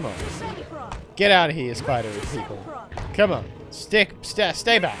 Alright, come on. Get out of here, spidery people. Come on. Stay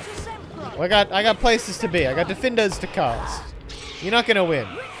back. I got places to be. I got defenders to cast. You're not gonna win.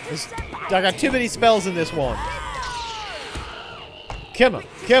 I got too many spells in this wand. Come on,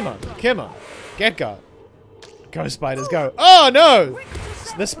 come on, come on. Get got. Go, spiders, go. Oh no!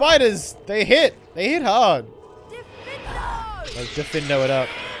 The spiders, they hit hard. Let's Defindo it up.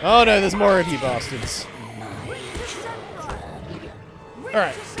 Oh no, there's more of you bastards.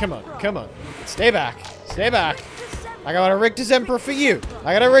 Alright, come on, come on. Stay back, stay back. I got a Rictus Emperor for you.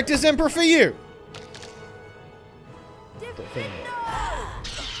 I got a Rictus Emperor for you.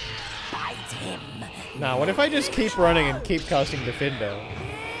 Nah, what if I just keep running and keep casting Defindo?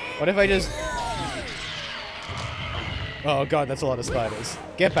 What if I just... Oh god, that's a lot of spiders.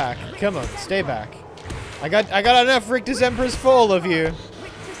 Get back. Come on, stay back. I got enough Rictus Emperors for all of you.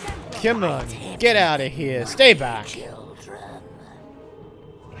 Come on, get out of here. Stay back.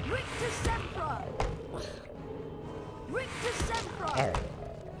 Alright.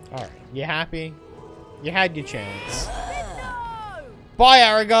 Alright. You happy? You had your chance. Bye,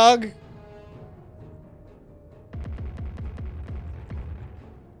 Aragog!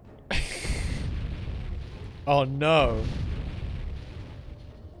 Oh no.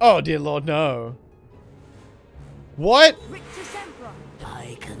 Oh dear lord, no. What?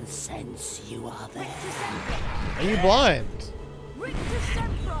 I can sense you are there. Are you blind?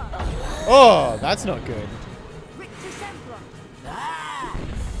 Oh, that's not good.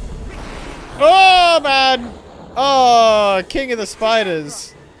 Oh man! Oh, king of the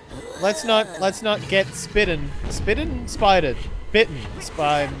spiders. Let's not get spitten. Spitten? Spidered. Bitten.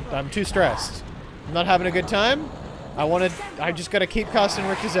 I'm too stressed. I'm not having a good time. I just gotta keep casting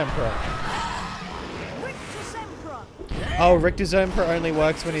Rictus Emperor. Oh, Rictus Emperor only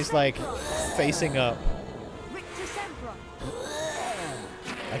works when he's like facing up.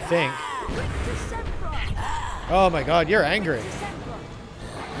 I think. Oh my god, you're angry.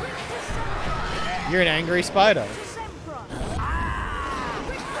 You're an angry spider.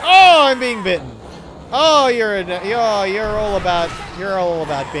 Oh, I'm being bitten. Oh, you're all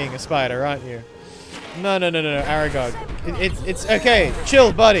about being a spider, aren't you? No, Aragog. It's okay.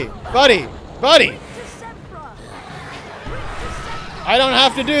 Chill, buddy. Buddy. I don't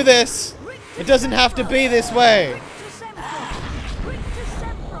have to do this. It doesn't have to be this way.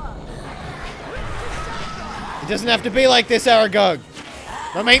 It doesn't have to be like this, Aragog.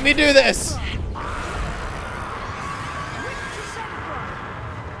 Don't make me do this.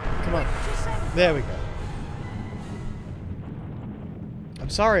 Come on. There we go. I'm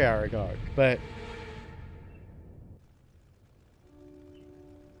sorry, Aragog, but...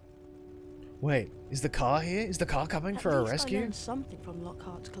 Wait, is the car here? Is the car coming for a rescue? I learned something from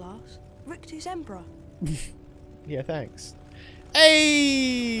Lockhart's class. Rictus Emperor. Yeah, thanks.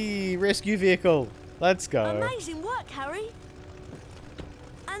 Hey! Rescue vehicle. Let's go. Amazing work, Harry.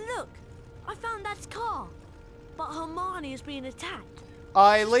 And look, I found Dad's car. But Hermione is being attacked.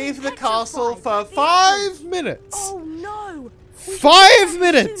 I leave the castle for 5 minutes. Oh no! 5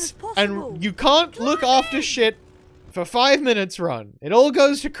 minutes! And you can't look after shit for 5 minutes run. It all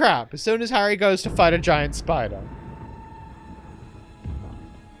goes to crap as soon as Harry goes to fight a giant spider.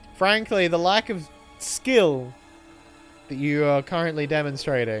 Frankly, the lack of skill that you are currently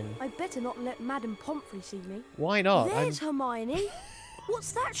demonstrating. I better not let Madame Pomfrey see me. Why not? There's Hermione.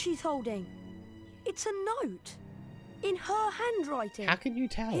 What's that she's holding? It's a note. In her handwriting. How can you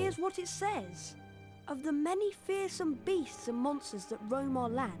tell? Here's what it says. Of the many fearsome beasts and monsters that roam our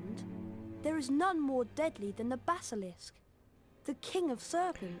land, there is none more deadly than the basilisk, the king of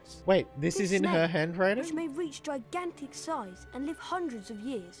serpents. Wait, this is in her handwriting? Which may reach gigantic size and live hundreds of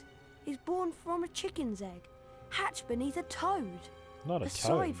years, is born from a chicken's egg, hatched beneath a toad. Not a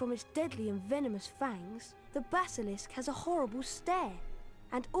Aside toad. from its deadly and venomous fangs, the basilisk has a horrible stare,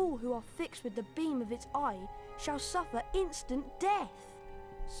 and all who are fixed with the beam of its eye shall suffer instant death.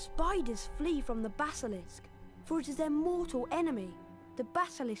 Spiders flee from the basilisk, for it is their mortal enemy. The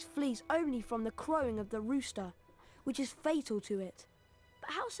basilisk flees only from the crowing of the rooster, which is fatal to it.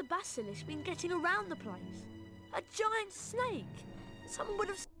 But how's the basilisk been getting around the place? A giant snake! Someone would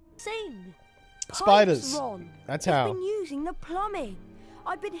have seen. Spiders. Pipes, Ron. That's It's how. been using the plumbing.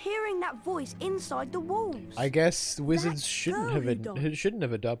 I've been hearing that voice inside the walls. I guess wizards shouldn't have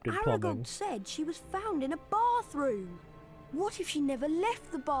adopted plumbing. Aragog said she was found in a bathroom. What if she never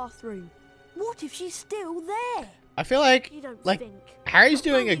left the bathroom? What if she's still there? I feel like Harry's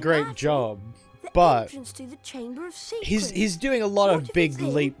doing a great job, but Entrance to the Chamber of Secrets. he's doing a lot of big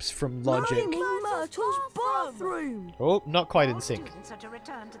leaps from logic. Moaning Myrtle's bathroom. Oh, not quite in sync. Students are to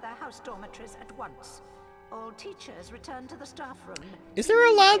return to their house dormitories at once. All teachers return to the staff room. Is there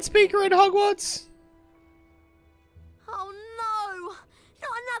a loudspeaker in Hogwarts? Oh no!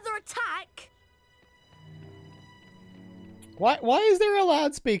 Not another attack! Why is there a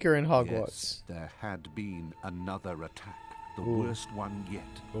loudspeaker in Hogwarts? Yes, there had been another attack. The Ooh. worst one yet.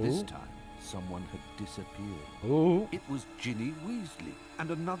 Ooh. This time, someone had disappeared. Ooh. It was Ginny Weasley,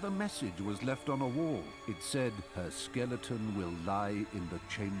 and another message was left on a wall. It said, "Her skeleton will lie in the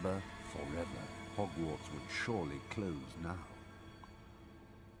chamber forever." Hogwarts would surely close now.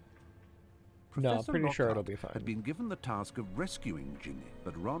 No, Professor pretty sure it'll Lockhart be fine. had been given the task of rescuing Ginny,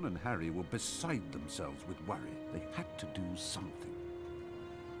 but Ron and Harry were beside themselves with worry. They had to do something.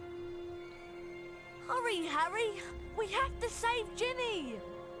 Hurry, Harry! We have to save Ginny!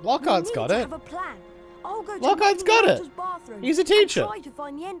 Lockhart's got it. Have a plan. I'll go to Lockhart's got Myrtle's it. bathroom He's a teacher. and try to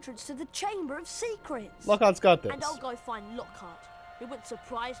find the entrance to the Chamber of Secrets. Lockhart's got this. And I'll go find Lockhart. It wouldn't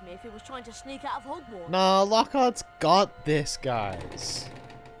surprise me if he was trying to sneak out of Hogwarts. Nah, Lockhart's got this, guys.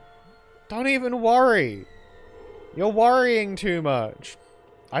 Don't even worry. You're worrying too much.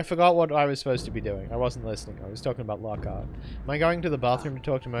 I forgot what I was supposed to be doing. I wasn't listening. I was talking about Lockhart. Am I going to the bathroom to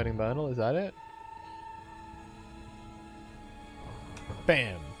talk to Moaning Myrtle? Is that it?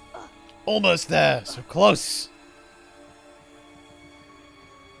 Bam. Almost there. So close.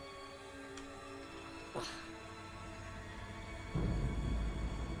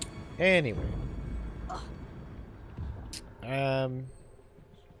 Anyway. Yeah,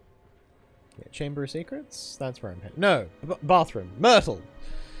 Chamber of Secrets? That's where I'm headed. No, bathroom. Myrtle!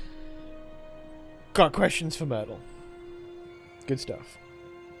 Got questions for Myrtle. Good stuff.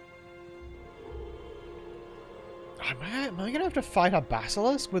 Am I gonna have to fight a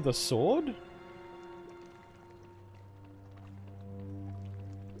basilisk with a sword?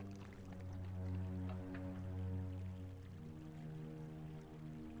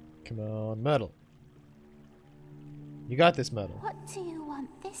 Come on, Myrtle. You got this, Myrtle. What do you want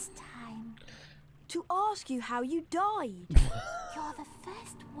this time? To ask you how you died. You're the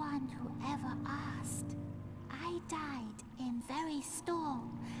first one who ever asked. I died in very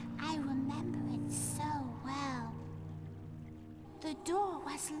storm. I remember it so well. The door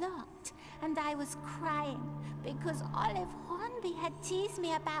was locked, and I was crying because Olive Hornby had teased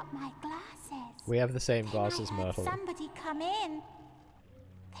me about my glasses. We have the same Then glasses, I heard Myrtle. somebody come in.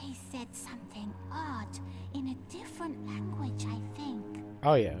 They said something odd in a different language, I think.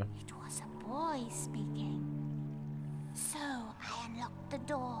 Oh, yeah. It was a boy speaking. So I unlocked the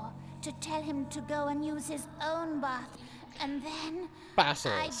door to tell him to go and use his own bath, and then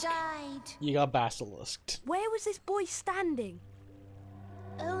Basilisk. I died. You got basilisked. Where was this boy standing?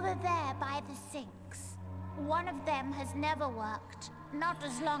 Over there by the sinks. One of them has never worked. Not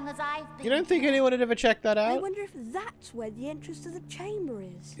as long as I've been. You don't think anyone would ever check that I out? wonder if that's where the entrance to the chamber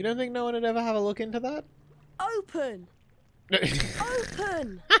is. You don't think no one would ever have a look into that? Open!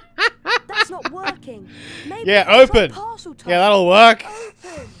 Open! That's not working. Maybe Yeah, try open. parcel type. Yeah, that'll work.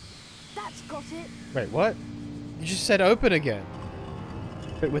 Open. That's got it. Wait, what? You just said open again.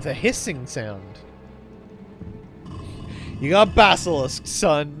 But with a hissing sound. You got basilisk,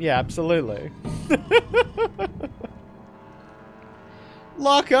 son. Yeah, absolutely.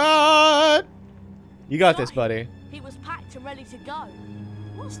 Lockhart! You got this, buddy. He was packed and ready to go.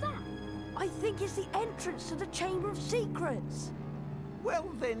 What's that? I think it's the entrance to the Chamber of Secrets.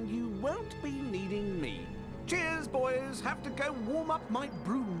 Well, then you won't be needing me. Cheers, boys. Have to go warm up my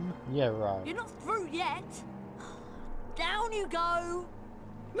broom. Yeah, right. You're not through yet. Down you go.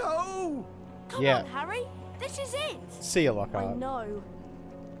 No! Come Yeah. on, Harry. This is it. See you, I Lockhart. know.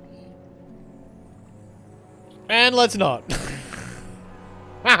 And let's not.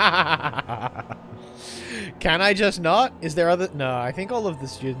 Can I just not? Is there other... No, I think all of the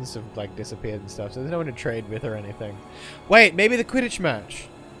students have, like, disappeared and stuff, so there's no one to trade with or anything. Wait, maybe the Quidditch match.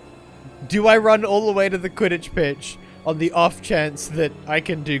 Do I run all the way to the Quidditch pitch on the off chance that I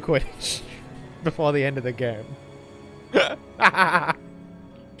can do Quidditch before the end of the game?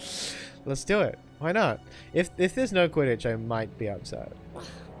 Let's do it. Why not? If there's no Quidditch, I might be upset.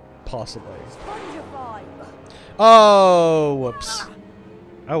 Possibly. Spongify. Oh, whoops.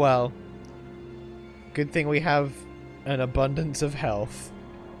 Oh well. Good thing we have an abundance of health.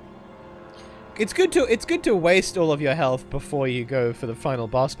 It's good to waste all of your health before you go for the final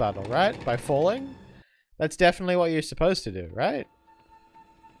boss battle, right? By falling? That's definitely what you're supposed to do, right?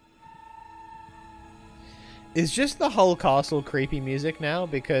 Is just the whole castle creepy music now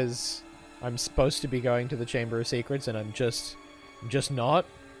because I'm supposed to be going to the Chamber of Secrets and I'm just not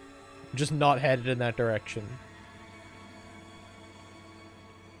headed in that direction.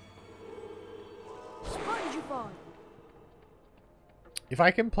 Spongify. If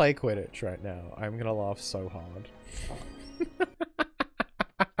I can play Quidditch right now, I'm gonna laugh so hard.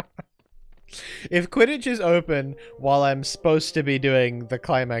 If Quidditch is open while I'm supposed to be doing the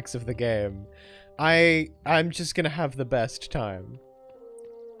climax of the game, I'm just gonna have the best time.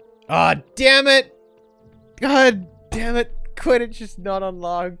 Ah, damn it! God damn it! Quidditch is not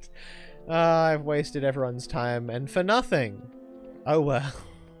unlocked. I've wasted everyone's time, and for nothing. Oh well.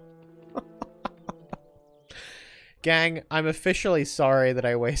 Gang, I'm officially sorry that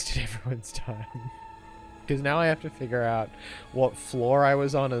I wasted everyone's time. Because now I have to figure out what floor I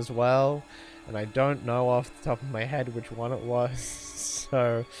was on as well. And I don't know off the top of my head which one it was.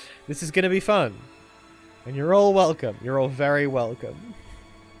 So, this is going to be fun. And you're all welcome. You're all very welcome.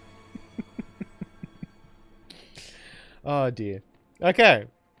 Oh dear. Okay.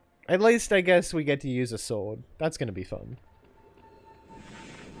 At least I guess we get to use a sword. That's going to be fun.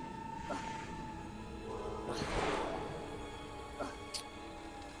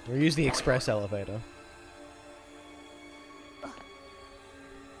 We'll use the express elevator.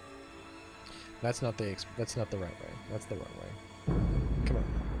 That's not the right way. That's the wrong way. Come on.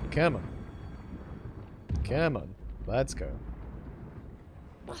 Come on. Come on. Let's go.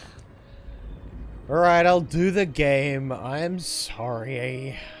 Alright, I'll do the game. I'm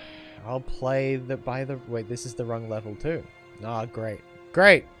sorry. I'll play wait, this is the wrong level too. Ah, great.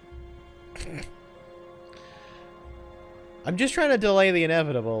 Great! I'm just trying to delay the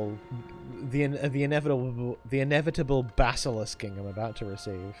inevitable, the inevitable basilisking I'm about to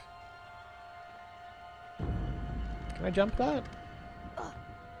receive. Can I jump that?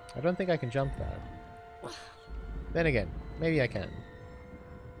 I don't think I can jump that. Then again, maybe I can.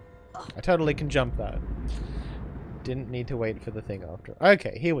 I totally can jump that. Didn't need to wait for the thing after.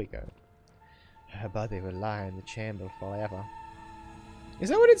 Okay, here we go. Her body will lie in the chamber forever. Is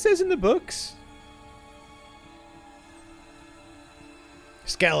that what it says in the books?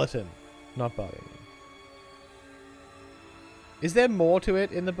 Skeleton, not body. Is there more to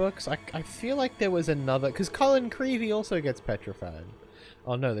it in the books? I feel like there was another... Because Colin Creevy also gets petrified.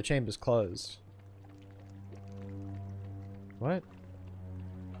 Oh no, the chamber's closed. What?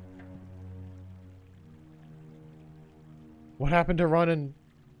 What happened to Ron and...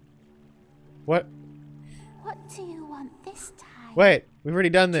 What? What do you want this time? Wait, we've already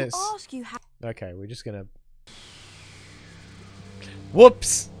done this. Ask you how. Okay, we're just gonna...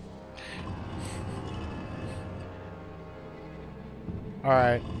 Whoops!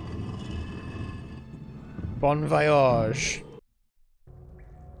 Alright. Bon voyage.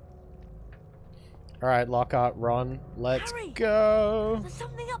 Alright, Lockhart, Ron, let's Harry, go! There's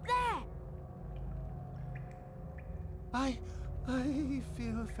something up there. I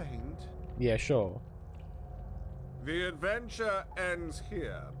feel faint. Yeah, sure. The adventure ends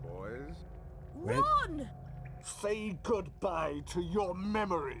here, boys. Ron! Say goodbye to your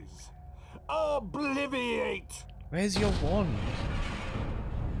memories. Obliviate! Where's your wand?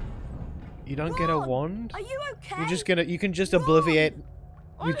 You don't get a wand? Are you okay? You're just gonna, you can just obliviate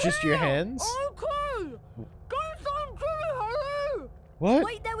with just your hands? Okay. Go Harry. What?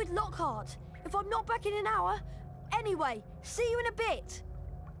 Wait there with Lockhart. If I'm not back in an hour. Anyway, see you in a bit.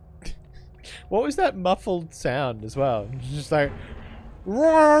 What was that muffled sound as well? Just like...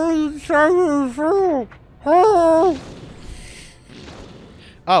 Oh,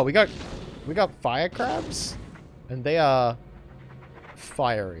 we got fire crabs? And they are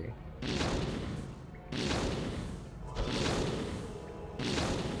fiery.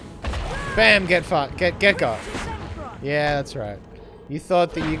 Bam! Get got. Yeah, that's right. You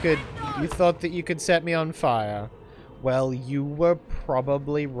thought that you could set me on fire. Well, you were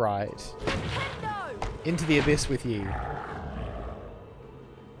probably right. Into the abyss with you.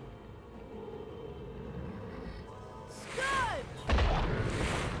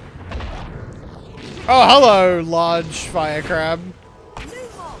 Oh, hello, large fire crab.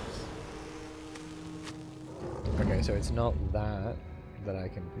 Okay, so it's not that I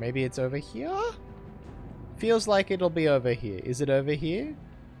can... Maybe it's over here? Feels like it'll be over here. Is it over here?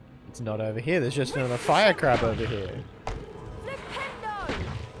 It's not over here. There's just another fire crab over here.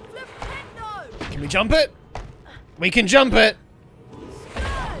 Can we jump it? We can jump it!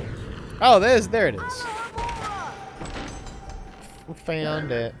 Oh, there it is. We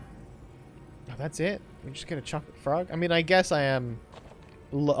found it. Oh, that's it? We just get a chocolate frog? I mean, I guess I am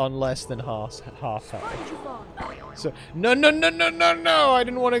on less than half health. So, no! I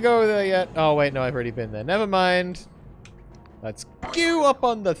didn't want to go there yet. Oh, wait, no, I've already been there. Never mind. Let's queue up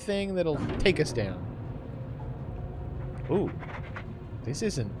on the thing that'll take us down. Ooh. This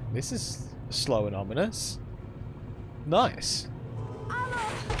is slow and ominous. Nice.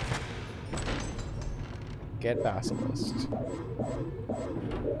 Get basilisked.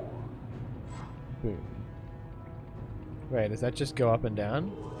 Boom. Wait, does that just go up and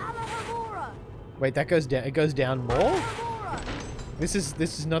down? Wait, that goes down. It goes down more? This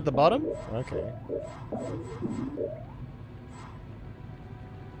is not the bottom? Okay.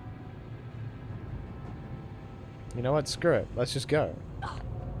 You know what? Screw it. Let's just go.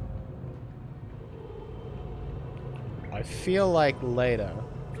 I feel like later.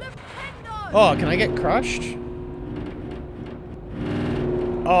 Oh, can I get crushed?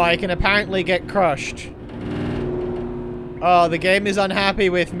 Oh, I can apparently get crushed. Oh, the game is unhappy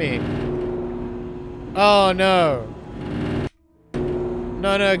with me. Oh, no.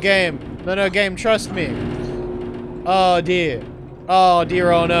 No, game. No, game, trust me. Oh, dear. Oh,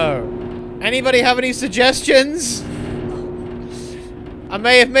 dear, oh, no. Anybody have any suggestions? I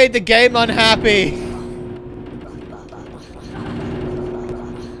may have made the game unhappy.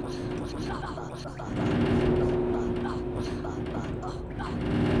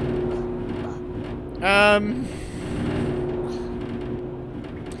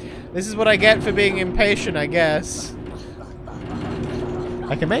 This is what I get for being impatient, I guess.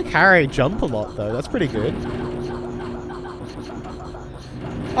 I can make Harry jump a lot, though. That's pretty good.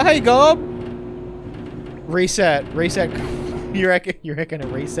 Oh, hey, Gob! Reset. You reckon a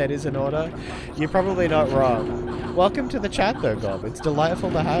reset is in order? You're probably not wrong. Welcome to the chat, though, Gob. It's delightful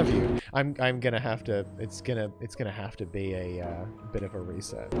to have you. I'm gonna have to. It's gonna have to be a bit of a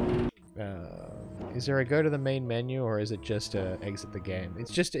reset. Is there a go to the main menu, or is it just a exit the game?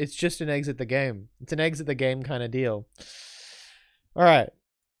 It's just an exit the game. It's an exit the game kind of deal. All right.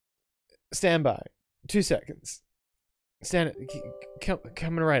 Stand by. 2 seconds.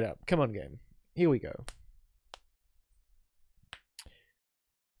 Coming right up. Come on, game. Here we go.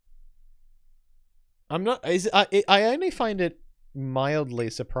 I only find it mildly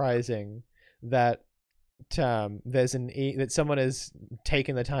surprising that there's that someone has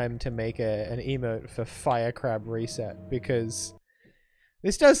taken the time to make an emote for Fire Crab Reset, because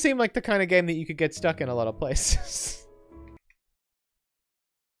this does seem like the kind of game that you could get stuck in a lot of places.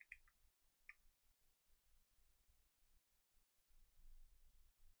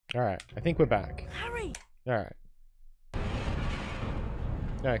 Alright, I think we're back. Harry! Alright.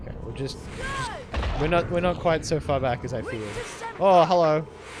 Okay, we're not quite so far back as I feared. Oh, hello.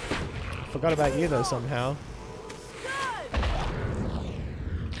 Forgot about you though somehow.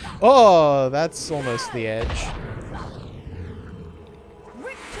 Oh, that's almost the edge.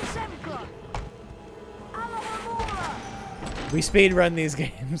 We speedrun these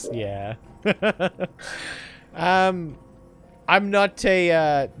games, yeah. I'm not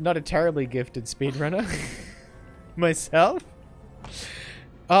a terribly gifted speedrunner myself.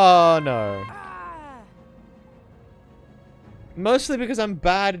 Oh no. Mostly because I'm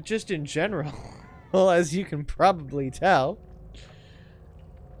bad just in general. Well, as you can probably tell.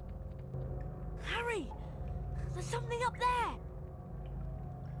 Harry, there's something up there.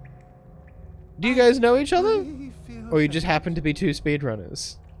 Do you guys know each other? Or you just happen to be two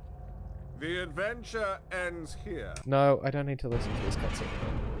speedrunners? The adventure ends here. No, I don't need to listen to this cutscene.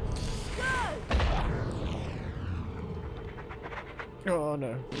 Oh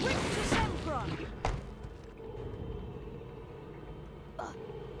no.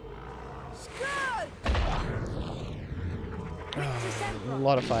 A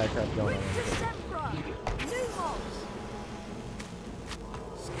lot of firecraft going on.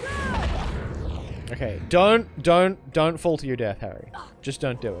 Okay, don't fall to your death, Harry. Just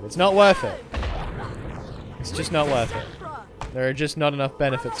don't do it. It's not worth it. It's just not worth it. There are just not enough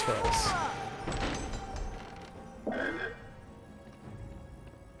benefits for us.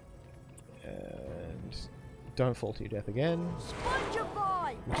 And don't fall to your death again.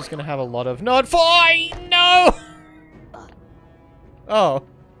 We're just gonna have a lot of not fly. No. Oh,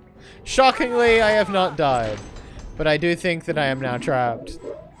 shockingly, I have not died, but I do think that I am now trapped.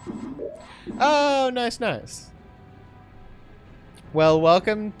 Oh, nice, nice. Well,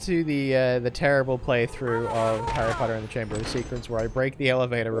 welcome to the terrible playthrough of Harry Potter and the Chamber of Secrets, where I break the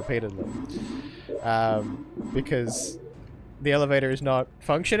elevator repeatedly, because the elevator is not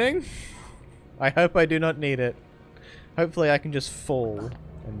functioning. I hope I do not need it. Hopefully, I can just fall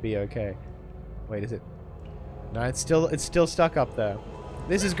and be okay. Wait, is it? No, it's still stuck up there.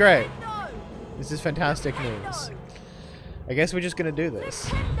 This is great. This is fantastic news. I guess we're just gonna do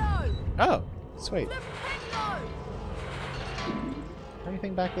this. Oh, sweet.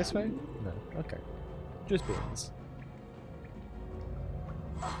 Anything back this way? No. Okay. Just beans.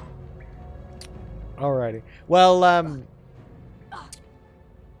 Alrighty. Well,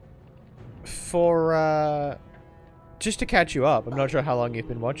 for just to catch you up, I'm not sure how long you've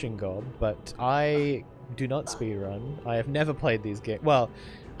been watching Gob, but I do not speedrun. I have never played these games. Well,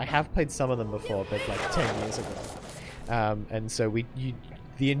 I have played some of them before, but like 10 years ago. And so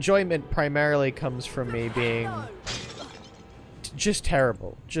the enjoyment primarily comes from me being just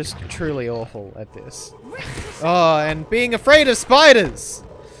terrible, just truly awful at this. Oh, and being afraid of spiders.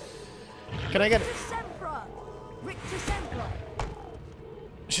 Can I get it?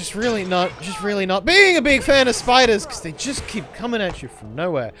 Just really not being a big fan of spiders, because they just keep coming at you from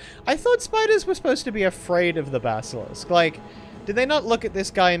nowhere. I thought spiders were supposed to be afraid of the basilisk. Like, did they not look at this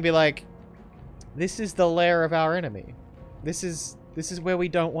guy and be like, this is the lair of our enemy. This is where we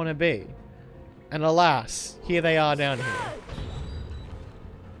don't want to be. And alas, here they are down here.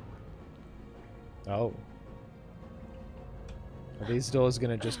 Oh. Are these doors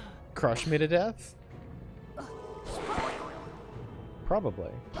gonna just crush me to death?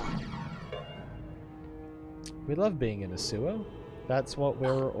 Probably. We love being in a sewer. That's what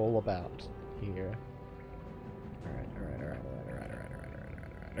we're all about here. Alright.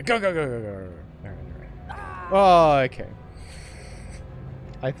 Go. Alright. Oh, okay.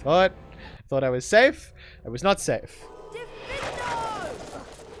 I thought I was safe. I was not safe.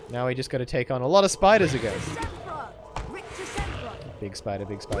 Now we just gotta take on a lot of spiders again. Big spider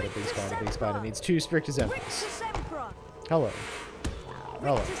needs 2 strict examples. Hello.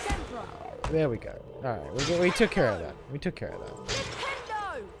 There we go. Alright, we took care of that.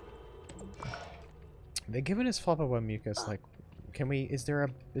 They're giving us flopper one mucus, like, can we, is there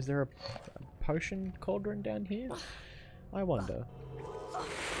a potion cauldron down here? I wonder.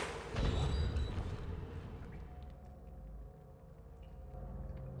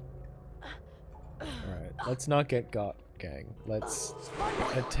 Alright, let's not get got, gang. Let's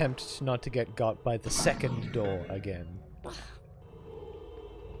attempt not to get got by the second door again.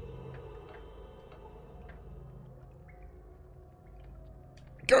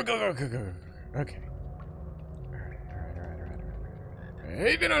 Go. Okay.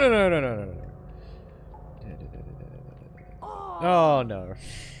 Alright. No. Oh no.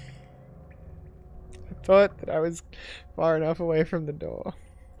 I thought that I was far enough away from the door.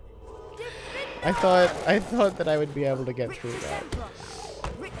 I thought that I would be able to get through that.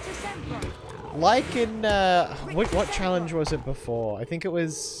 Like in what challenge was it before? I think it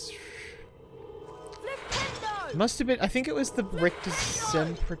was must have been, I think it was the Richter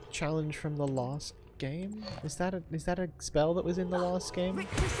Sempra challenge from the last game. Is that a spell that was in the last game?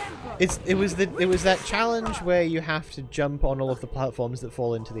 It was that challenge where you have to jump on all of the platforms that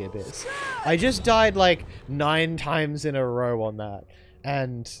fall into the abyss. I just died like 9 times in a row on that,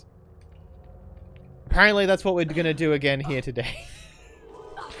 and apparently that's what we're gonna do again here today.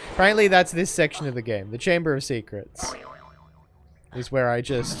 Apparently that's this section of the game. The Chamber of Secrets is where I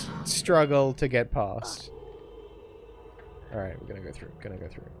just struggle to get past. Alright, we're gonna go through.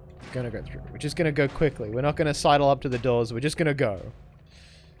 We're just gonna go quickly. We're not gonna sidle up to the doors. We're just gonna go.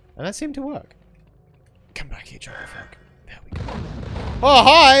 And that seemed to work. Come back here, Jungle Frog. There we go. Oh,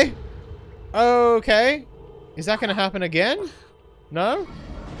 hi! Okay. Is that gonna happen again? No?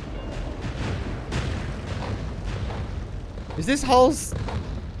 Is this whole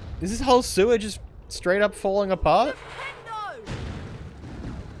sewer just straight up falling apart?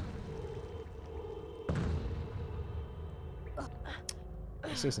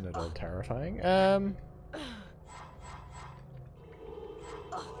 This isn't at all terrifying. Okay,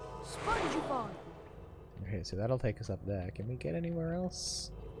 so that'll take us up there. Can we get anywhere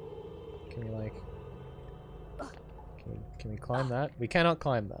else? Can we like... Can we climb that? We cannot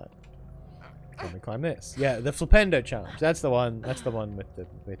climb that. Can we climb this? Yeah, the Flipendo challenge. That's the one. That's the one with the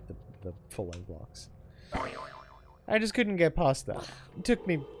full-length blocks. I just couldn't get past that. It took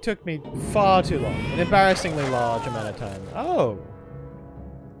me far too long. An embarrassingly large amount of time. Oh.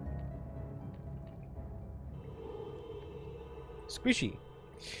 Squishy.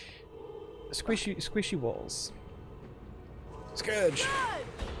 Squishy walls. Scourge.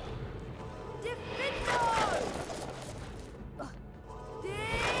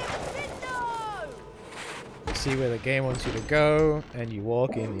 You see where the game wants you to go, and you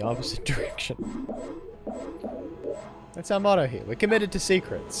walk in the opposite direction. That's our motto here. We're committed to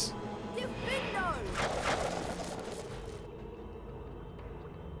secrets.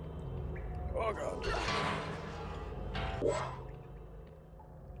 Oh god.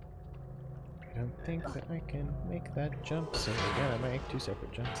 I don't think that I can make that jump, so we're gonna make 2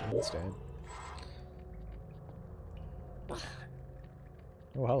 separate jumps instead.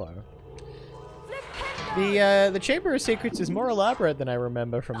 Oh, hello. The Chamber of Secrets is more elaborate than I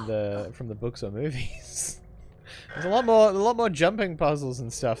remember from the books or movies. There's a lot more jumping puzzles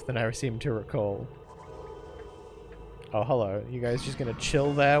and stuff than I seem to recall. Oh, hello. You guys just gonna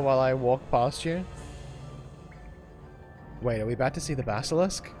chill there while I walk past you? Wait, are we about to see the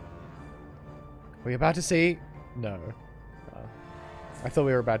basilisk? Are we about to see... No. I thought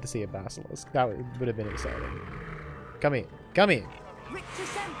we were about to see a basilisk. That would have been exciting. Come here. Come here.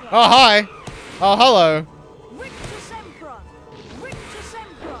 Oh, hi! Oh, hello!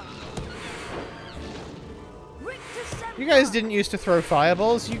 You guys didn't used to throw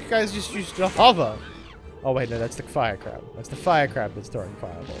fireballs, you guys just used to hover. Oh wait, no, that's the fire crab. That's the fire crab that's throwing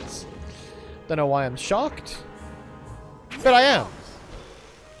fireballs. Don't know why I'm shocked, but I am.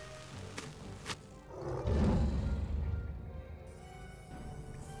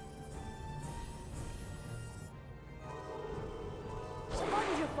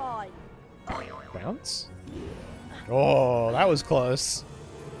 Bounce? Oh, that was close.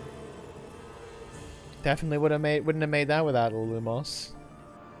 Definitely wouldn't have made that without a Lumos.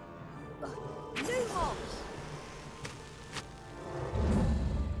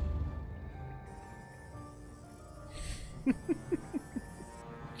 And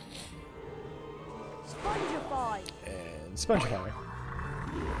Spongify.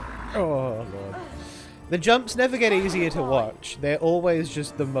 Oh lord. The jumps never get easier to watch. They're always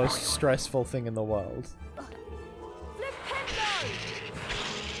just the most stressful thing in the world.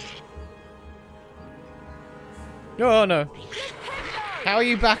 Oh no. How are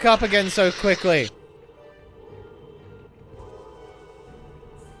you back up again so quickly?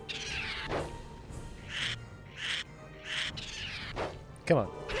 Come on.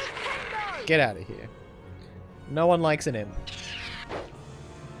 Get out of here. No one likes an imp.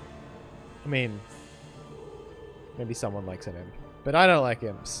 I mean, maybe someone likes an imp. But I don't like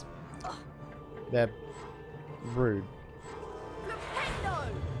imps. They're rude.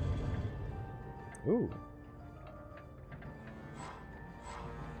 Ooh.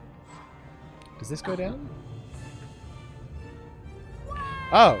 Does this go down?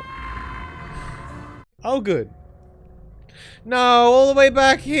 Oh. Oh, good. No, all the way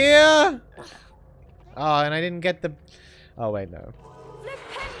back here? Oh, and I didn't get the... Oh, wait, no.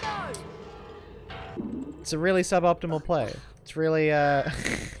 It's a really suboptimal play. It's really,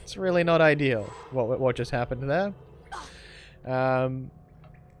 it's really not ideal, what just happened there. But,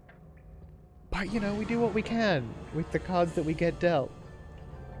 you know, we do what we can with the cards that we get dealt.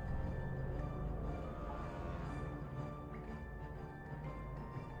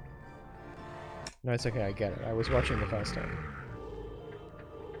 No, it's okay, I get it. I was watching the first time.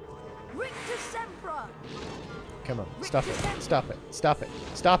 Come on, stop it, stop it, stop it,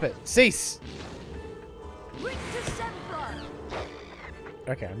 stop it, cease!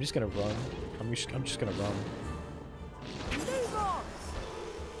 Okay, I'm just gonna run. I'm just gonna run.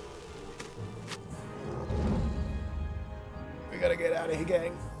 We gotta get out of here,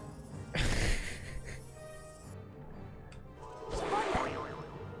 gang.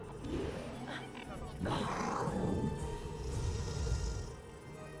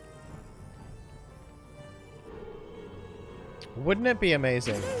 Wouldn't it be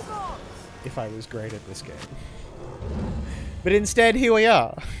amazing if I was great at this game. But instead, here we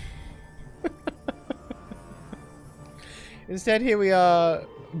are. Instead, here we are,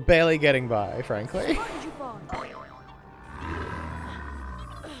 barely getting by, frankly.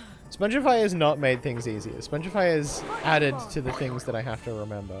 Spongify has not made things easier. Spongify has added to the things that I have to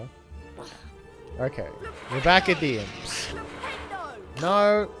remember. Okay, we're back at the imps.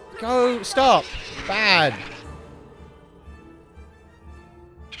 No, go, stop. Bad.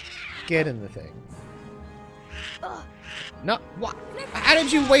 Get in the thing. No, what? How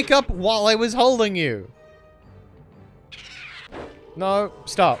did you wake up while I was holding you? No,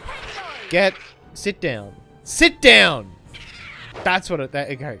 stop. Sit down. Sit down! That's what it,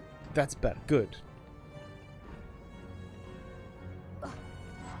 okay, that's better, good.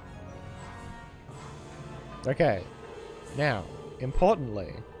 Okay, now,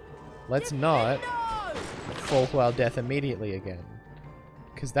 importantly, let's not fall to our death immediately again.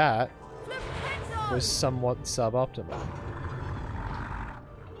 Because that was somewhat suboptimal.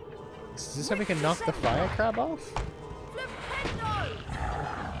 Is this how we can knock the fire crab off?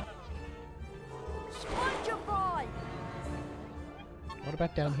 What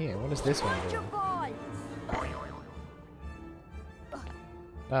about down here? What is this one doing?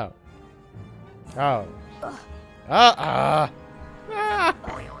 Oh. Oh. Ah!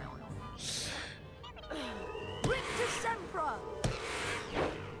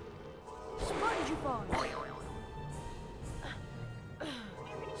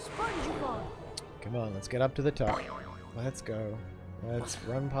 Come on, let's get up to the top. Let's go. Let's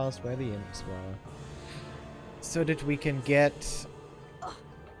run past where the imps were. So that we can get...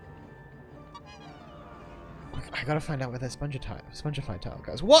 I gotta find out where that Spongify tile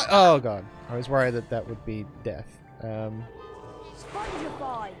goes. What? Oh god. I was worried that that would be death. I'm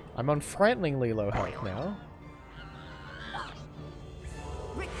on frighteningly low health now.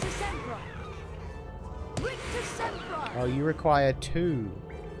 Oh, you require 2.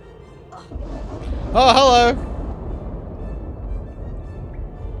 Oh, hello!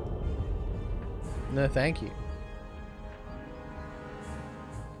 No, thank you.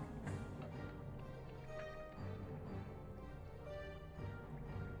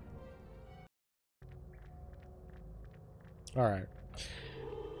 Alright.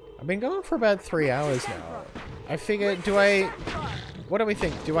 I've been going for about 3 hours now. I figure, what do we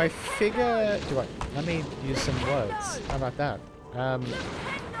think? Let me use some words. How about that?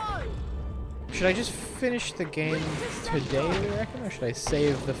 Should I just finish the game today, you reckon? Or should I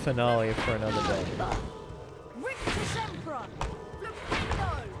save the finale for another day?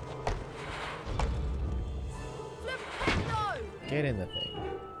 Get in the thing.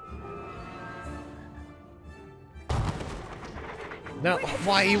 No,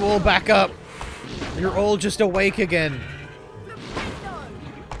 why are you all back up? You're all just awake again.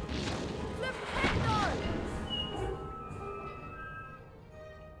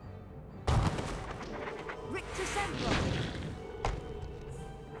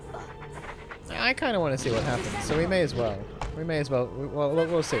 I kind of want to see what happens, so we may as well.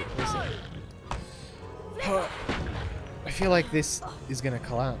 We'll see. I feel like this is gonna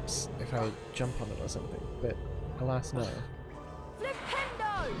collapse if I jump on it or something, but alas no.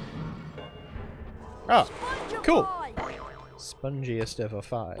 Oh, cool. Spongiest of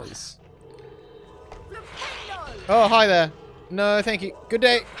fires. Oh, hi there. No, thank you. Good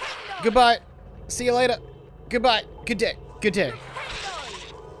day. Goodbye. See you later. Goodbye. Good day. Good day.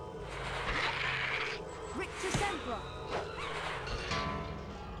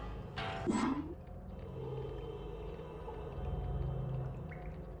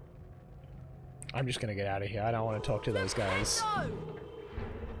 I'm just gonna get out of here. I don't want to talk to those guys.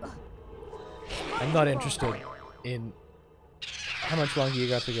 I'm not interested in how much longer you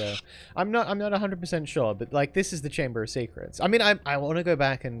got to go. I'm not 100% sure, but like this is the Chamber of Secrets. I mean, I want to go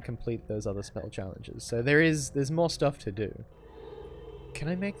back and complete those other spell challenges. So there's more stuff to do. Can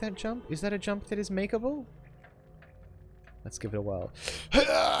I make that jump? Is that a jump that is makeable? Let's give it a whirl.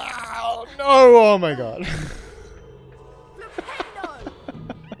 Oh, no! Oh my god.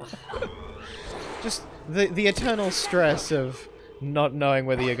 Just the eternal stress of not knowing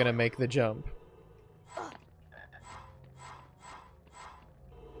whether you're gonna make the jump.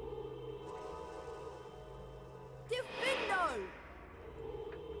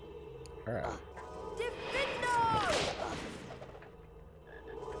 Alright.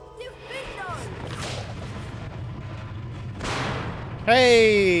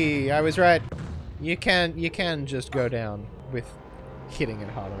 Hey! I was right. You can just go down with hitting it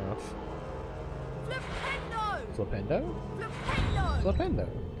hard enough. Flipendo? Flipendo.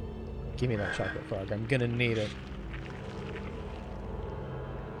 Give me that chocolate frog. I'm gonna need it.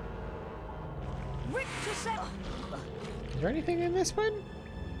 Is there anything in this one?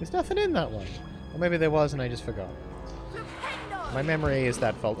 There's nothing in that one. Or maybe there was and I just forgot. My memory is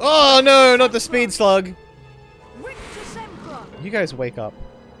that fault. Oh no, not the speed slug! You guys wake up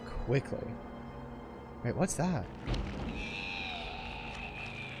quickly. Wait, what's that?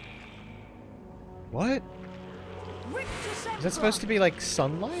 What? Is that supposed to be like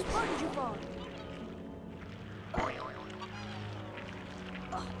sunlight?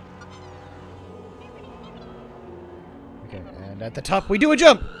 Okay, and at the top we do a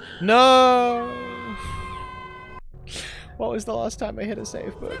jump! No! What was the last time I hit a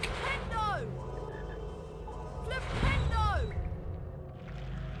save book?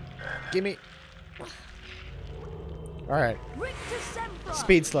 Gimme. Alright.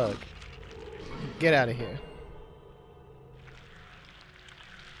 Speed slug. Get out of here.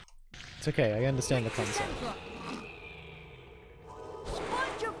 It's okay, I understand the concept.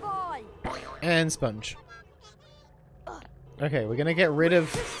 And sponge. Okay, we're gonna get rid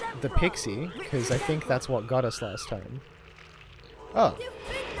of the pixie, because I think that's what got us last time. Oh.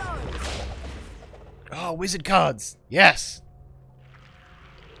 Oh, wizard cards! Yes!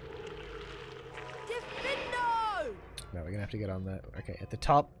 No, we're gonna have to get on that. Okay, at the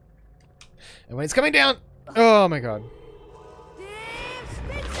top. And when it's coming down! Oh my god.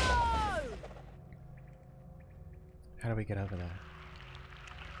 How do we get over that?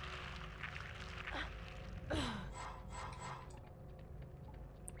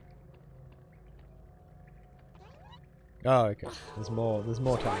 Oh, okay. There's more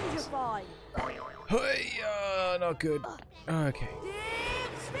times. Hey, not good. Okay.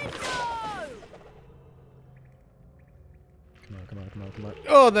 Come on.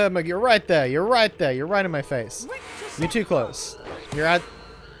 Oh, there, you're right there. You're right there. You're right in my face. You're too close. You're at...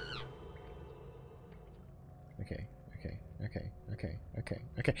 Okay.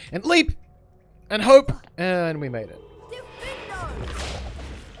 And leap! And hope! And we made it.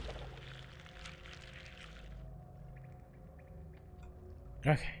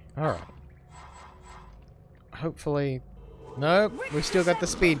 Okay, alright. Hopefully... Nope, we've still got the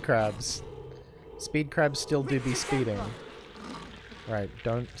speed crabs. Speed crabs still do be speeding. Right,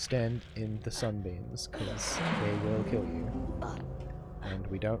 don't stand in the sunbeams, because they will kill you. And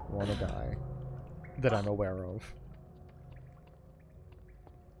we don't want to die. That I'm aware of.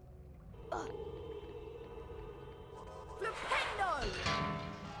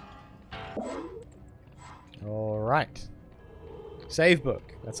 Alright. Save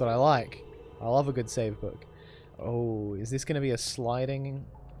book. That's what I like. I love a good save book. Oh, is this going to be a sliding...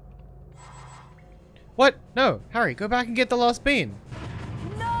 What? No! Harry, go back and get the lost bean!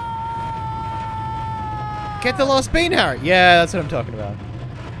 No! Get the lost bean, Harry! Yeah, that's what I'm talking about.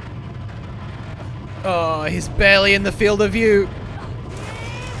 Oh, he's barely in the field of view!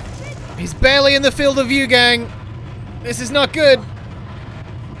 He's barely in the field of view, gang! This is not good!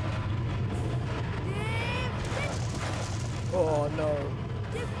 Oh no.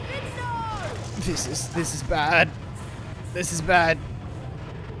 This is bad. This is bad.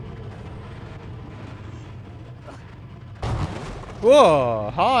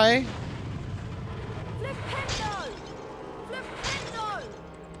 Whoa, hi.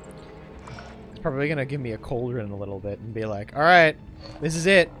 It's probably gonna give me a cauldron in a little bit and be like, alright, this is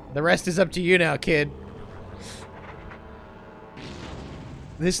it. The rest is up to you now, kid.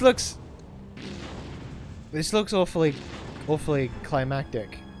 This looks awfully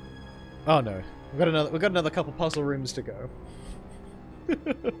climactic. Oh no. We've got another couple puzzle rooms to go.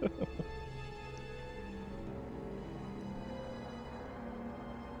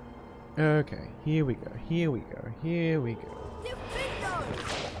 Okay, here we go.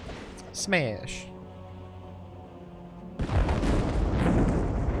 Smash.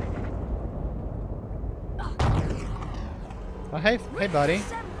 Oh, hey buddy.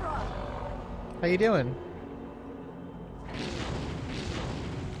 How you doing?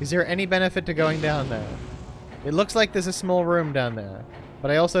 Is there any benefit to going down there? It looks like there's a small room down there,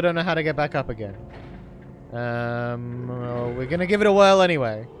 but I also don't know how to get back up again. Well, we're gonna give it a whirl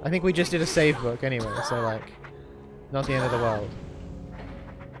anyway. I think we just did a save book anyway, so like, not the end of the world.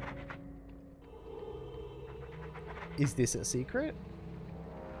 Is this a secret?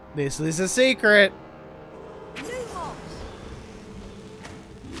 This is a secret!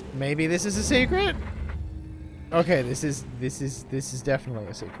 Maybe this is a secret? Okay, this is definitely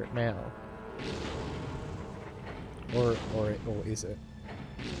a secret now. Or is it?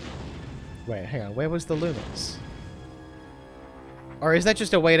 Wait, hang on. Where was the Lumos? Or is that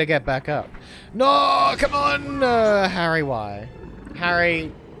just a way to get back up? No, come on, Harry. Why,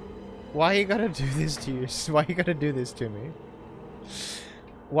 Harry? Why you gotta do this to you? Why you gotta do this to me?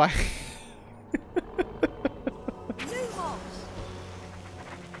 Why?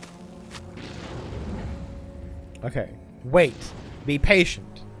 Okay. Wait. Be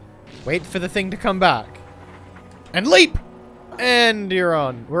patient. Wait for the thing to come back. And leap! And you're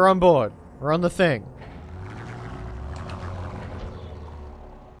on. We're on board. We're on the thing.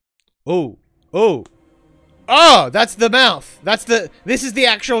 Oh. Oh. Oh, that's the mouth. This is the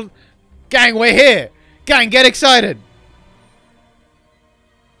actual... Gang, we're here. Gang, get excited.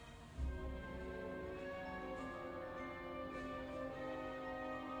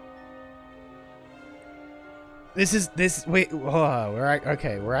 We're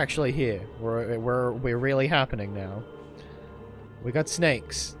actually here. We're really happening now. We got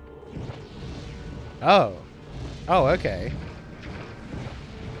snakes. Oh. Oh, okay.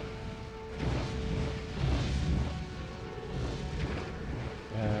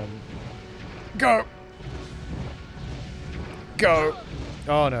 Go! Go!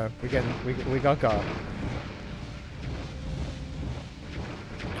 Oh no, we got got.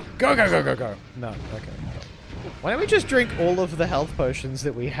 Go, go, go, go, go! No, okay. Why don't we just drink all of the health potions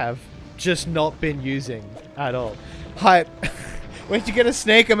that we have just not been using at all? Hype! Where'd you get a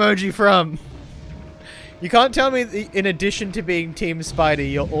snake emoji from? You can't tell me that in addition to being Team Spider,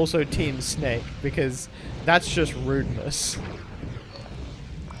 you're also Team Snake, because that's just rudeness.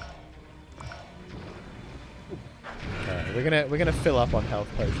 Alright, we're gonna fill up on health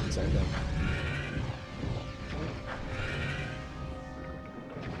potions, I think.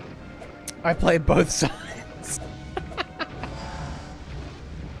 I play both sides.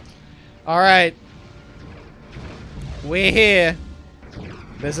 Alright. We're here.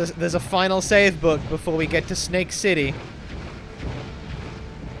 There's a final save book before we get to Snake City.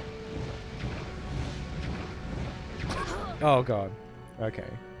 Oh god. Okay.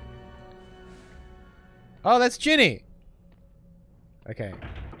 Oh, that's Ginny! Okay.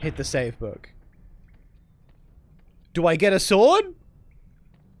 Hit the save book. Do I get a sword?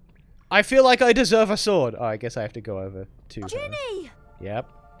 I feel like I deserve a sword. Oh, I guess I have to go over to Ginny! her. Yep.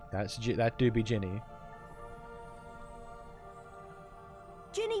 That do be Ginny.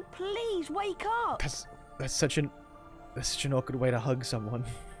 Ginny, please wake up! That's such an awkward way to hug someone.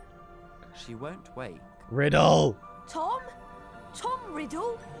 She won't wake. Riddle! Tom? Tom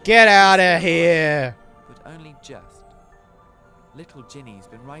Riddle? Get out of here! But only just. Little Ginny's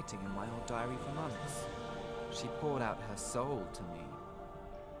been writing in my old diary for months. She poured out her soul to me.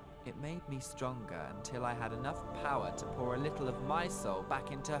 It made me stronger until I had enough power to pour a little of my soul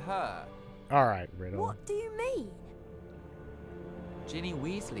back into her. Alright, Riddle. What do you mean? Ginny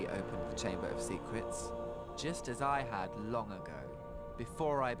Weasley opened the Chamber of Secrets, just as I had long ago,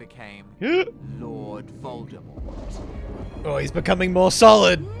 before I became Lord Voldemort. Oh, he's becoming more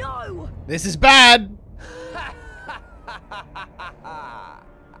solid. No! This is bad!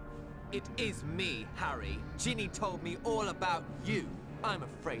 It is me, Harry. Ginny told me all about you. I'm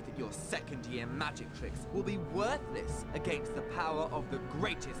afraid that your second-year magic tricks will be worthless against the power of the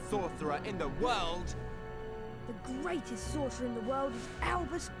greatest sorcerer in the world. The greatest sorcerer in the world is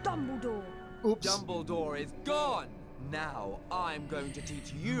Albus Dumbledore. Oops. Dumbledore is gone. Now I'm going to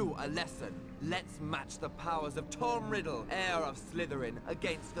teach you a lesson. Let's match the powers of Tom Riddle, heir of Slytherin,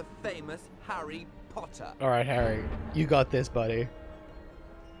 against the famous Harry Potter. Alright, Harry. You got this, buddy.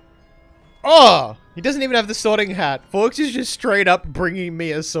 Oh! He doesn't even have the sorting hat. Forks is just straight up bringing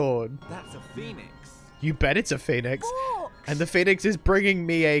me a sword. That's a phoenix. You bet it's a phoenix. Forks. And the phoenix is bringing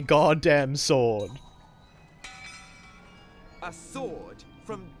me a goddamn sword. A sword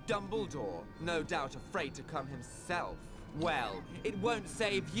from Dumbledore, no doubt afraid to come himself. Well, it won't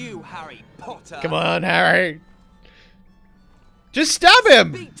save you, Harry Potter. Come on, Harry. Just stab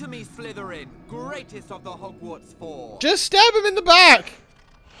him! Speak to me, Slytherin, greatest of the Hogwarts Four. Just stab him in the back!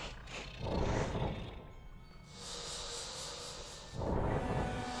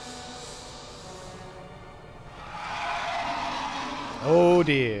 Oh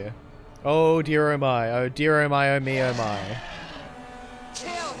dear. Oh dear oh my. Oh dear oh my oh me oh my.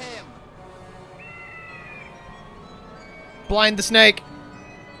 Kill him! Blind the snake!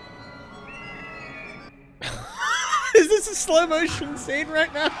 Is this a slow motion scene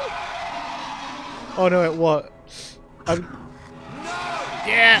right now? Oh no, it what? No!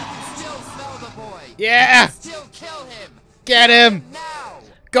 Yeah! Still smell the boy! Yeah! Still kill him! Get him! Now!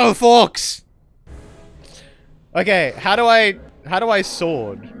 Go Forks! Okay, how do I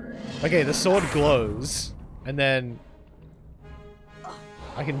sword? Okay, the sword glows. And then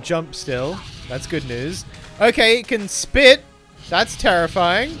I can jump still. That's good news. Okay, it can spit. That's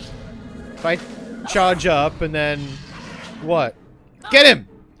terrifying. If I charge up and then what? Get him!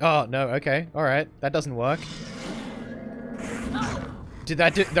 Oh, no, okay. Alright. That doesn't work. Did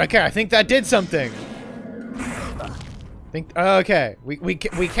that do... Okay, I think that did something. Okay. We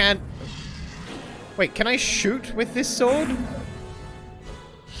can't... Wait, can I shoot with this sword?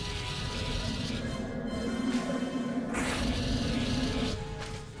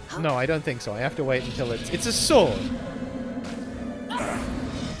 No, I don't think so. I have to wait until it's a sword.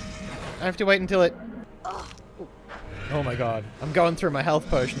 I have to wait until it... Oh my god. I'm going through my health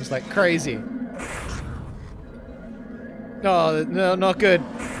potions like crazy. Oh, no, not good.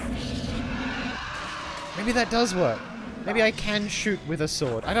 Maybe that does work. Maybe I can shoot with a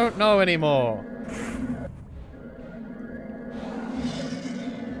sword. I don't know anymore.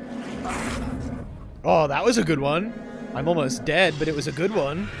 Oh, that was a good one. I'm almost dead, but it was a good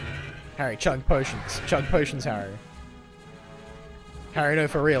one. Harry, chug potions. Chug potions, Harry. Harry, no,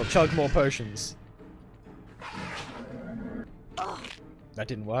 for real. Chug more potions. That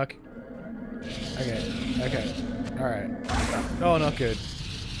didn't work. Okay, okay. Alright. Oh, not good.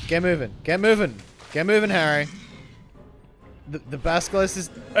 Get moving. Get moving. Get moving, Harry. The basilisk is...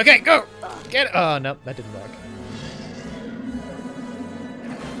 Okay, go! Get it! Oh, no, that didn't work.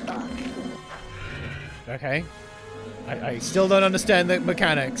 Okay. I still don't understand the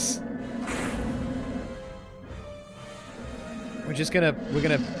mechanics. We're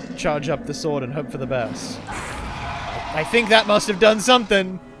gonna charge up the sword and hope for the best. I think that must have done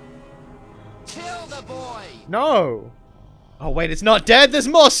something. Kill the boy! No! Oh wait, it's not dead? There's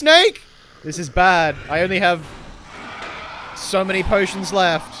more snake? This is bad. I only have so many potions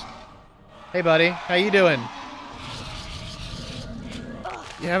left. Hey buddy, how you doing?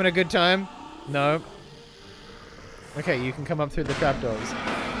 You having a good time? No. Okay, you can come up through the trapdoors.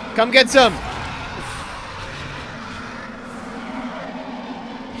 Come get some!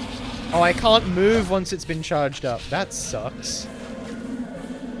 Oh, I can't move once it's been charged up. That sucks.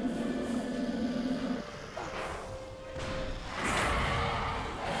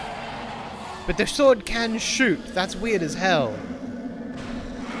 But the sword can shoot. That's weird as hell.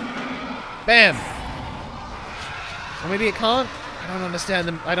 Bam! Or maybe it can't? I don't understand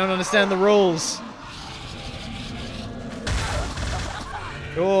them. I don't understand the rules.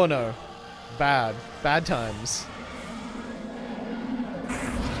 Oh no. Bad. Bad times.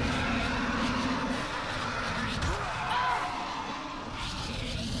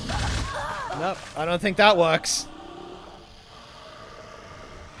 Nope, I don't think that works.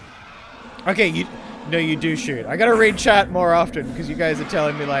 Okay, no, you do shoot. I gotta read chat more often because you guys are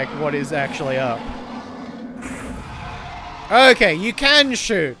telling me like what is actually up. Okay, you can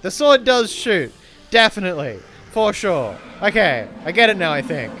shoot. The sword does shoot. Definitely. For sure. Okay, I get it now, I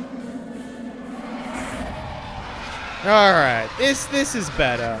think. Alright, this is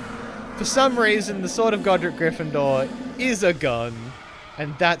better. For some reason, the Sword of Godric Gryffindor is a gun.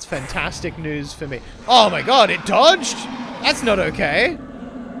 And that's fantastic news for me. Oh my god, it dodged? That's not okay.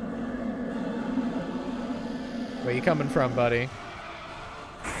 Where you coming from, buddy?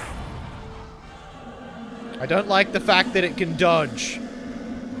 I don't like the fact that it can dodge.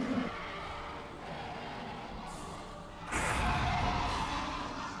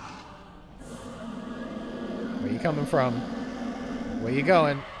 Where you coming from? Where you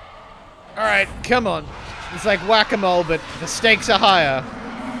going? Alright, come on. It's like whack-a-mole, but the stakes are higher.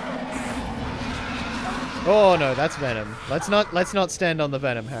 Oh no, that's venom. Let's not stand on the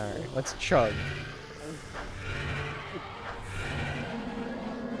venom, Harry. Let's chug.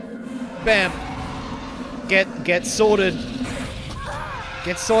 Bam. Get sorted.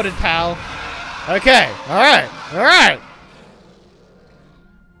 Get sorted, pal. Okay. Alright. Alright.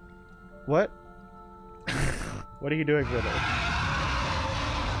 What? What are you doing with it?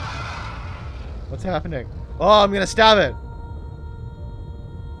 What's happening? Oh, I'm gonna stab it.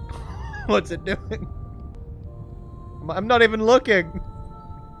 What's it doing? I'm not even looking.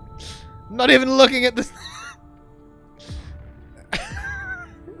 I'm not even looking at this.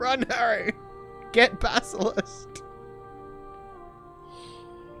 Run, Harry. Get Basilisk.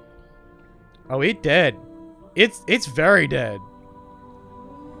 Oh, it's dead. It's very dead.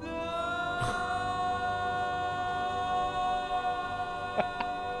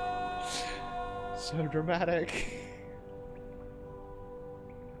 So dramatic.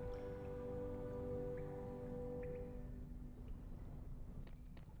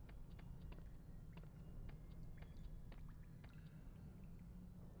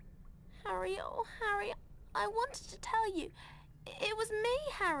 Harry, oh Harry, I wanted to tell you. It was me,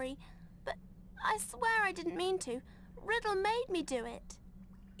 Harry. But I swear I didn't mean to. Riddle made me do it.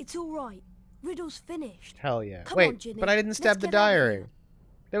 It's all right. Riddle's finished. Hell yeah. Come Wait, on, Ginny. but I didn't stab Let's the get out of diary. here.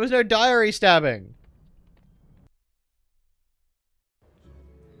 There was no diary stabbing.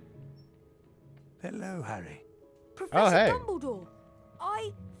 Hello, Harry. Professor hey. Dumbledore,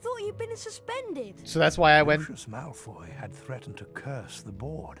 I thought you'd been suspended. So that's why I went... Lucius Malfoy had threatened to curse the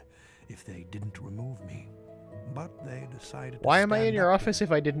board if they didn't remove me. But they decided Why to am I in stand your up to office me.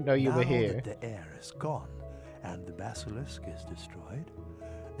 if I didn't know you were Now here? that the heir is gone and the basilisk is destroyed,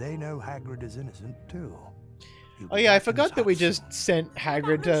 they know Hagrid is innocent too. He'll Oh be yeah, I back in his forgot that we hut just sent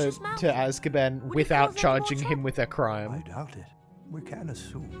Hagrid to Azkaban without charging him with a I crime. doubt it. We can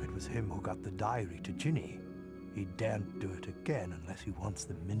assume it was him who got the diary to Ginny. He daren't do it again unless he wants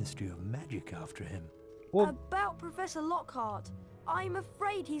the Ministry of Magic after him. About Professor Lockhart, I'm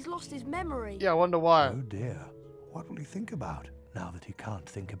afraid he's lost his memory. Yeah, I wonder why. Oh dear. What will he think about now that he can't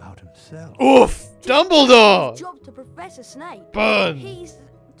think about himself? Oof! Dumbledore! His job to Professor Snape. Burn! He's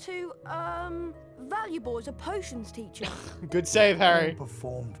too, valuable as a potions teacher. Good save, Harry. He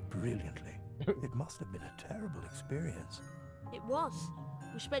performed brilliantly. It must have been a terrible experience. It was.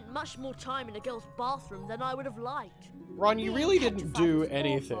 We spent much more time in a girl's bathroom than I would have liked. Ron, you really didn't do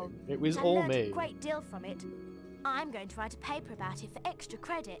anything. It was all I learned me. a great deal from it. I'm going to write a paper about it for extra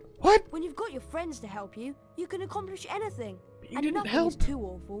credit. What? When you've got your friends to help you, you can accomplish anything. You and didn't nothing help. is too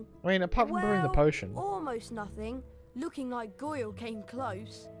awful. I mean, apart from brewing the potion. Almost nothing. Looking like Goyle came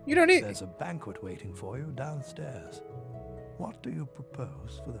close. You don't need. There's a banquet waiting for you downstairs. What do you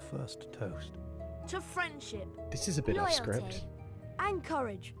propose for the first toast? To friendship. This is a bit off script. And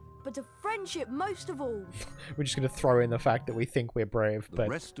courage. But to friendship most of all. We're just going to throw in the fact that we think we're brave, The but...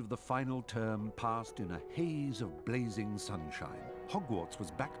 rest of the final term passed in a haze of blazing sunshine. Hogwarts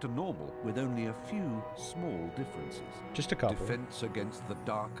was back to normal with only a few small differences. Just a couple. Defense against the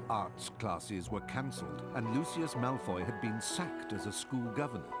dark arts classes were cancelled, and Lucius Malfoy had been sacked as a school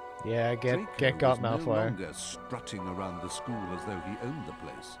governor. Yeah, get Draco got was no Malfoy. longer strutting around the school as though he owned the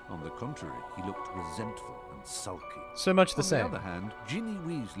place. On the contrary, he looked resentful and sulky. So much the On same. the other hand, Ginny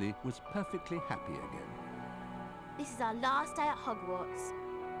Weasley was perfectly happy again. This is our last day at Hogwarts.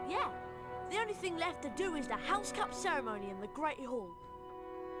 Yeah. The only thing left to do is the House Cup ceremony in the Great Hall.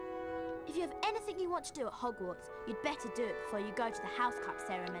 If you have anything you want to do at Hogwarts, you'd better do it before you go to the House Cup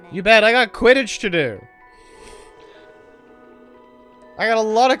ceremony. You bet, I got Quidditch to do. I got a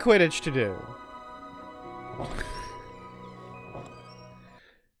lot of Quidditch to do.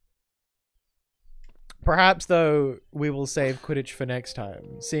 Perhaps, though, we will save Quidditch for next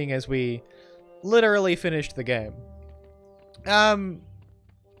time, seeing as we literally finished the game.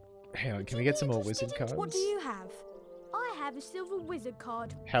 Hang on, can we get some more wizard cards? What do you have? I have a silver wizard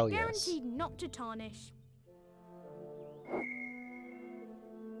card. Hell yes. Guaranteed not to tarnish.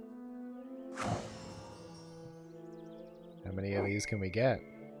 How many of these can we get?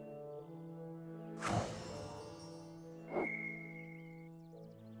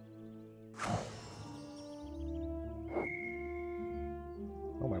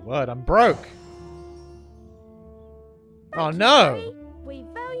 Oh my word, I'm broke! Oh no! We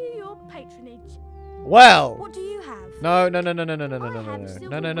value your patronage. Well! What do you have? No. Wait, I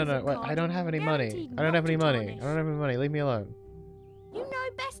don't have any money. I don't have any money. Leave me alone. You know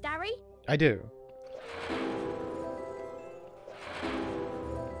best, Harry. I do.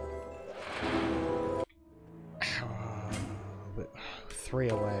 But 3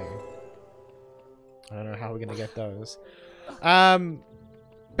 away. I don't know how we're gonna get those.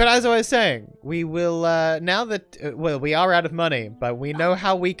 But as I was saying, we will, now that, well, we are out of money, but we know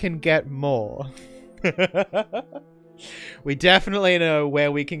how we can get more. We definitely know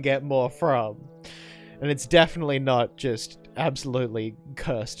where we can get more from. And it's definitely not just absolutely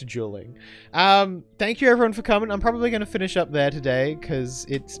cursed dueling. Thank you everyone for coming. I'm probably going to finish up there today, because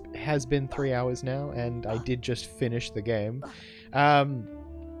it has been 3 hours now, and I did just finish the game.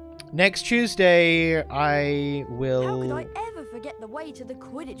 Next Tuesday, I will... How could I ever forget the way to the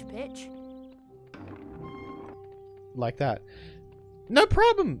Quidditch pitch? Like that. No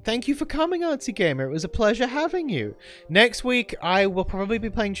problem. Thank you for coming, Artsy Gamer. It was a pleasure having you. Next week, I will probably be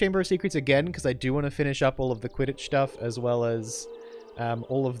playing Chamber of Secrets again, because I do want to finish up all of the Quidditch stuff, as well as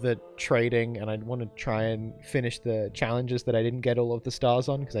all of the trading, and I want to try and finish the challenges that I didn't get all of the stars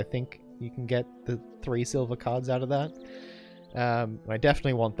on, because I think you can get the 3 silver cards out of that. I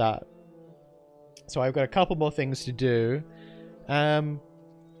definitely want that. So I've got a couple more things to do.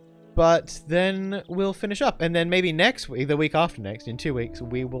 But then we'll finish up. And then maybe next week, the week after next, in 2 weeks,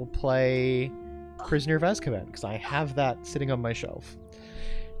 we will play Prisoner of Azkaban, because I have that sitting on my shelf.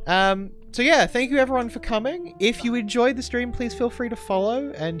 So yeah, thank you everyone for coming. If you enjoyed the stream, please feel free to follow,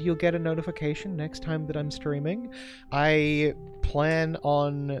 and you'll get a notification next time that I'm streaming. I plan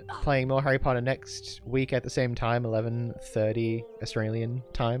on playing more Harry Potter next week at the same time, 11:30 Australian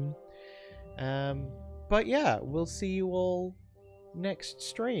time. But yeah, we'll see you all next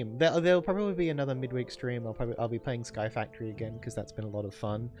stream. There'll probably be another midweek stream. I'll be playing Sky Factory again, because that's been a lot of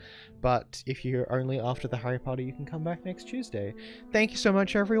fun. But if you're only after the Harry Potter, you can come back next Tuesday. Thank you so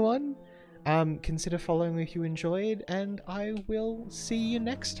much, everyone. Consider following if you enjoyed, and I will see you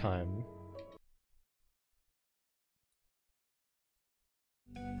next time.